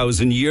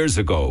 2,000 years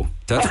ago.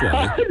 That's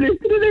why.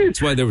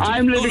 That's why they were.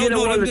 I'm living in a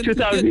world that's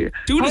 2,000 years.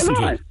 Do listen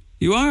to it.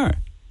 You are.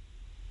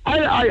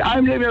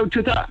 I'm living in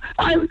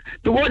 2000.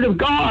 The Word of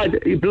God,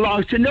 it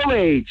belongs to no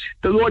age.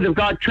 The Word of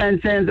God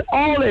transcends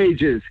all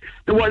ages.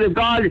 The Word of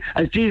God,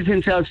 as Jesus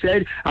himself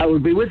said, I will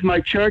be with my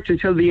church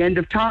until the end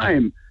of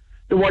time.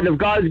 The Word of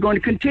God is going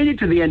to continue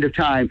to the end of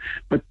time.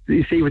 But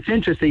you see, what's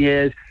interesting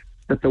is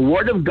that the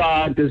Word of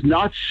God does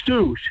not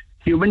suit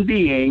human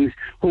beings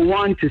who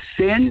want to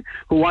sin,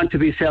 who want to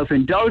be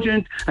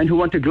self-indulgent, and who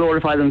want to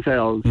glorify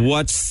themselves.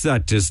 What's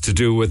that is to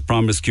do with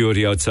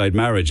promiscuity outside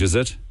marriage, is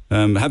it?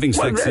 Having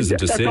sex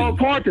isn't a sin. That's all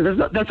part of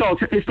it. That's all.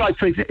 It's like,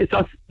 for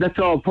example, that's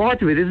all part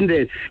of it, isn't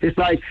it? It's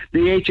like the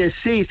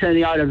HSC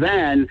sending out a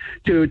van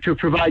to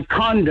provide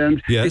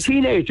condoms to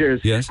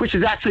teenagers, which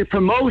is actually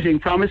promoting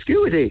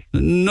promiscuity.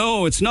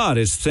 No, it's not.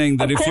 It's saying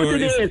that of course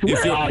it is.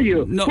 Where are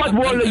you? No, what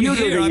world are you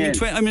living in?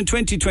 I'm in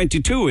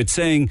 2022. It's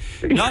saying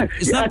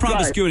it's not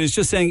promiscuity. Right. It's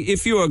just saying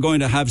if you are going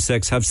to have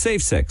sex, have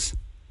safe sex.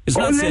 It's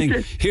not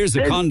saying here's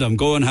a condom,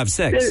 go and have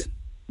sex.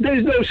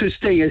 There's no such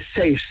thing as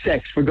safe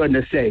sex, for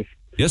goodness sake.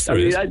 Yes, there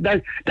is.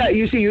 That,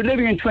 you see, you're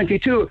living in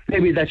 22.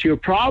 Maybe that's your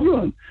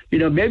problem. You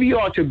know, maybe you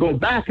ought to go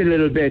back a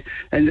little bit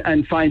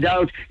and find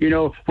out, you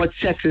know, what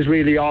sex is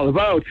really all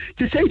about.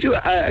 To say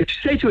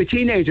to a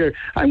teenager,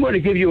 I'm going to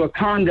give you a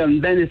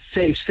condom, then it's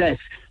safe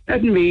sex.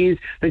 That means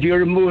that you're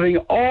removing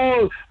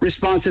all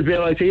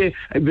responsibility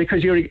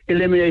because you're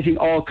eliminating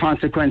all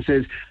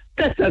consequences.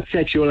 That's not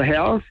sexual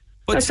health.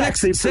 But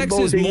sex is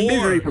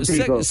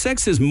more.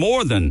 Sex is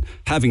more than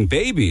having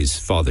babies,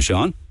 Father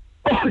Seán.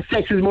 Oh,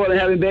 sex is more than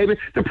having babies.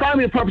 The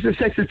primary purpose of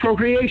sex is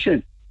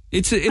procreation.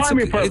 It's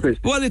primary purpose.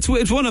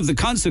 It's one of the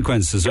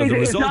consequences or the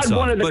results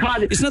of it.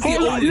 It's not the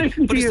only.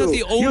 But it's not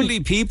the only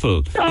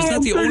people. It's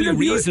not the only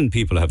reason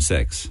people have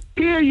sex.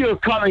 Here you're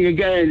coming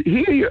again.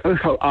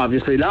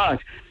 Obviously not.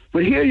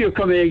 But here you're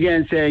coming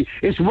again saying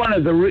it's one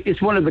of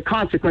the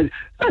consequences.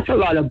 That's a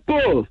lot of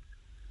bull.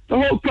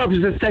 The whole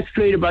purpose of sex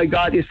created by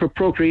God is for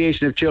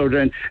procreation of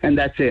children, and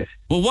that's it.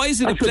 Well, why is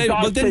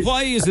it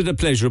why is it a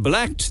pleasurable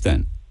act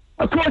then?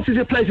 Of course, it's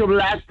a pleasurable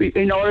act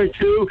in order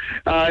to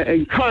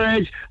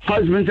encourage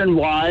husbands and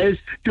wives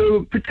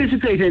to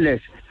participate in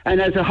it. And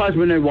as a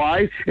husband and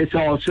wife, it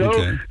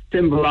also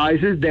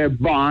symbolizes their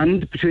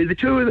bond between the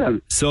two of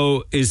them.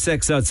 So is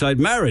sex outside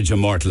marriage a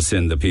mortal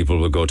sin that people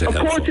will go to hell for?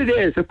 Of course it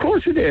is. Of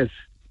course it is.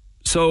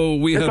 So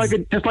we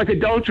just like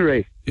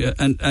adultery. Yeah,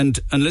 and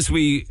unless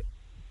we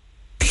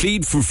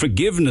plead for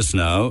forgiveness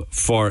now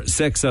for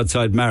sex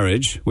outside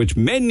marriage, which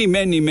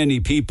many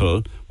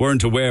people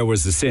weren't aware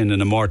was a sin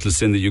and a mortal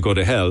sin that you go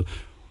to hell,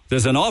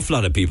 there's an awful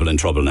lot of people in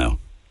trouble now.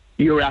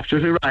 You're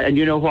absolutely right. And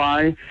you know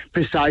why?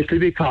 Precisely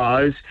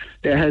because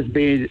there has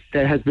been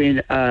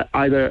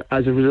either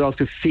as a result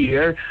of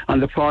fear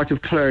on the part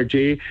of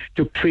clergy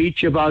to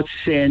preach about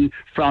sin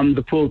from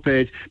the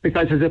pulpit.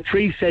 Because as a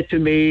priest said to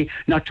me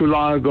not too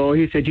long ago,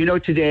 he said,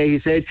 today,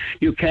 he said,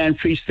 you can't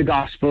preach the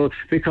gospel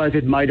because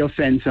it might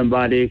offend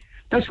somebody.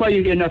 That's why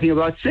you hear nothing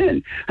about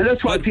sin. And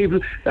that's why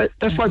people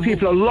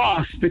are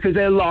lost, because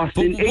they're lost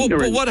in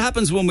ignorance. But what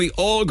happens when we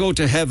all go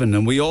to heaven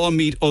and we all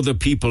meet other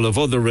people of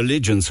other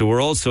religions who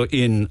are also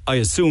in, I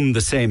assume,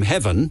 the same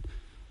heaven,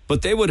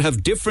 but they would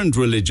have different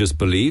religious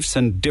beliefs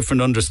and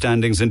different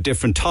understandings and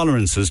different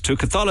tolerances to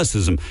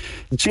Catholicism?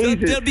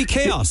 There'll be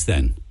chaos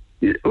then.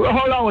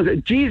 Hold on with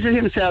it. Jesus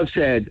himself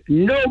said,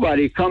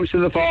 nobody comes to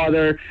the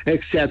Father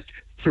except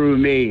through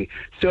me.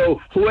 So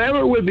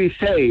whoever will be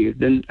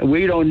saved, and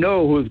we don't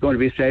know who's going to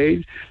be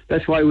saved.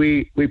 That's why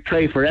we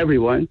pray for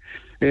everyone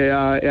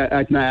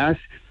at Mass.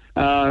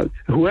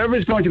 Whoever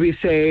is going to be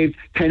saved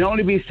can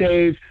only be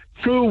saved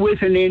through,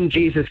 with, and in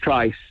Jesus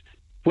Christ,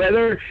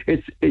 whether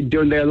it's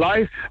during their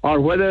life or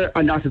whether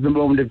or not at the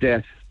moment of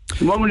death.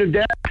 The moment of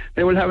death,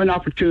 they will have an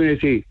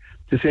opportunity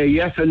to say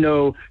yes or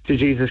no to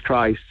Jesus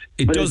Christ.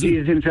 But as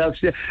Jesus himself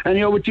said, and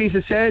you know what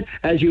Jesus said?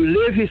 As you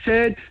live, he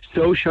said,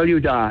 so shall you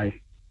die.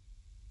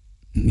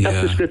 Yeah.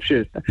 That's the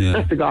scripture. Yeah.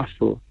 That's the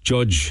gospel.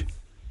 Judge.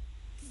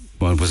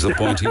 What was the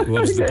point?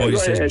 He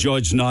says,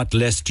 judge not,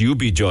 lest you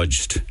be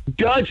judged.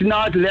 Judge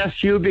not,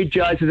 lest you be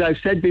judged. As I've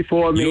said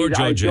before,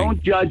 I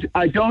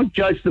don't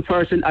judge the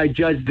person, I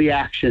judge the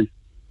action.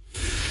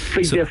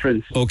 Big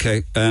difference.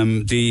 Okay.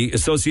 The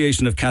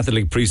Association of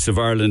Catholic Priests of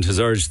Ireland has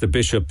urged the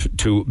bishop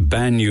to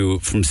ban you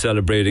from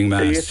celebrating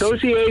Mass. The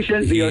Association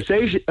of Catholic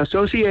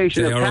Priests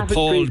in Ireland. They are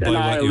appalled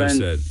by what you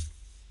said.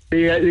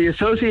 The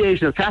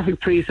Association of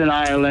Catholic Priests in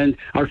Ireland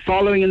are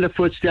following in the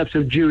footsteps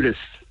of Judas.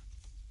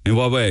 In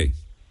what way?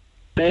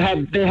 They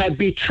have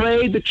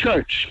betrayed the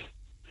church.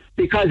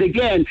 Because,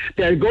 again,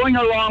 they're going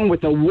along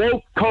with the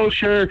woke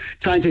culture,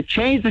 trying to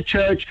change the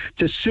church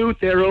to suit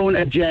their own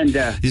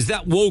agenda. Is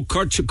that woke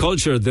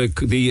culture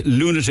the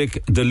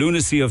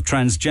lunacy of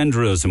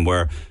transgenderism,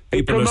 where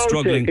people are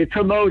struggling? It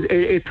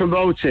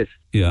promotes it.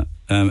 Yeah,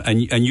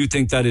 and you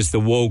think that is the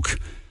woke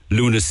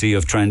lunacy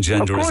of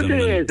transgenderism? Of course it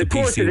is. The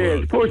PC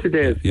world. Of course it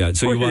is. Yeah,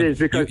 so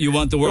you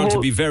want the world to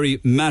be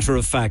very matter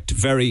of fact,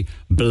 very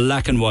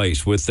black and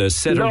white, with a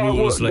set of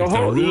rules like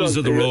the rules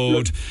of the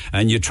road,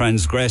 and you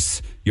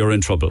transgress, you're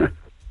in trouble.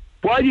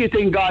 Why do you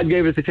think God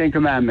gave us the Ten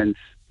Commandments?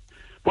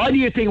 Why do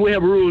you think we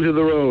have rules of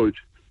the road?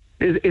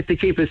 It's to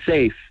keep us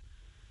safe.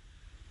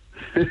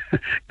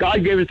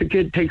 God gave us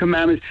the Ten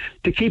Commandments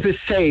to keep us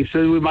safe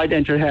so that we might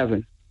enter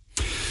heaven.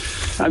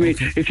 I mean,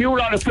 if you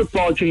were on a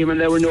football team and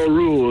there were no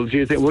rules,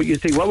 you think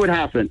what would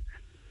happen?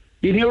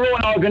 In your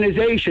own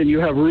organization, you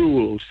have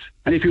rules,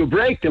 and if you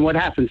break them, what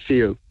happens to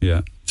you?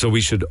 Yeah. So we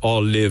should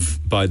all live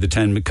by the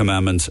Ten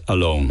Commandments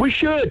alone. We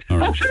should.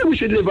 Right. Absolutely, we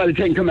should live by the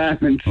Ten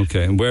Commandments.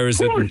 Okay. And where is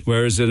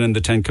it in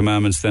the Ten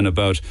Commandments then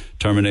about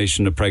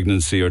termination of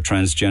pregnancy or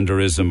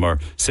transgenderism or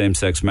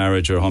same-sex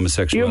marriage or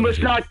homosexuality? You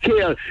must not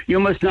kill. You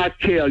must not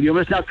kill. You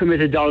must not commit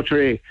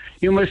adultery.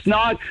 You must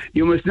not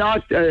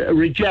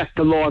reject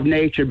the law of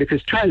nature,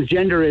 because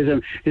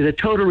transgenderism is a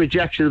total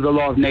rejection of the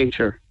law of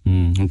nature.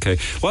 Okay.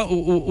 Well,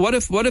 what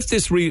if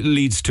this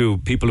leads to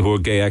people who are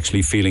gay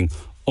actually feeling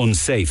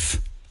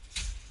unsafe?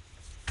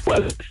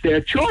 Well, it's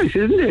their choice,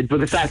 isn't it? But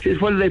the fact is,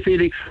 what are they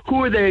feeling?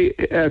 Who are they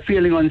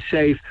feeling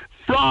unsafe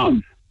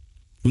from?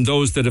 From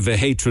those that have a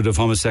hatred of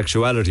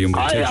homosexuality. And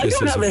I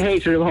don't have a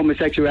hatred of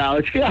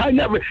homosexuality. I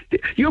never.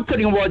 You're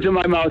putting words in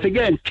my mouth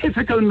again.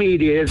 Typical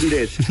media, isn't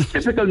it?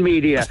 Typical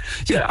media.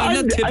 Yeah,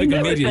 not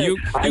typical media.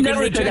 I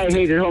never said I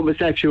hated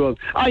homosexuals.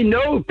 I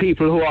know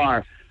people who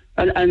are.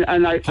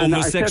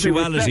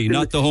 Homosexuality,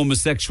 not the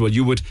homosexual.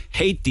 You would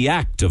hate the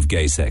act of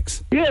gay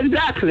sex. Yeah,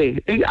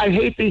 exactly. I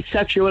hate the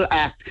sexual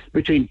act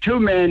between two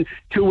men,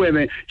 two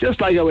women, just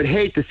like I would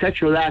hate the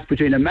sexual act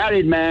between a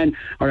married man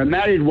or a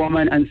married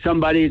woman and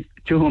somebody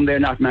to whom they're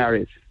not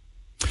married.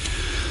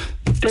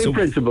 Same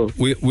principle.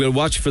 We'll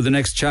watch for the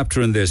next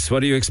chapter in this.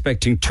 What are you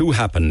expecting to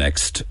happen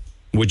next?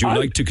 Would you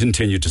like to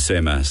continue to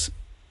say Mass?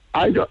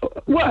 I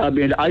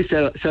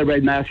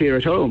celebrate Mass here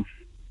at home.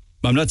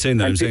 I'm not saying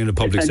that. I'm saying in a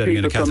public setting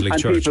in a Catholic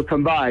church.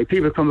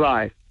 People come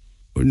by.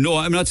 No,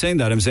 I'm not saying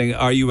that. I'm saying,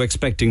 are you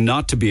expecting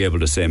not to be able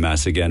to say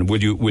Mass again?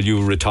 Will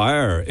you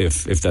retire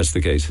if that's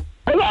the case?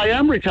 Well, I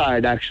am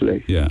retired,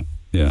 actually. Yeah.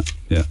 I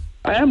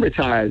am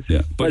retired.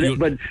 Yeah, but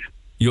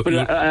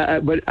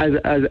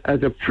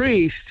as a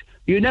priest,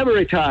 you never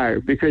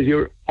retire, because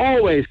you're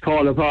always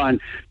called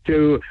upon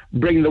to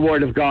bring the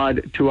word of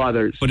God to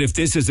others. But if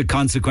this is a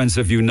consequence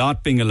of you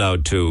not being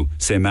allowed to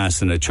say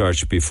Mass in a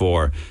church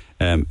before,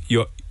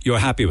 you're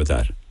happy with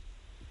that?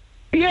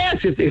 Yes,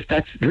 if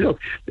that's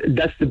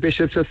that's the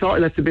bishop's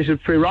authority, that's the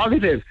bishop's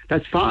prerogative.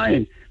 That's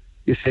fine,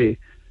 you see.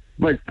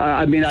 But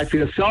I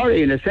feel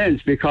sorry in a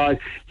sense, because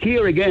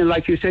here again,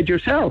 like you said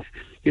yourself,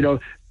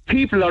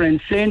 people are in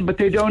sin, but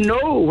they don't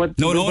know what.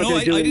 No.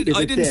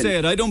 I didn't say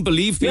it. I don't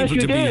believe people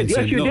to be in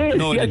sin.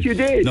 Yes, you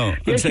did.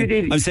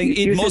 I'm saying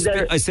it must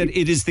be. I said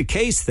it is the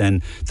case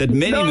then that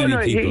many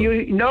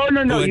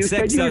people who had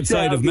sex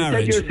outside of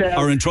marriage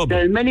are in trouble.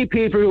 There are many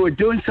people who are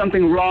doing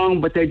something wrong,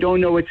 but they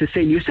don't know it's a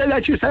sin. You said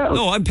that yourself.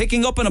 No, I'm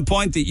picking up on a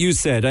point that you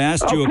said. I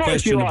asked you a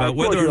question about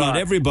whether or not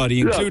everybody,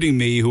 including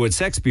me, who had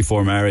sex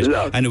before marriage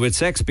and who had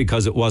sex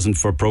because it wasn't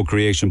for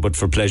procreation but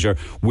for pleasure,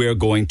 we're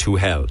going to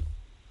hell.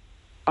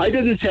 I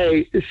didn't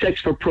say sex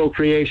for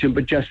procreation,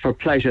 but just for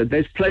pleasure.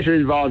 There's pleasure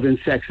involved in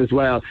sex as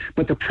well.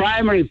 But the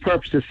primary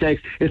purpose of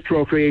sex is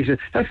procreation.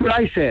 That's what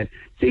I said.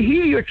 See,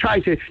 here you're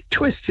trying to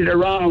twist it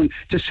around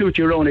to suit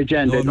your own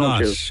agenda,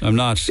 don't you? I'm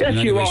not.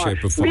 Yes, you are.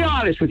 Be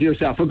honest with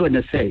yourself, for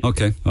goodness sake.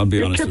 Okay, I'll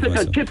be honest with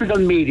myself. Typical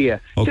media.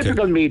 Okay.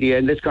 Typical media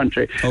in this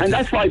country. Okay. And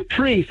that's why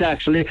priests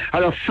actually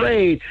are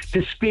afraid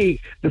to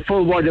speak the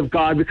full word of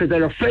God, because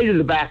they're afraid of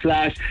the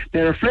backlash.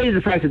 They're afraid of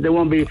the fact that they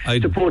won't be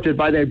supported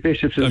by their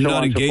bishops and so on and so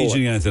forth. I'm not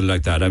engaging in anything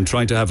like that. I'm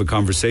trying to have a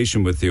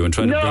conversation with you and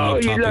trying to bring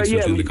up topics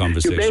within the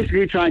conversation. You're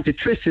basically trying to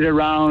twist it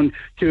around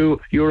to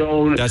your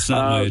own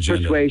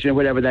persuasion,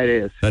 whatever that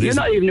is. You're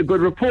not even a good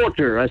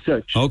reporter as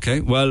such. Okay,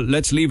 well,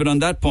 let's leave it on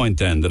that point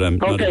then, that I'm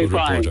not a good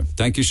reporter.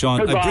 Thank you, Seán.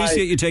 Goodbye. I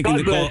appreciate you taking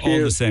the call all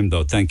the same,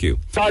 though. Thank you.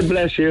 God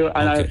bless you,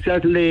 and I'll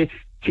certainly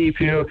keep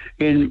you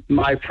in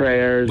my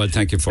prayers. Well,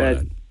 thank you for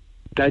that.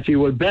 That you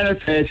will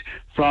benefit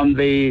from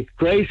the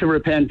grace of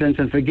repentance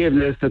and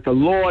forgiveness that the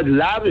Lord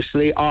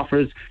lavishly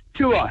offers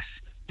to us,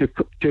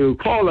 to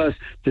call us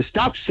to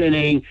stop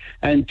sinning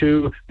and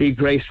to be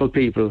graceful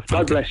people.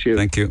 God bless you.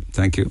 Thank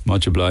you.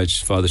 Much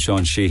obliged, Father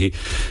Seán Sheehy.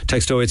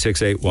 Text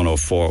 0868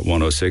 104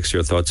 106.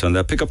 Your thoughts on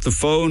that. Pick up the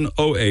phone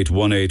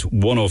 0818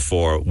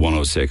 104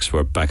 106.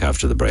 We're back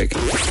after the break.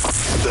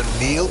 The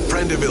Neil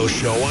Prendeville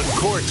Show on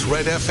Cork's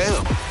Red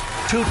FM.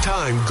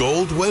 Two-time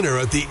gold winner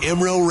at the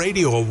Imro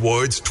Radio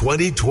Awards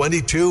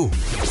 2022.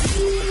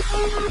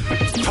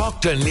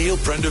 Talk to Neil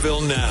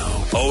Prendeville now.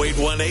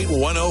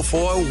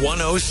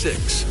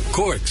 0818-104-106.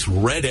 Cork's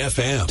Red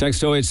FM.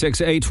 Text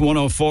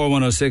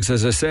 0868-104-106.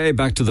 As I say,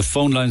 back to the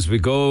phone lines we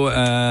go.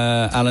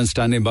 Alan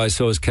standing by,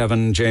 so is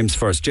Kevin. James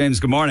first. James,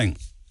 good morning.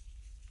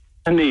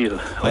 Neil.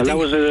 Well, that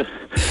was an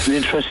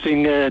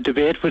interesting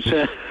debate with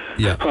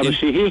Father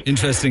Sheehy.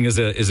 Interesting is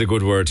a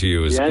good word to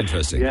use. Yes,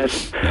 interesting.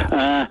 Yes.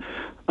 Yeah.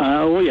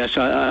 Yes,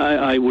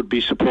 I would be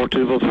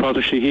supportive of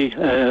Father Sheehy,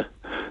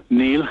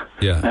 Neil,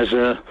 as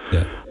a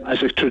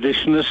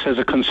traditionalist, as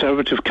a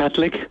conservative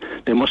Catholic.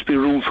 There must be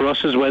room for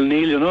us as well,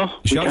 Neil. You know,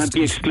 we can't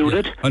be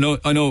excluded. Yeah.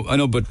 I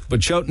know.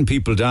 But shouting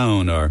people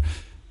down, or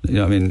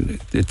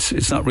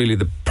it's not really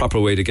the proper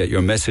way to get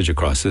your message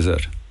across, is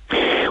it?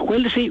 Well,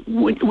 you see,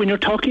 when you're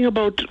talking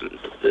about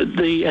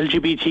the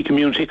LGBT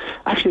community,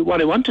 actually, what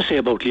I want to say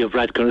about Leo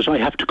Varadkar is I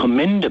have to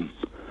commend him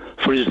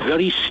for his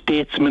very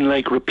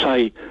statesmanlike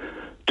reply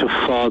to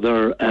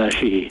Father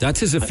Sheehy. That's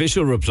his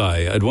official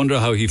reply. I'd wonder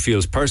how he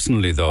feels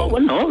personally, though. Oh,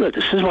 well, no,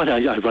 this is what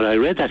I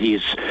read, that he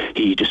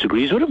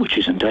disagrees with it, which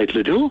he's entitled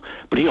to do,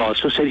 but he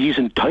also said he's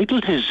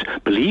entitled to his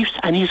beliefs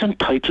and he's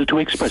entitled to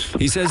express them.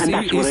 He says,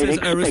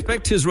 I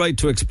respect his right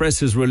to express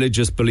his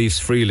religious beliefs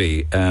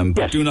freely,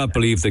 but do not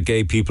believe that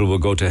gay people will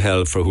go to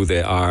hell for who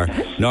they are,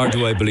 nor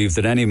do I believe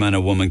that any man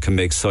or woman can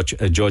make such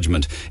a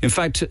judgment. In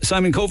fact,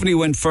 Simon Coveney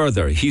went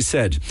further. He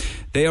said,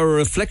 they are a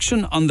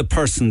reflection on the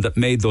person that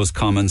made those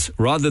comments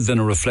rather than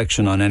a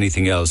reflection on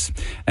anything else.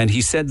 And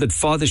he said that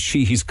Father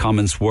Sheehy's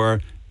comments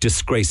were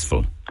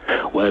disgraceful.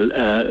 Well,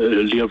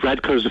 Leo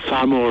Varadkar has a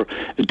far more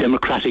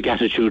democratic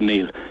attitude,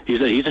 Neil.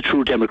 He's a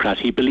true Democrat.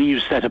 He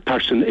believes that a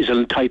person is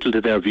entitled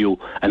to their view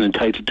and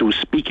entitled to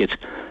speak it.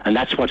 And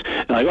that's what...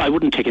 I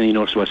wouldn't take any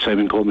notice of what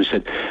Simon Coveney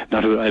said.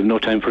 I have no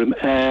time for him.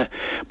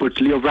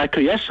 But Leo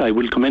Varadkar, yes, I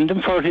will commend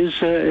him for his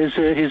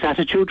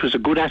attitude. It was a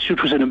good attitude.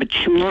 It was a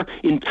mature...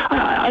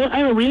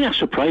 I'm really not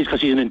surprised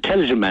because he's an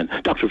intelligent man.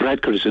 Dr.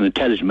 Varadkar is an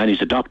intelligent man.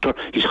 He's a doctor.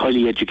 He's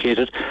highly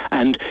educated.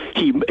 And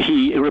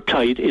he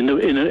replied in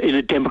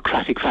a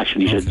democratic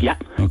fashion. He said,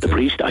 the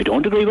priest, I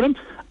don't agree with him.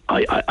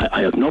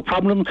 I have no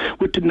problem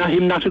with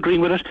him not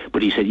agreeing with it,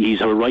 but he said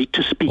he's a right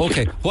to speak.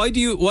 Okay, why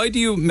do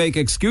you make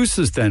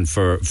excuses then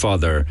for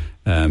Father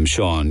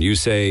Seán? You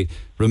say,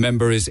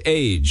 remember his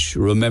age,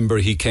 remember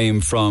he came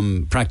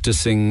from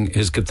practicing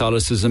his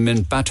Catholicism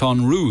in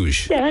Baton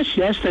Rouge.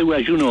 Yes, they were,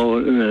 as you know,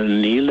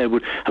 Neil, they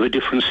would have a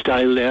different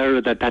style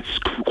there, that's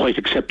quite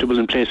acceptable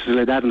in places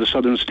like that in the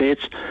southern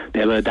states.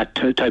 They have that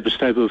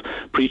type of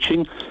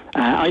preaching.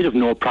 I'd have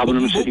no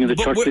problem sitting in the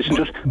church listening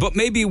to it. But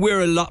maybe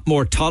we're a lot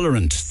more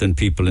tolerant than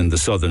people in the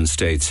southern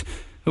states,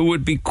 who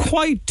would be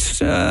quite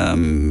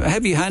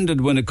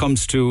heavy-handed when it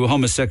comes to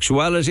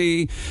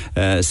homosexuality,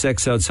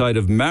 sex outside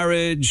of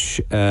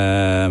marriage,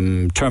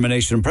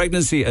 termination of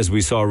pregnancy, as we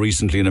saw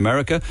recently in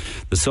America.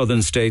 The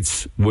southern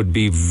states would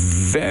be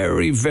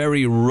very,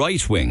 very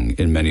right-wing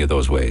in many of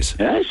those ways.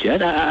 Yes,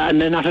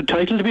 and they're not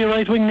entitled to be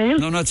right-wing, Neil?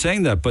 No, I'm not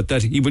saying that, but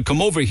that he would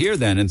come over here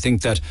then and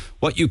think that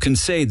what you can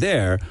say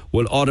there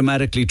will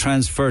automatically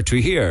transfer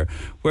to here,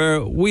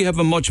 where we have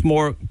a much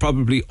more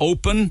probably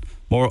open,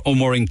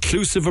 more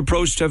inclusive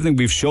approach to everything.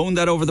 We've shown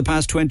that over the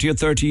past 20 or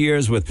 30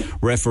 years with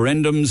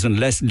referendums and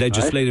less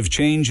legislative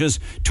changes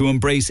to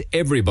embrace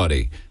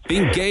everybody.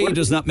 Being gay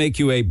does not make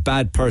you a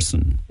bad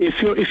person.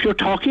 If you're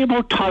talking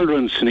about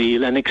tolerance,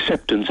 Neil, and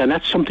acceptance, and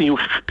that's something you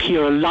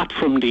hear a lot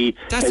from the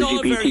That's LGBT.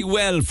 all very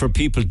well for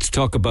people to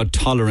talk about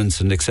tolerance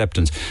and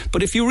acceptance.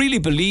 But if you really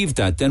believe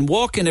that, then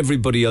walk in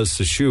everybody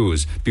else's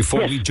shoes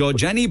before we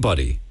judge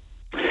anybody.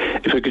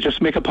 If I could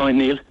just make a point,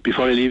 Neil,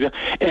 before I leave you.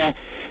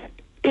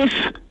 If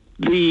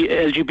the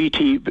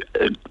LGBT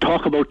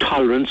talk about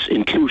tolerance,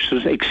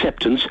 inclusive,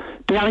 acceptance,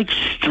 they are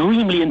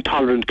extremely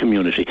intolerant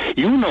community.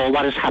 You know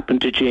what has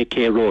happened to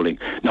J.K. Rowling.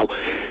 Now,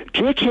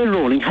 J.K.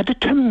 Rowling had the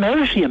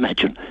temerity,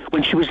 imagine,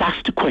 when she was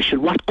asked the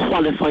question, what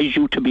qualifies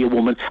you to be a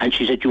woman? And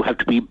she said, you have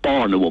to be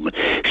born a woman.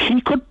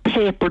 She could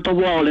paper the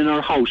wall in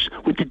her house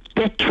with the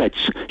death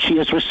threats she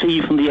has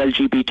received from the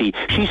LGBT.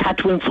 She's had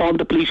to inform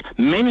the police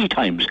many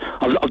times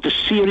of the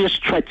serious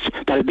threats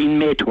that have been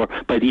made to her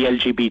by the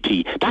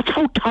LGBT. That's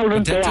how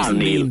tolerant they are, Neil. That doesn't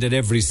mean that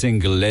every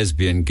single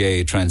lesbian,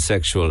 gay,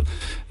 transsexual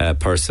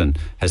person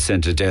has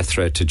sent a death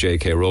threat to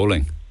J.K.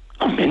 Rowling.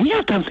 Oh, many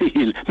of them,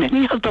 Neil.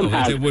 Many of them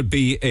have. There would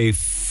be a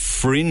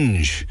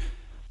fringe.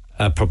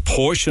 A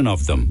proportion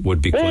of them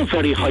would be quite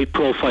very high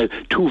profile.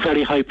 Two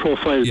very high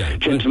profile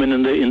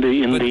gentlemen in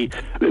the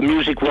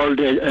music world.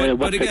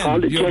 What they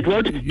call it,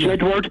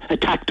 Jedward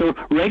attacked her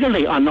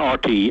regularly on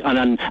RT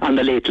and on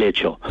the Late Late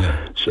Show.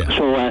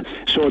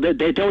 So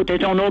they don't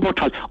know about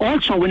that.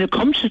 Also, when it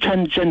comes to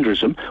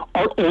transgenderism,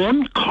 our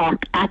own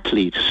Cork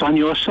athlete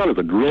Sonia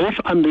O'Sullivan wrote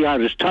on the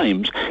Irish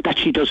Times that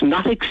she does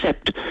not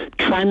accept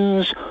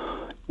trans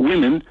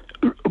women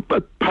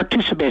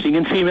participating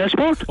in female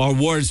sport. Or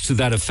words to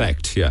that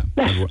effect, yeah.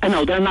 Yes, I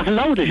know, they're not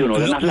allowed, as you know.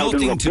 They're not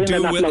allowed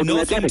in rugby,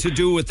 nothing to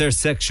do with their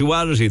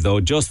sexuality, though,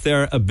 just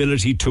their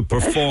ability to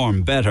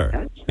perform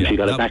better. She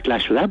got a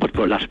backlash for that, but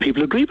a lot of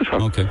people agree with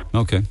her. Okay.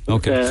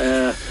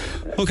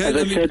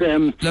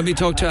 Let me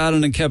talk to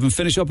Alan and Kevin.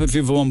 Finish up if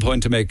you have one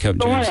point to make, Kevin.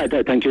 James.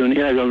 Thank you.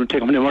 I don't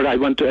take up any more. I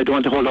don't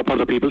want to hold up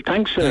other people.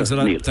 Thanks a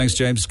lot. Neil. Thanks,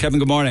 James. Kevin,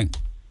 good morning.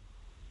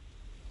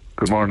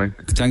 Good morning.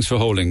 Thanks for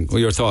holding. What are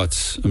your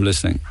thoughts? I'm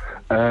listening.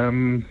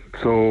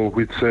 So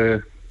we'd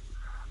say,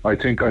 I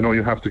know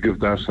you have to give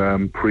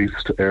that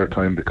priest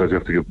airtime because you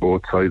have to give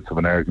both sides of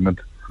an argument.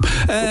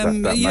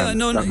 I'd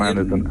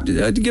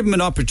give him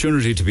an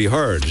opportunity to be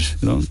heard.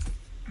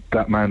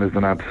 That man is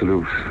an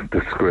absolute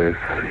disgrace.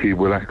 He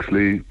will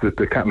actually,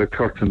 the Catholic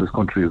Church in this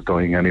country is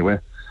dying anyway,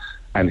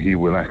 and he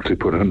will actually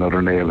put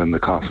another nail in the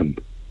coffin.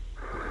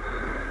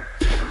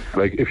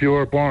 Like, if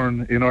you're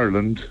born in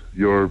Ireland,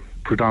 you're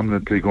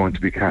predominantly going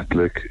to be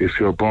Catholic. If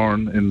you're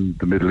born in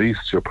the Middle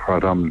East, you're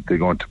predominantly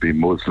going to be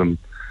Muslim.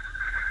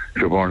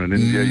 If you're born in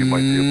India, you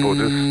might be a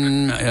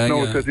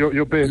Buddhist.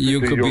 You're basically,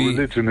 your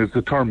religion is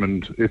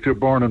determined. If you're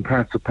born in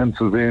parts of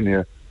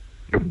Pennsylvania,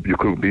 you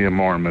could be a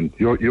Mormon.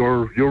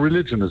 Your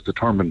religion is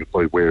determined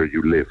by where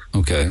you live.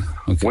 Okay.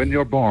 When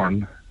you're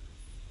born,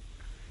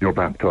 you're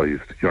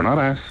baptized. You're not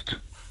asked.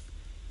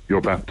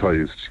 You're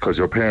baptized because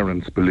your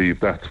parents believe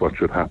that's what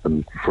should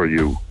happen for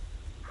you.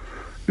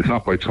 It's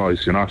not by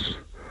choice.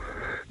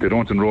 They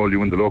don't enroll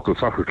you in the local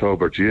soccer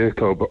club or GA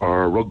club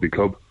or rugby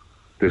club.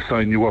 They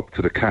sign you up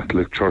to the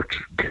Catholic Church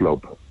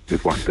club,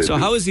 is what they do. So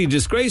how is he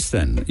disgraced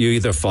then? You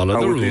either follow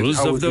the rules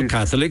of the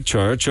Catholic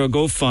Church or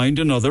go find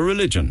another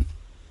religion.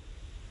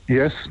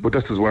 Yes, but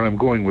this is where I'm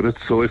going with it.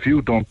 So if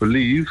you don't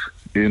believe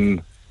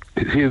in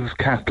his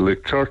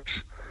Catholic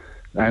Church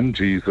and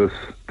Jesus,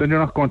 then you're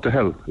not going to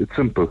hell. It's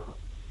simple.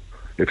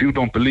 If you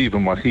don't believe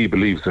in what he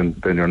believes in,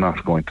 then you're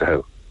not going to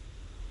hell.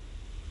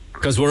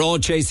 Because we're all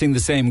chasing the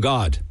same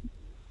God.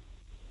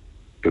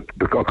 But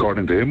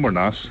according to him, we're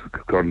not.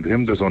 According to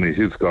him, there's only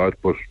his God,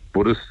 but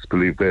Buddhists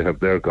believe they have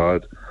their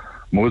God.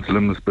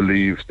 Muslims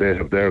believe they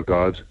have their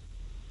God.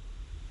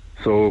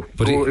 So,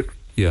 if you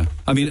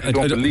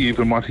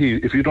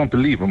don't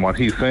believe in what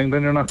he's saying,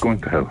 then you're not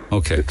going to hell.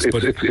 Okay.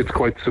 It's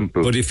quite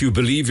simple. But if you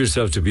believe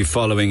yourself to be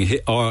following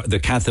the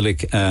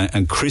Catholic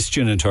and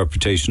Christian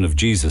interpretation of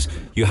Jesus,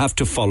 you have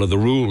to follow the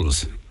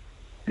rules.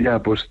 Yeah,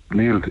 but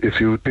Neil, if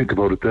you think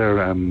about it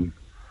there,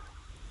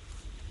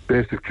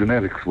 basic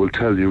genetics will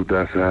tell you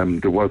that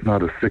there was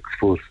not a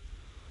 6-foot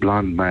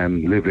blonde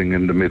man living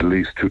in the Middle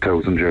East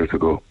 2,000 years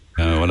ago.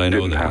 I know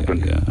Didn't that. happen.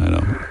 Yeah, I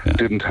know. Yeah.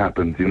 Didn't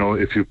happen.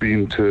 If you've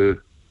been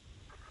to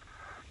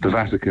the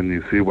Vatican,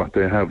 you see what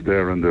they have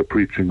there, and they're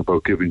preaching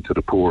about giving to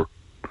the poor.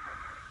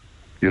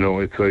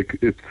 It's like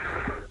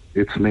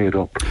it's made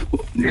up.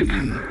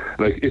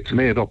 It's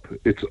made up.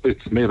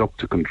 It's made up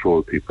to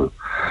control people.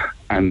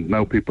 And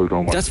now people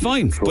don't want. That's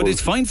fine, but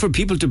it's fine for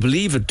people to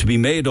believe it to be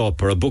made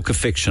up, or a book of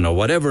fiction, or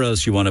whatever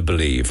else you want to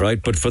believe,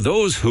 right? But for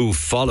those who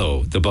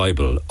follow the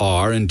Bible,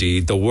 or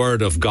indeed the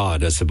Word of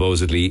God, as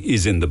supposedly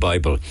is in the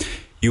Bible,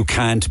 you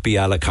can't be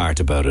a la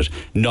carte about it.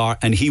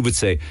 And he would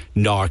say,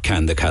 nor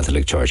can the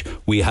Catholic Church.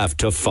 We have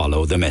to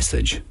follow the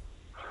message.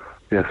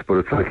 Yes, but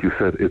it's like you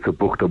said, it's a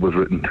book that was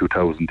written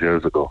 2,000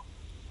 years ago.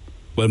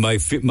 Well,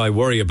 my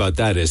worry about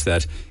that is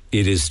that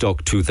it is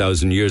stuck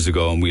 2,000 years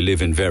ago, and we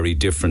live in very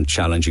different,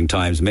 challenging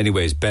times. In many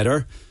ways,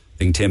 better. I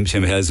think Tim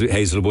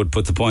Hazelwood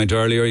put the point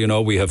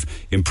earlier. We have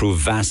improved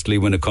vastly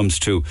when it comes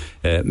to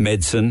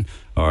medicine,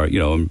 or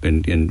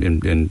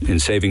in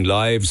saving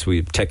lives.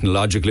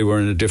 Technologically we're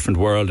in a different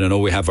world. I know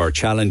we have our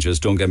challenges.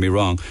 Don't get me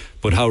wrong,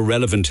 but how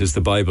relevant is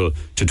the Bible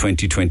to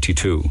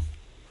 2022?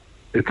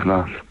 It's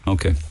not.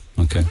 Okay.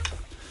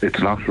 It's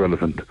not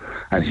relevant,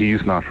 and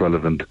he's not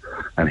relevant,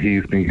 and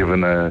he's been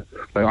given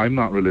I'm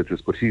not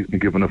religious, but he's been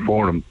given a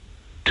forum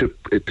to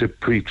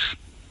preach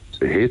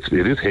hate speech.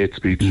 It is hate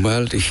speech.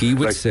 Well, he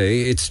would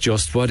say it's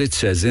just what it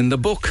says in the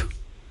book.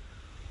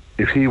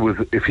 If he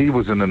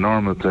was in a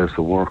normal place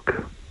of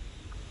work,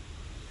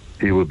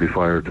 he would be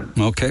fired.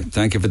 Okay,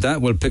 thank you for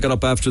that. We'll pick it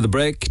up after the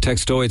break.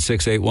 Text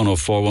 0868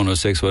 104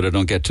 106. What I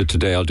don't get to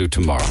today, I'll do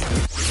tomorrow.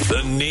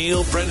 The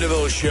Neil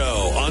Prendeville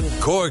Show on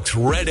Cork's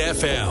Red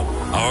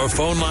FM. Our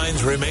phone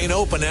lines remain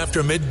open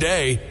after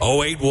midday.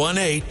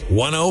 0818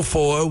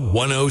 104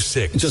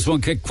 106. Just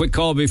one quick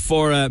call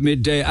before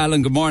midday.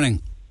 Alan, good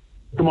morning.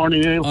 Good morning,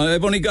 Neil.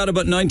 I've only got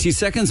about 90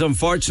 seconds,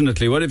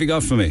 unfortunately. What have you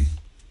got for me?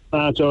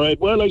 That's all right.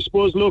 Well, I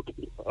suppose, look,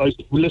 I was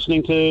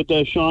listening to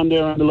Seán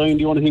there on the line.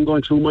 The only thing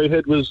going through my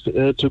head was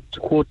to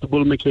quote the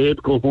Bull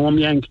McCabe, go home,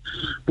 Yank.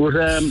 But,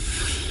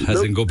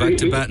 go back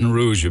to Baton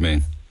Rouge, you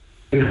mean?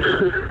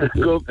 Right.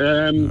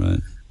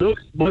 Look,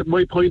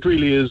 my point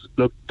really is,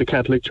 look, the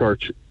Catholic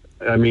Church,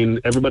 I mean,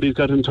 everybody's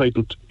got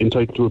entitled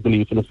to a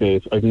belief in a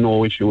faith. I've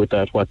no issue with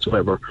that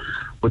whatsoever.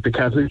 But the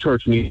Catholic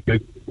Church needs to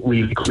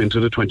really come into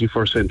the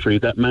 21st century.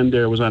 That man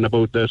there was on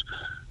about that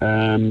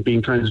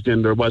being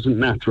transgender wasn't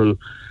natural.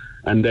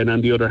 And then on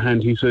the other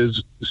hand, he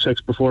says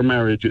sex before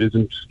marriage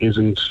isn't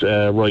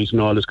right and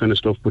all this kind of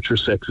stuff. But your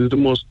sex is the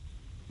most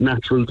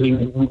natural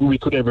thing we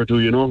could ever do,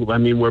 I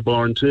mean, we're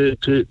born to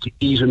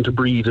eat and to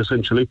breed,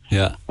 essentially.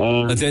 Yeah.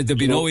 There'd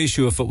be no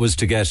issue if it was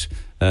to get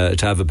to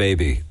have a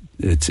baby.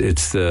 It's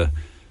the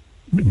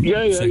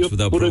sex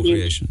without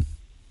procreation.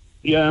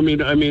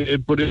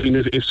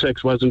 If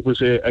sex wasn't,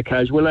 say, a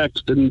casual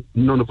act, then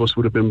none of us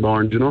would have been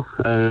born, you know.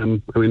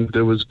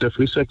 There was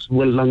definitely sex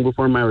well long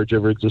before marriage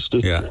ever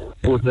existed.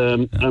 But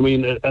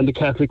and the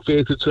Catholic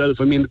faith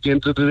itself, at the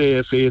end of the day,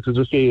 a faith is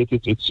a faith.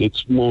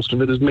 It's most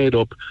of it is made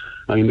up.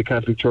 The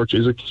Catholic Church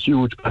is a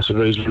huge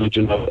bastardized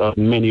religion of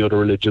many other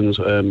religions.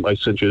 I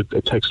sent you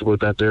a text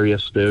about that there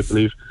yesterday, I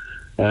believe.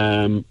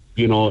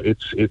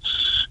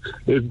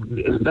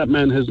 That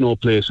man has no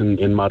place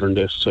in modern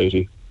day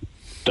society.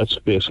 That's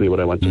basically what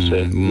I want to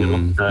say.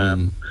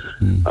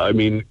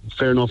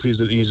 Fair enough,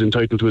 he's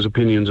entitled to his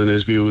opinions and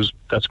his views.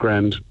 That's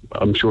grand.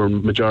 I'm sure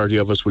majority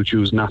of us will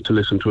choose not to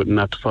listen to it and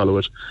not to follow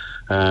it.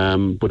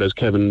 But as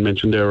Kevin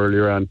mentioned there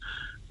earlier on,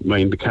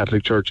 the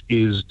Catholic Church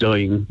is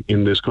dying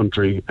in this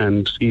country,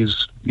 and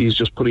he's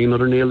just putting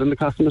another nail in the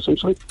coffin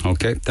essentially.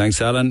 Okay,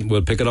 thanks Alan.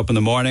 We'll pick it up in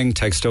the morning.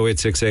 Text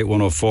 0868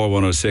 104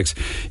 106.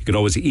 You can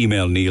always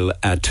email Neil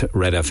at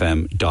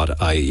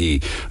redfm.ie.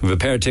 We have a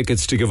pair of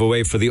tickets to give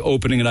away for the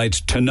opening night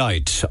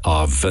tonight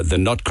of the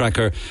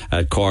Nutcracker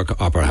at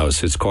Cork Opera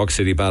House. It's Cork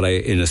City Ballet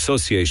in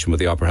association with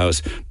the Opera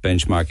House.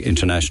 Benchmark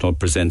International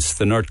presents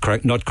the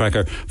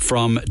Nutcracker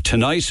from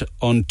tonight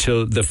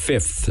until the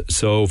 5th.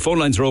 So phone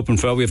lines are open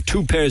for that. We have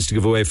 2 pairs to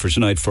give away for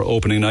tonight for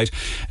opening night.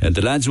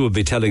 The lads will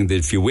be telling that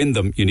if you win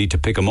them, you need to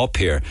pick them up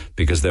here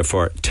because they're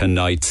for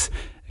tonight's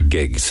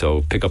gig.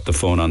 So pick up the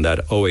phone on that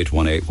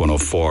 0818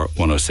 104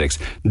 106.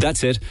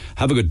 That's it.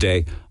 Have a good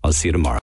day. I'll see you tomorrow.